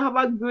really not have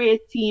a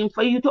great team.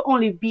 For you to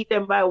only beat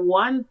them by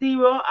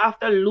 1-0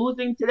 after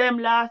losing to them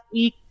last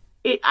week,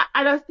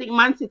 I just think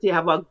Man City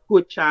have a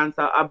good chance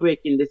of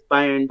breaking this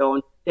Bayern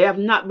down. They have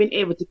not been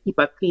able to keep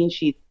a clean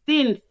sheet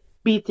since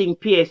beating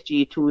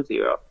PSG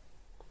 2-0.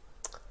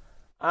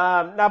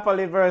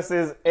 Napoli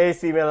versus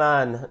AC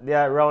Milan. They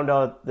round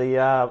out the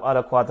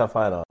other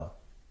quarterfinal.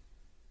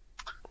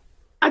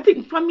 I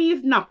think for me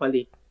it's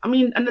Napoli.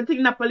 And I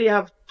think Napoli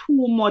have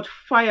too much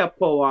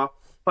firepower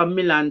for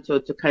Milan to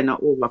kind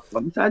of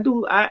overcome.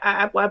 So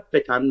I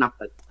bet on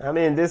Napoli.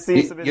 This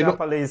seems to be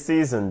Napoli's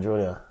season,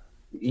 Junior.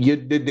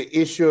 The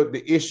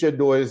issue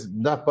though is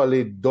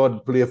Napoli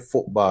don't play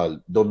football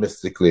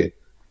domestically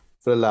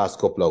for the last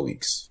couple of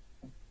weeks,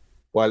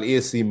 while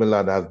AC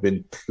Milan have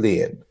been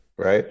playing,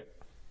 right?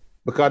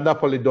 Because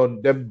Napoli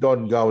done go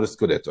with the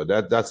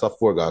Scudetto. That's a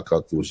foregone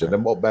conclusion.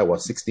 Them up by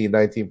 16,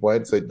 19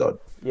 points, so it's done.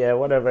 Yeah,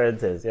 whatever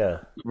it is, yeah.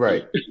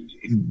 Right.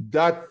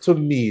 That to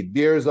me,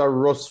 there's a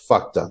rust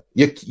factor.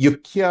 You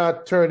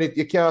can't turn it,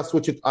 you can't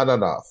switch it on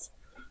and off.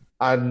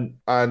 And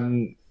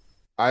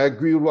I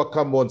agree with what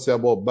Camon said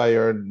about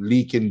Bayern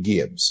leaking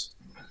games.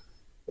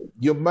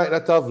 You might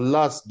not have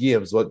lost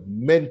games, but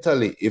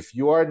mentally, if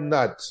you are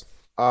not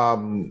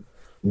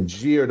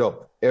geared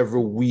up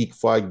every week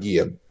for a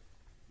game,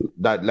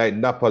 that like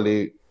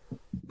Napoli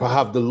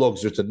have the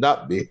luxury to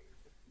not be,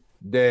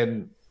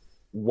 then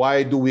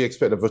why do we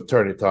expect them to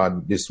turn it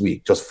on this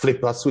week? Just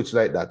flip a switch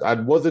like that.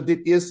 And wasn't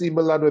it AC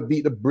Milan who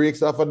beat the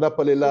brakes off of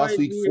Napoli last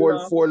week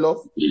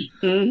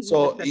 4-4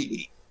 So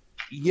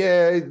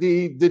yeah,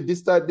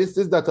 this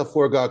is not a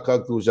foregone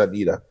conclusion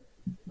either.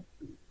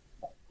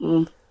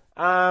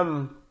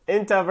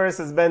 Inter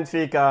versus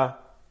Benfica.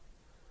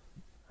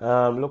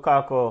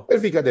 Lukaku.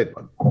 Benfica dead,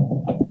 man.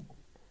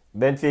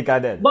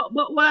 Benfica then. But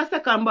one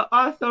second. But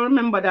also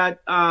remember that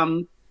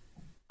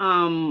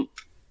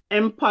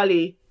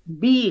Empoli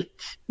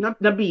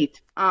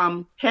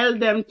held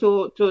them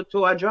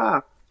to a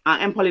draw.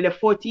 Empoli the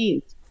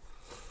 14th.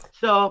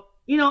 So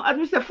as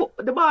we said,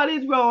 the ball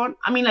is round.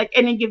 I mean, like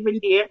any given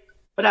day.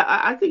 But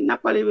I think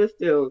Napoli will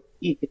still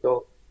eat it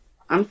up.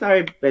 I'm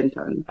sorry,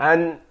 Benton.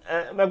 And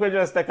we could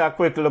just take a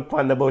quick look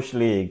on the Bush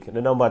League,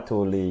 the number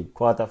 2 league,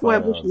 quarterfinals. Where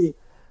Bush League?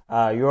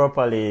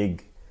 Europa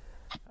League.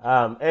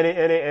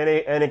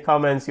 Any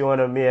comments you want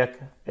to make?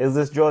 Is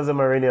this Jose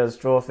Mourinho's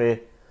trophy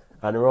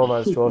and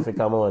Roma's trophy?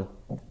 Come on.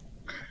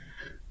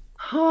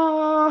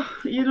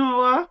 You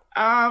know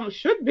what?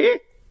 Should be.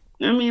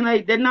 I mean,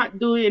 like they're not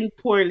doing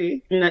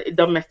poorly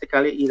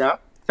domestically either.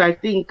 So I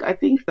think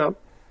so.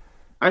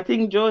 I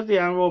think Jose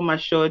and Roma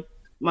should.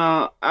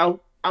 I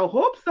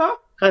hope so,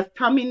 because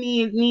Tommy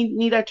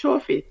need a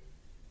trophy.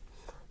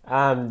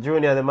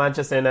 Junior, the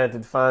Manchester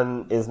United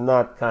fan, is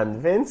not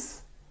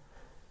convinced.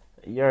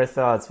 Your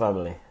thoughts,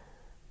 family?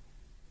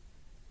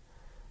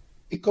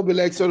 It could be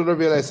like someone don't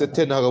realize that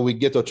Ten Hag will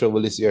get out of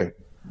trouble this year.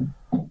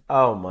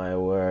 Oh my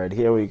word!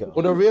 Here we go.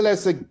 When I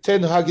realize that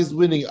Ten Hag is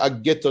winning, I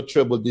get out of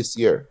trouble this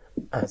year.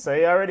 So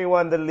he already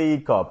won the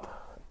League Cup.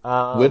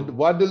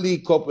 Won the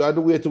League Cup, we had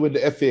to wait to win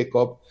the FA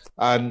Cup,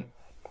 and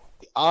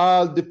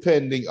all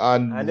depending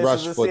on and this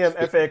Rashford. is the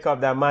same FA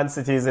Cup that Man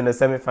City is in the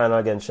semi-final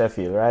against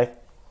Sheffield, right?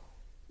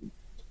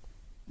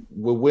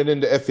 We're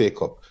winning the FA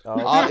Cup.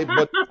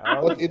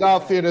 But in all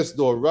fairness,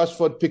 though,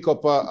 Rashford picked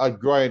up a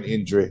groin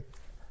injury.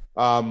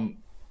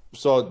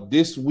 So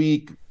this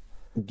week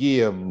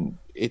game,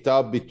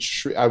 it'll be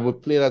I will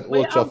play at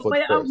Old Trafford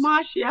first. But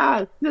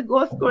Martial, the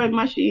goal scoring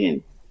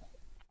machine.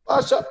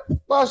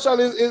 Martial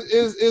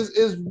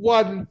is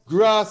one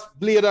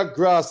blade of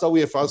grass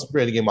away from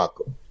spraying him up.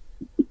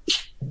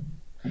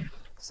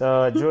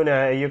 So, Junior,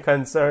 are you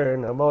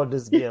concerned about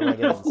this game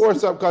again? Of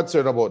course, I'm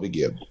concerned about the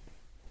game.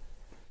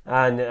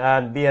 And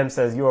BM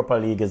says Europa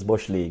League is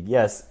Bush League.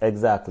 Yes,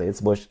 exactly.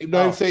 It's Bush. No,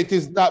 I'm saying it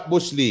is not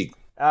Bush League.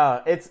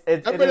 It's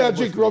I'm going to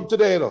drink rum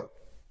today, though.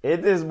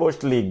 It is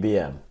Bush League,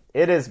 BM.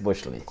 It is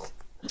Bush League.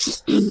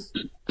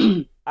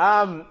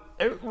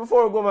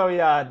 Before we go my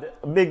yard,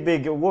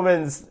 big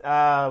women's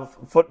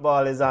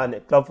football is on,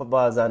 club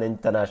football is on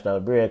international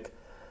break.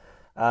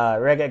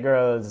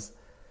 Reggaegirlz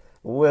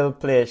will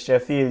play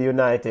Sheffield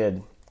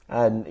United.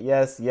 And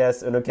yes,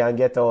 you can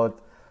get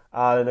out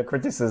all the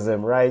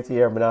criticism right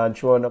here. I'm not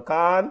sure no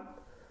can.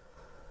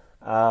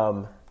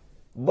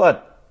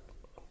 But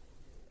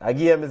a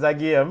game is a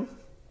game.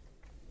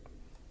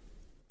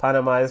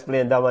 Panama is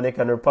playing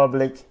Dominican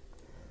Republic.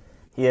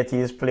 Haiti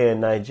is playing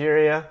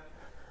Nigeria.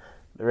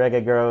 The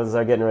Reggaegirlz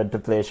are getting ready to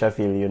play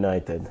Sheffield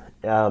United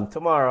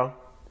tomorrow.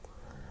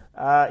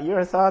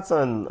 Your thoughts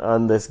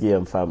on this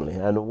game, family,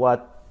 and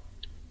what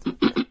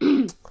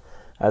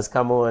has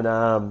come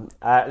on?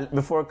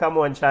 Before come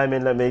on chime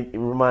in, let me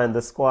remind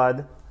the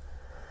squad.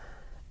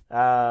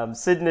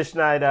 Sydney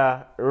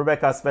Schneider,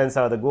 Rebecca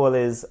Spencer, the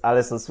goalies,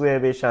 Alison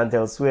Swaby,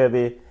 Chantel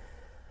Swaby,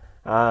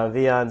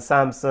 Vian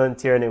Sampson,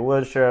 Tierney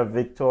Wilshire,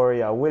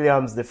 Victoria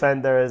Williams,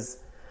 defenders,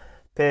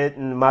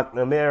 Peyton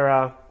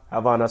McNamara,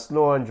 Havana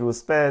Sloan, Drew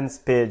Spence,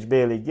 Paige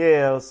Bailey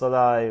Gale,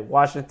 Solai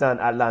Washington,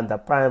 Atlanta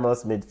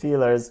Primus,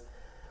 midfielders,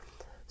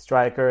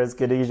 strikers,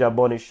 Khadija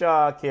Bonnie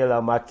Shaw,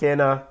 Kayla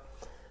McKenna,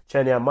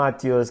 Chenia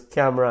Matthews,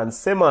 Cameron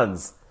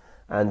Simmons,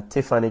 and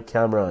Tiffany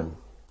Cameron.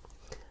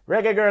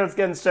 Reggaegirlz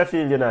against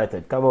Sheffield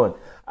United. Come on.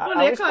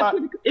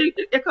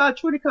 They called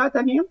Trudy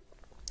Carter name?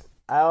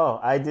 Oh,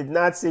 I did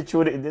not see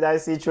Trudy. Did I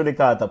see Trudy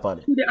Carter upon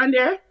it? Trudy on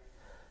there?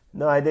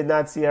 No, I did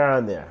not see her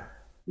on there.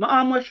 I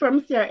almost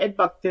from see her head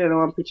back to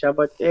one picture,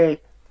 but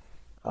hey.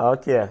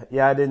 Okay.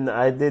 Yeah,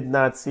 I did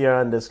not see her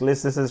on this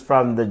list. This is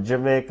from the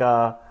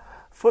Jamaica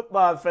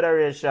Football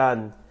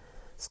Federation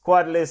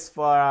squad list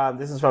for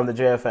this is from the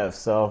JFF,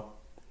 so.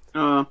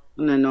 No,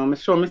 I'm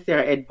sure I see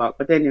her head back,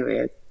 but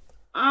anyways.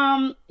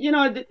 The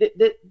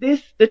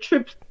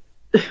trip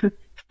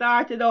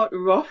started out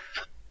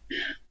rough.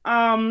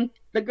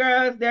 The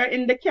girls, they're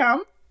in the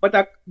camp,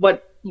 but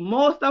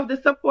most of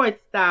the support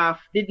staff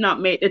did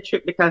not make the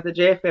trip because the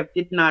JFF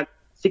did not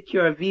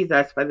secure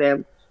visas for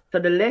them. So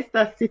the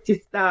Leicester City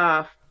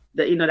staff,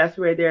 that's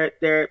where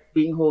they're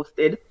being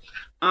hosted.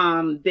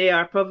 They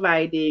are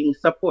providing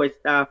support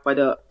staff for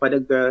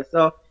the girls.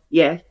 So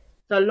yes,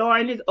 so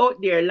Lauren is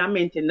out there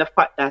lamenting the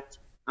fact that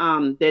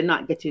they're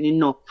not getting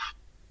enough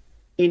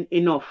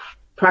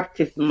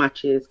practice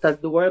matches because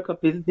the World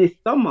Cup is this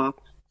summer.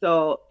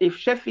 So if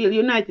Sheffield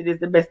United is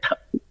the best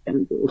they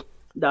can do,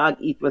 dog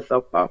eat was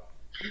suffer.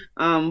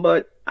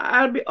 But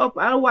I'll be up.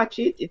 I'll watch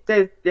it.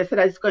 They said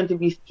that it's going to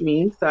be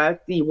streamed, so I'll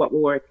see what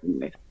we're working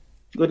with.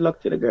 Good luck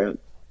to the girls.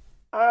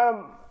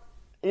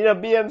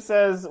 BM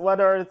says,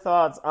 what are your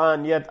thoughts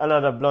on yet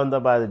another blunder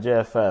by the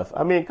JFF?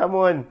 I mean, come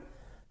on,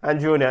 and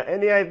Junior,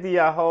 any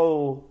idea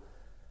how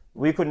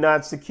we could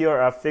not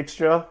secure a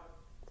fixture?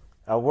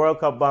 A World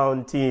Cup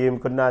bound team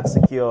could not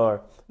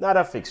secure, not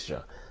a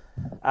fixture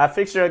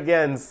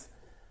against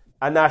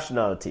a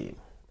national team,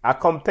 a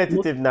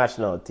competitive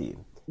national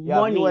team. Yeah,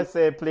 Money.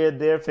 USA played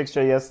their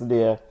fixture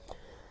yesterday.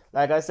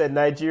 Like I said,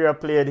 Nigeria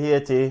played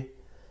Haiti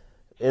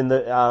in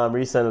the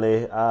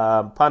recently.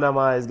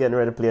 Panama is getting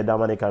ready to play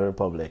Dominican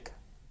Republic.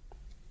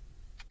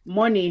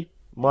 Money.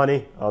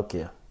 Money?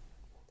 Okay.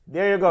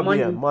 There you go,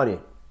 Money. BM. Money.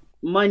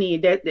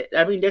 Money.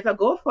 I mean, there's a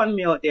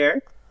GoFundMe out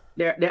there.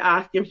 They're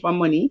asking for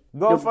money.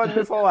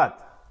 GoFundMe for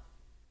what?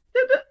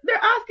 They're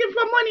asking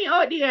for money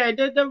out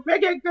there. The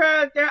reggae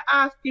girls, they're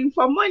asking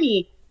for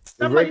money.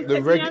 The Somebody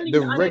sent me a link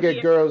the other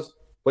day. Reggaegirlz,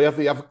 but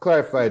you have to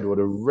clarify though,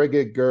 the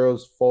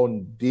Reggaegirlz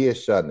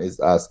Foundation is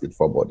asking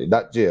for money,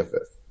 not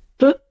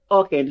JFF.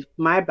 Okay,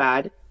 my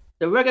bad.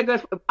 The reggae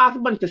girls asked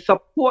money to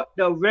support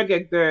the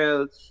reggae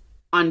girls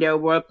on their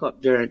World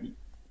Cup journey.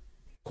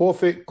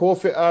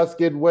 Kofi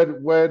asking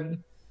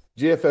when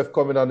JFF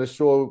coming on the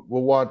show,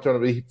 we want to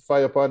be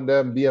fire upon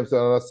them. BM said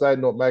on a side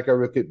note, Michael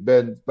Ricketts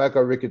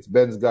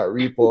Benz got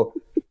repo. All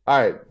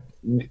right,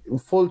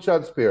 full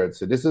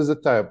transparency. This is the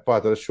time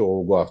part of the show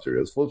we'll go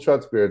after is full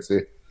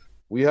transparency.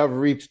 We have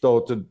reached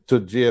out to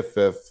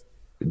JFF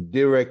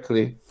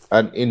directly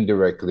and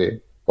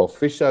indirectly,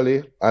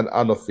 officially and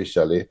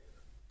unofficially,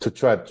 to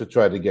try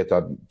to get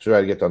on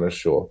the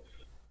show.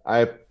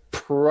 I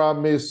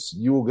promise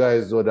you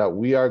guys though that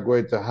we are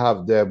going to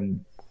have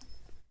them.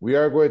 We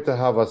are going to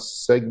have a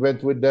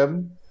segment with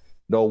them.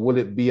 Now, will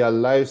it be a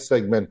live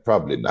segment?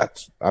 Probably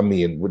not. I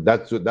mean,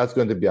 that's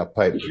going to be a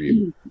pipe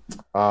dream.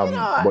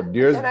 But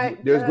there's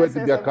going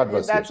to be a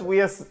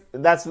conversation.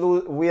 That's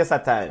waste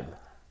of time.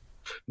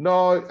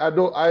 No,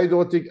 I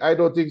don't think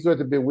it's going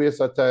to be a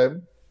waste of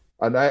time.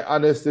 And I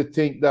honestly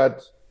think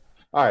that,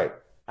 all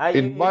right,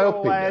 in my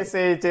opinion. Why I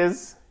say it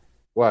is?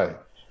 Why?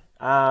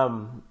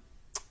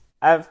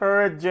 I've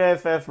heard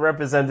JFF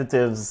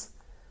representatives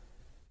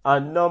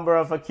on a number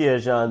of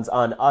occasions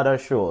on other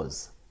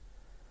shows.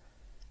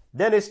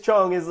 Dennis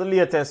Chung is the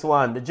latest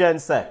one, the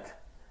GenSec.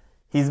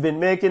 He's been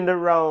making the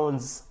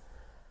rounds.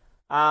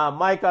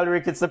 Michael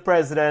Ricketts, the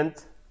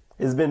president,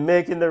 has been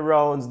making the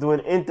rounds, doing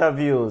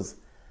interviews.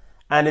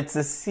 And it's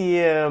the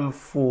same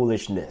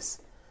foolishness.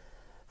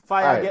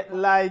 Fire get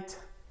light,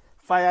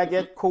 fire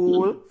get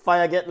cool,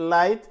 fire get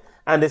light,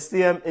 and the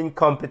same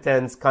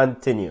incompetence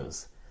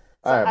continues.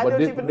 So I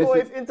don't even know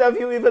if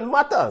interview even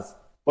matters.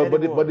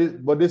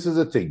 But this is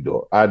the thing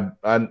though, and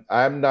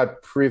I'm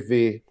not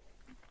privy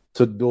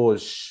to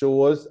those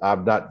shows.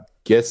 I'm not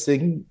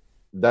guessing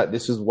that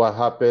this is what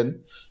happened.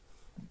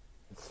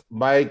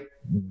 My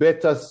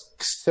better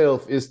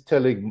self is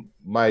telling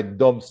my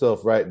dumb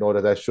self right now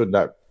that I should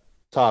not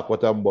talk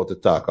what I'm about to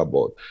talk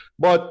about.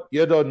 But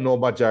you don't know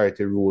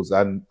majority rules,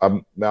 and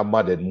I'm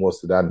mad at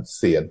most than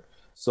saying.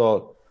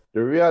 So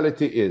the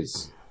reality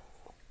is,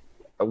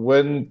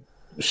 when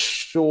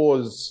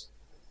shows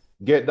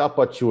get the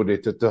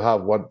opportunity to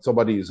have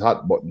somebody's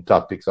hot button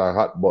topics or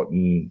hot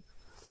button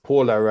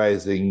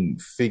polarizing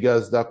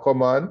figures that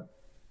come on,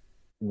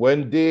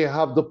 when they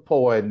have the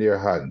power in their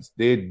hands,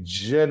 they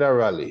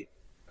generally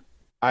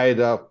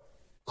either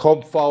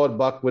come forward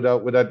back with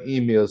an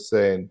email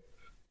saying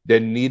they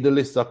need a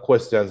list of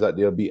questions that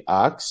they'll be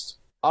asked,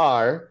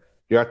 or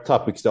there are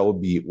topics that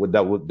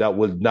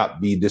will not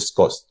be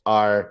discussed,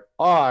 or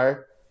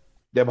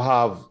them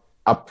have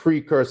a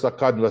precursor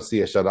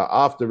conversation, an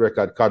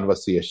after-record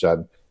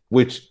conversation,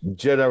 which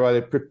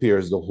generally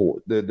prepares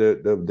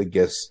the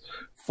guests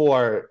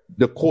for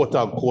the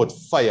quote-unquote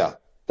fire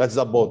that's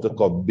about to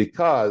come,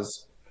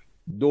 because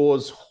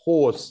those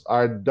hosts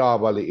are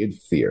normally in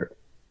fear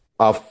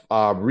of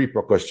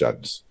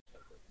repercussions.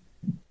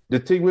 The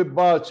thing with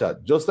Ball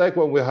Chat, just like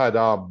when we had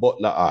our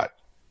Butler art,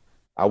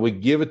 and we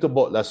gave it to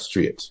Butler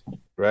straight,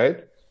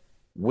 right?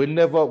 We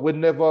never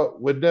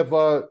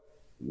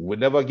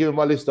give him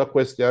a list of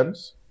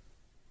questions,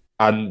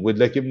 and we'd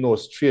let him know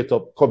straight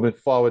up, coming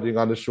forwarding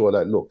on the show,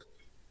 like, look,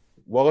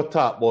 we're going to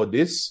talk about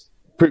this.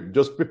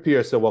 Just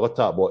prepare, so we're going to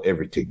talk about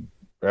everything,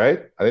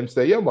 right? And him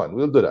say, yeah, man,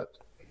 we'll do that.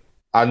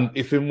 And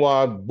if him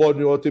want burn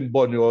you out, him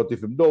burn you out.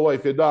 If him don't want,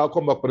 if you don't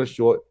come back on the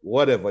show,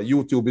 whatever,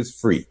 YouTube is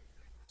free.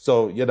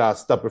 So you're not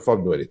stopping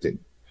from doing anything.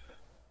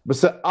 But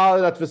so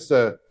all that to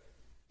say,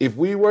 if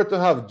we were to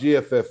have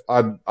GFF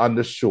on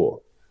the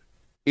show,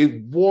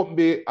 it won't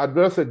be, I'd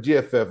rather say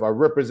GFF, a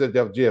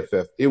representative of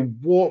GFF, it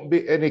won't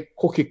be any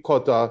cookie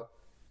cutter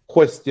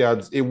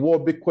questions. It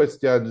won't be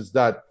questions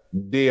that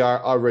they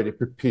are already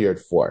prepared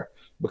for.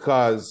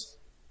 Because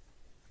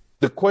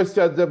the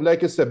questions,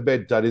 like you said,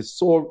 Benton, is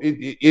so,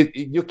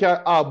 you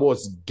can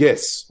almost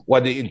guess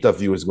what the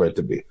interview is going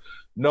to be.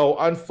 Now,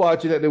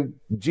 unfortunately,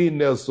 Gene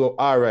Nelson,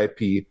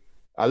 RIP,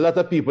 a lot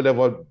of people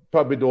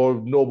probably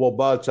don't know about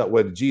Ball Chat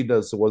when Gene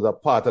Nelson was a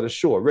part of the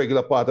show,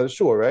 regular part of the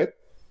show, right?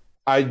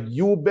 And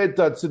you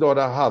better sit down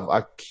and have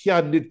a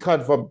candid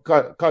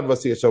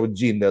conversation with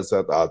Gene Nelson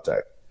at all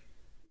time.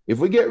 If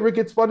we get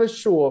Ricketts on the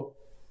show,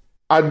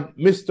 and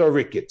Mr.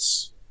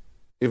 Ricketts,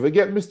 if we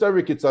get Mr.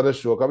 Ricketts on the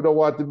show, because we don't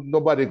want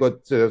nobody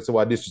to say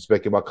what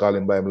disrespect him or call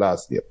him by him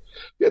last name.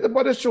 Get him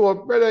on the show,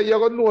 brother, you're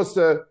going to know,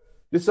 sir,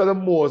 this is the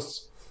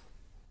most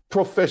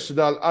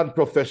professional,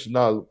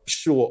 unprofessional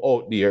show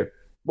out there.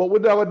 But we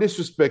don't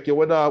disrespect you.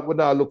 We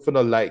not look for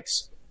no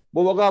likes.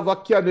 but we're going to have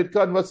a candid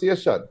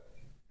conversation.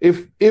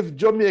 If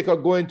Jamaica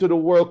going to the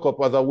World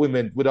Cup as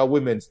with a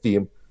women's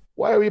team,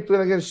 why are we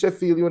playing against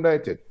Sheffield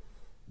United?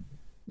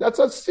 That's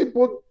a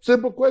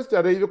simple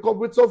question. And you come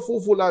with some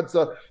fool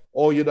answer,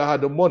 or you don't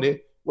have the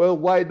money. Well,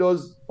 why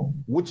does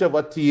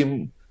whichever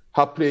team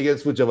have play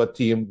against whichever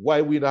team?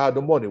 Why we don't have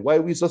the money? Why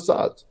we so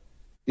sad?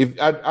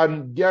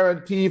 And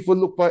guarantee if we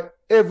look at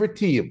every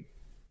team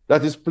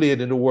that is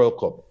playing in the World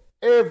Cup,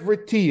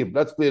 every team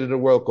that's playing in the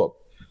World Cup,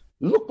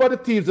 look at the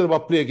teams that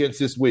have played against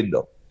this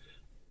window.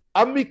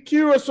 I'm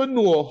curious to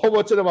know how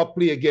much of them have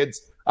played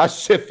against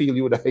Sheffield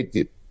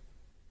United.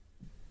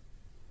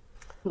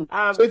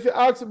 So if you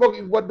ask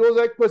about what those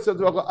are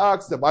questions we're going to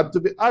ask them, and to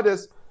be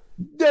honest,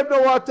 they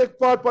don't want to take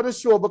part on the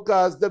show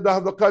because they don't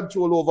have no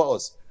control over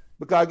us.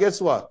 Because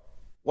guess what?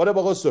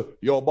 Whatever I say,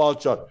 your ball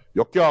chat,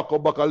 you can't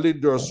come back on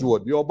Lyndhurst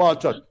Road. Your ball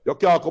chat, you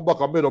can't come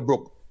back on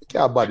Meadowbrook. You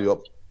can't body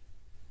up.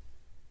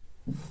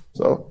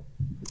 So,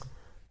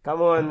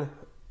 come on.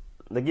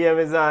 The game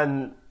is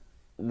on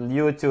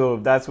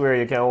YouTube. That's where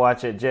you can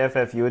watch it.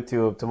 JFF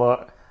YouTube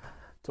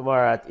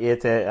tomorrow at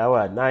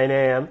 9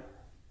 a.m.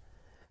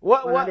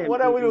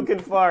 What are we looking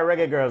for,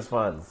 Reggaegirlz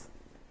fans?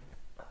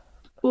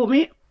 Oh,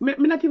 me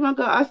not even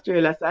go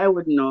Australia, so I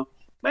wouldn't know.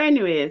 But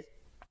anyways,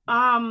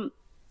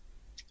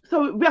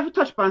 so we have to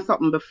touch upon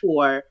something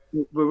before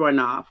we run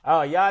off.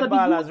 Oh, Yard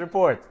Ballers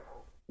report.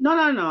 No,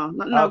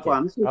 Okay. Go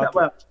on.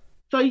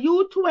 So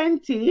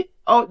U20,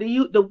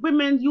 the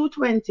women's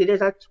U20,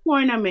 there's a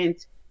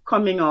tournament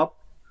coming up.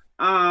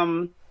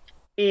 So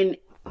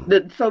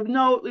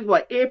now is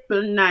what,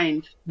 April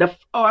 9th.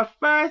 Our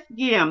first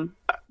game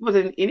was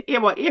in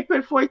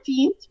April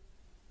 14th.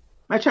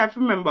 I try to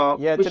remember.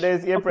 Yeah, today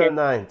is April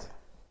 9th.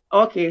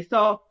 Okay,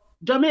 so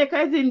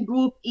Jamaica is in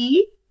Group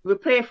E. We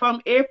play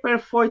from April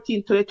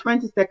 14th to the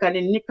 22nd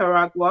in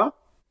Nicaragua.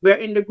 We're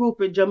in the group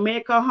with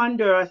Jamaica,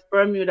 Honduras,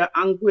 Bermuda,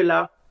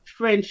 Anguilla,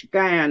 French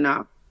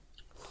Guiana.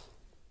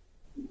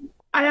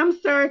 I am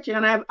searching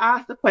and I've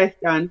asked the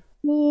question,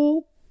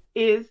 who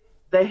is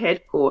the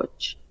head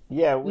coach?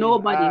 Yeah,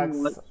 nobody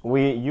knows.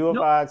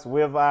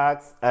 We've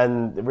asked,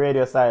 and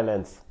radio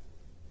silence.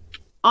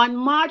 On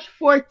March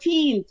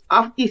 14th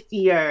of this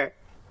year,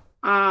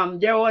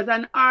 there was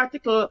an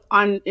article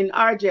in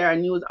RJR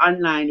News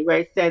Online where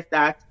it says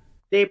that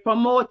they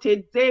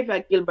promoted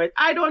Xavier Gilbert.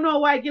 I don't know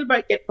why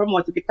Gilbert get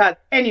promoted because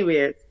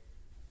anyways,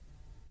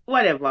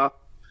 whatever.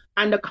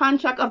 And the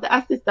contract of the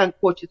assistant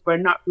coaches were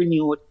not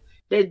renewed.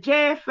 The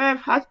JFF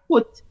has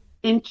put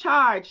in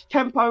charge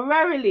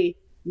temporarily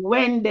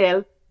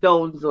Wendell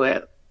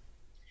Downswell.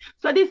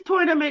 So this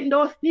tournament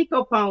don't sneak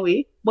up on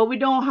we, but we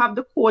don't have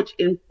the coach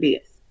in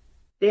place.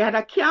 They had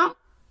a camp.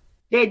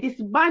 They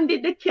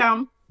disbanded the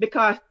camp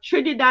because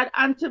Trinidad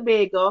and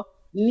Tobago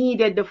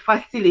needed the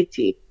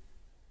facility.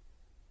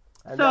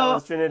 And that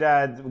was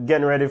Trinidad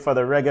getting ready for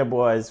the Reggae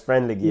Boys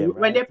friendly game.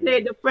 When they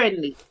played the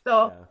friendly.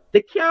 So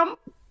the camp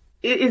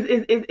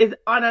is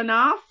on and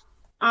off.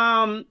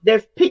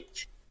 They've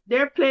picked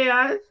their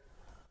players.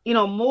 You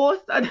know,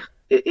 most of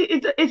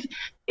it's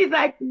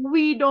like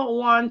we don't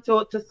want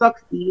to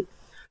succeed.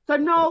 So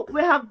now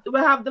we have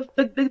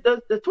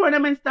the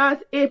tournament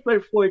starts April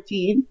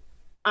 14,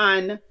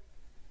 and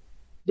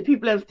the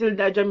people are still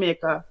in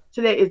Jamaica.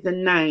 Today is the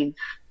 9th.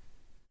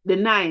 The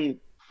 9th.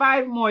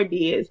 5 more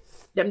days.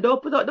 Them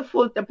don't put out the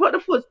full. They put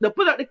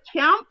out the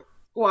camp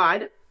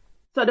squad.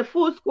 So the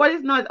full squad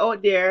is not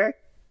out there.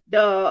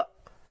 The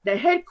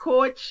head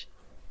coach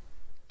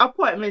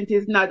appointment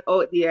is not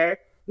out there.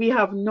 We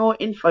have no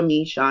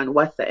information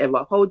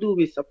whatsoever. How do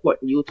we support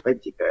the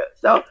U20 girls?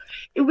 So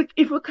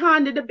if we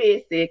can't do the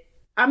basic,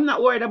 I'm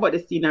not worried about the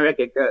senior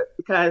Reggaegirlz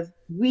because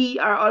we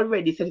are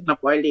already setting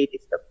up our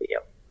ladies to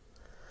fail.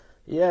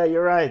 Yeah,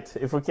 you're right.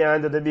 If we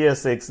can't do the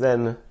basics,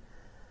 then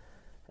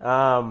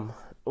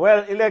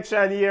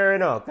election year,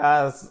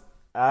 because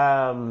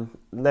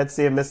let's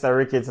see if Mr.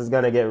 Ricketts is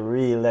gonna get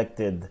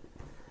re-elected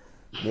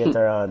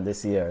later on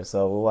this year.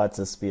 So we watch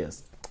the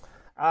space.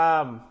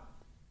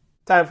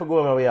 Time for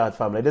going away out,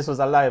 family. This was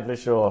a lively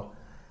show.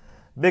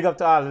 Big up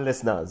to all the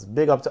listeners.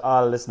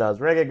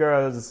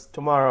 Reggaegirlz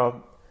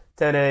tomorrow,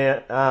 10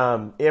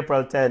 a.m.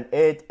 April 10,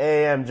 8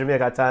 a.m.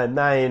 Jamaica time,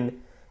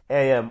 9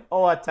 a.m.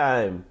 our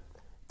time,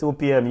 2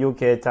 p.m.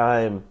 UK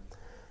time.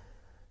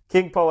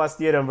 King Power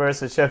Stadium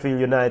versus Sheffield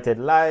United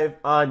live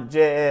on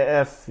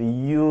JFF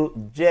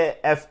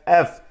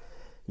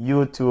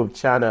YouTube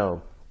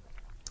channel.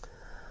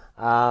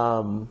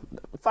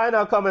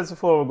 Final comments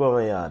before we go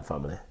on,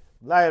 family.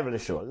 Lively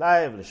show.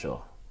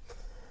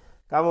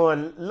 Come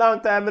on,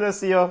 long time I don't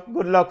see you.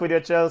 Good luck with your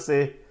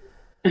Chelsea.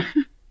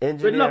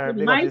 Engineer, good luck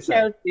with my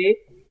Chelsea.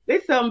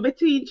 Listen,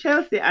 between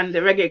Chelsea and the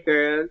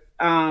Reggaegirlz,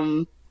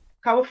 can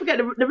we forget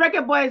the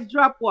Reggae Boys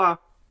drop what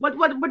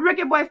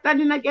Reggae Boys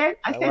standing again?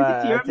 I sent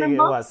it to you,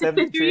 remember? I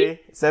think it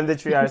was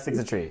 73 or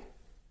 63.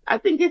 I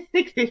think it's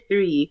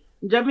 63.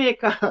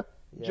 Jamaica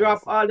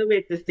dropped all the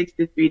way to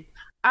 63.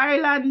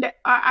 Iceland, there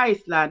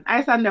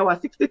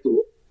was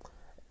 62.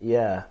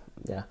 Yeah.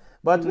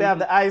 But we have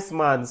the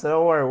Iceman, so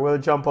don't worry, we'll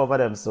jump over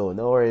them soon.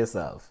 Don't worry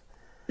yourself.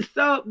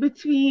 So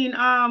between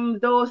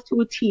those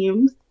two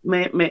teams,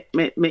 my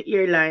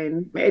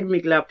airline, my head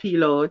make a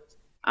peel out.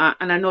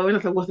 And I know we're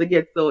not supposed to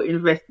get so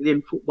invested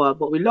in football,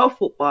 but we love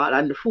football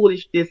and the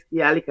foolishness,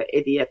 yeah, like an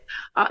idiot.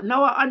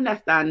 Now I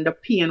understand the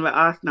pain where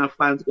Arsenal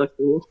fans go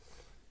through.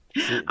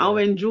 And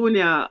when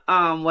Junior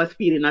was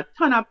feeling a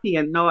ton of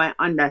pain, now I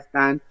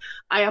understand.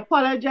 I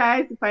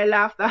apologize if I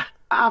laughed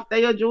after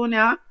you,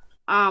 Junior.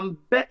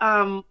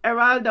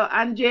 Eraldo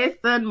and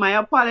Jason, my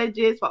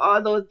apologies for all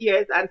those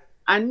years.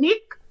 And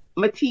Nick,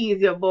 my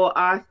tease you about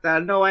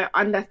Arsenal. Now I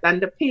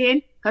understand the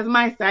pain because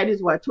my side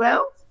is what,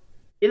 12,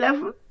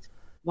 11?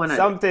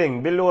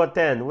 Something below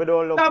 10. We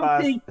don't look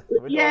past. We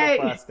don't look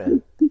past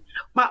 10.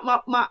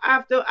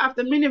 I have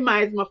to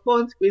minimize my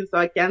phone screen so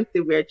I can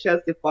see where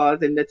Chelsea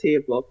falls in the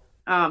table.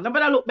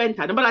 Nobody look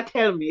better. Nobody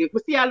tell me. We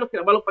see I look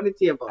on the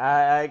table.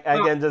 I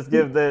can just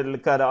give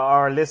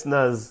our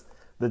listeners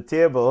the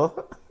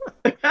table,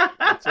 the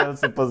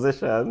Chelsea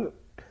position.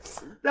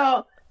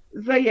 So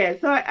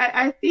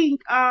I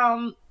think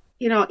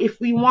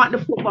if we want the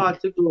football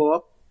to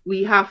grow,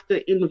 we have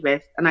to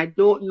invest. And I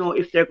don't know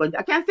if they're going to.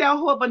 I can say a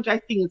whole bunch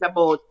of things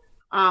about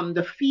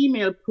the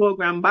female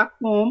program back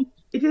home.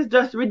 It is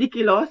just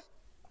ridiculous.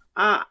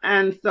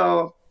 And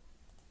so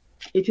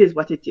it is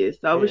what it is.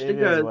 So I wish the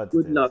girls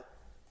good luck.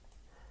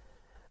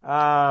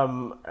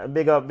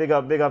 Big up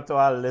to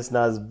all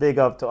listeners. Big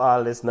up to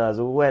all listeners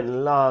who went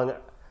long.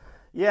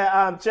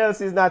 Yeah,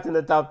 Chelsea's not in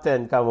the top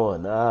 10. Come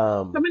on.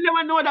 I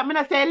never know that. I'm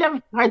going to say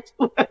 11 right.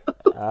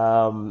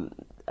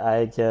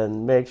 I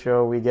can make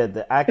sure we get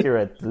the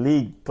accurate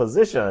league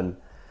position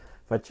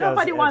for Chelsea.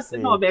 Nobody wants to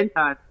know,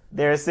 Benton.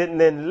 They're sitting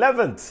in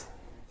 11th.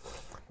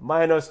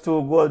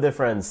 -2 goal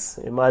difference.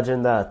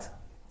 Imagine that.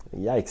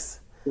 Yikes.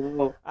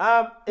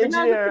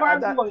 Engineer.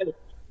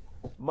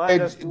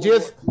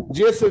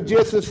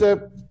 Jason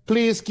said,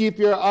 please keep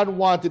your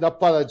unwanted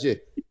apology.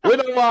 We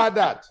don't want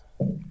that.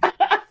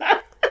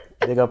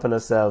 Big up on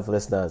yourself,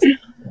 listeners.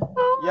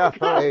 Yeah,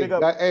 big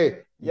up.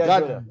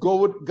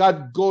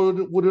 God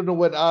wouldn't know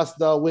when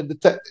Arsenal win the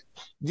title.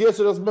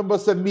 Jason just remember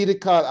saying me to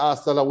call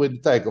Arsenal win the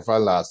title for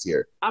last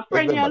year. A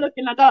friend you're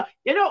looking at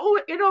you know who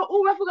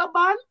I forgot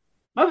ban?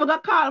 I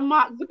forgot call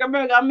Mark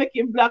Zuckerberg and make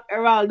him block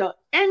Eraldo.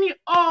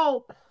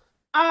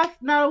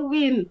 Arsenal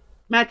win.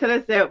 I tell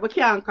you, we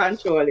can't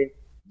control it.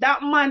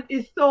 That man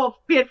is so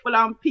faithful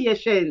and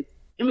patient.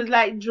 He was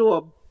like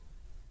Job.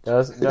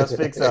 Just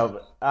fix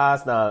up.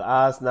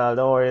 Arsenal,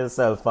 don't worry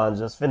yourself, fans.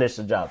 Just finish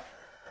the job.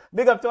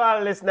 Big up to all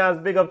the listeners.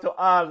 Big up to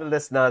all the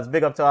listeners.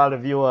 Big up to all the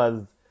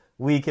viewers.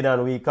 Week in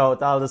and week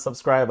out. All the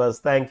subscribers.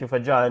 Thank you for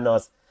joining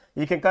us.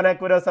 You can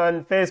connect with us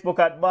on Facebook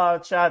at Ball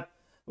Chat.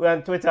 We're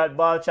on Twitter at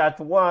Ball Chat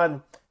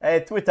 1.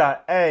 Hey, Twitter.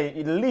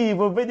 Hey, leave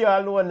a video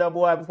alone now,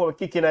 boy, before we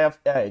kick in.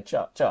 Hey,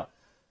 cha.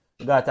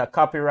 We got a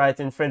copyright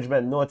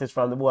infringement notice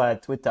from the boy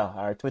at Twitter,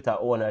 our Twitter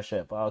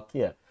ownership.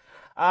 Okay.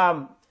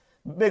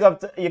 Big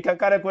up. You can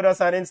connect with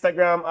us on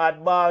Instagram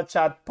at Ball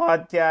Chat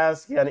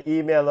Podcast. You can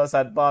email us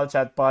at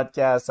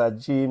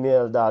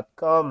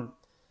ballchatpodcast@gmail.com.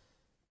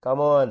 Come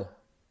on,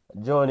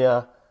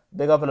 Junior.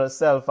 Big up on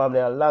yourself, family.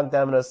 A long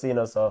time I've not seen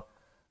us. So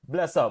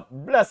bless up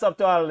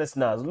to all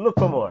listeners. Look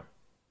for more.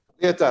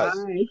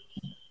 Bye.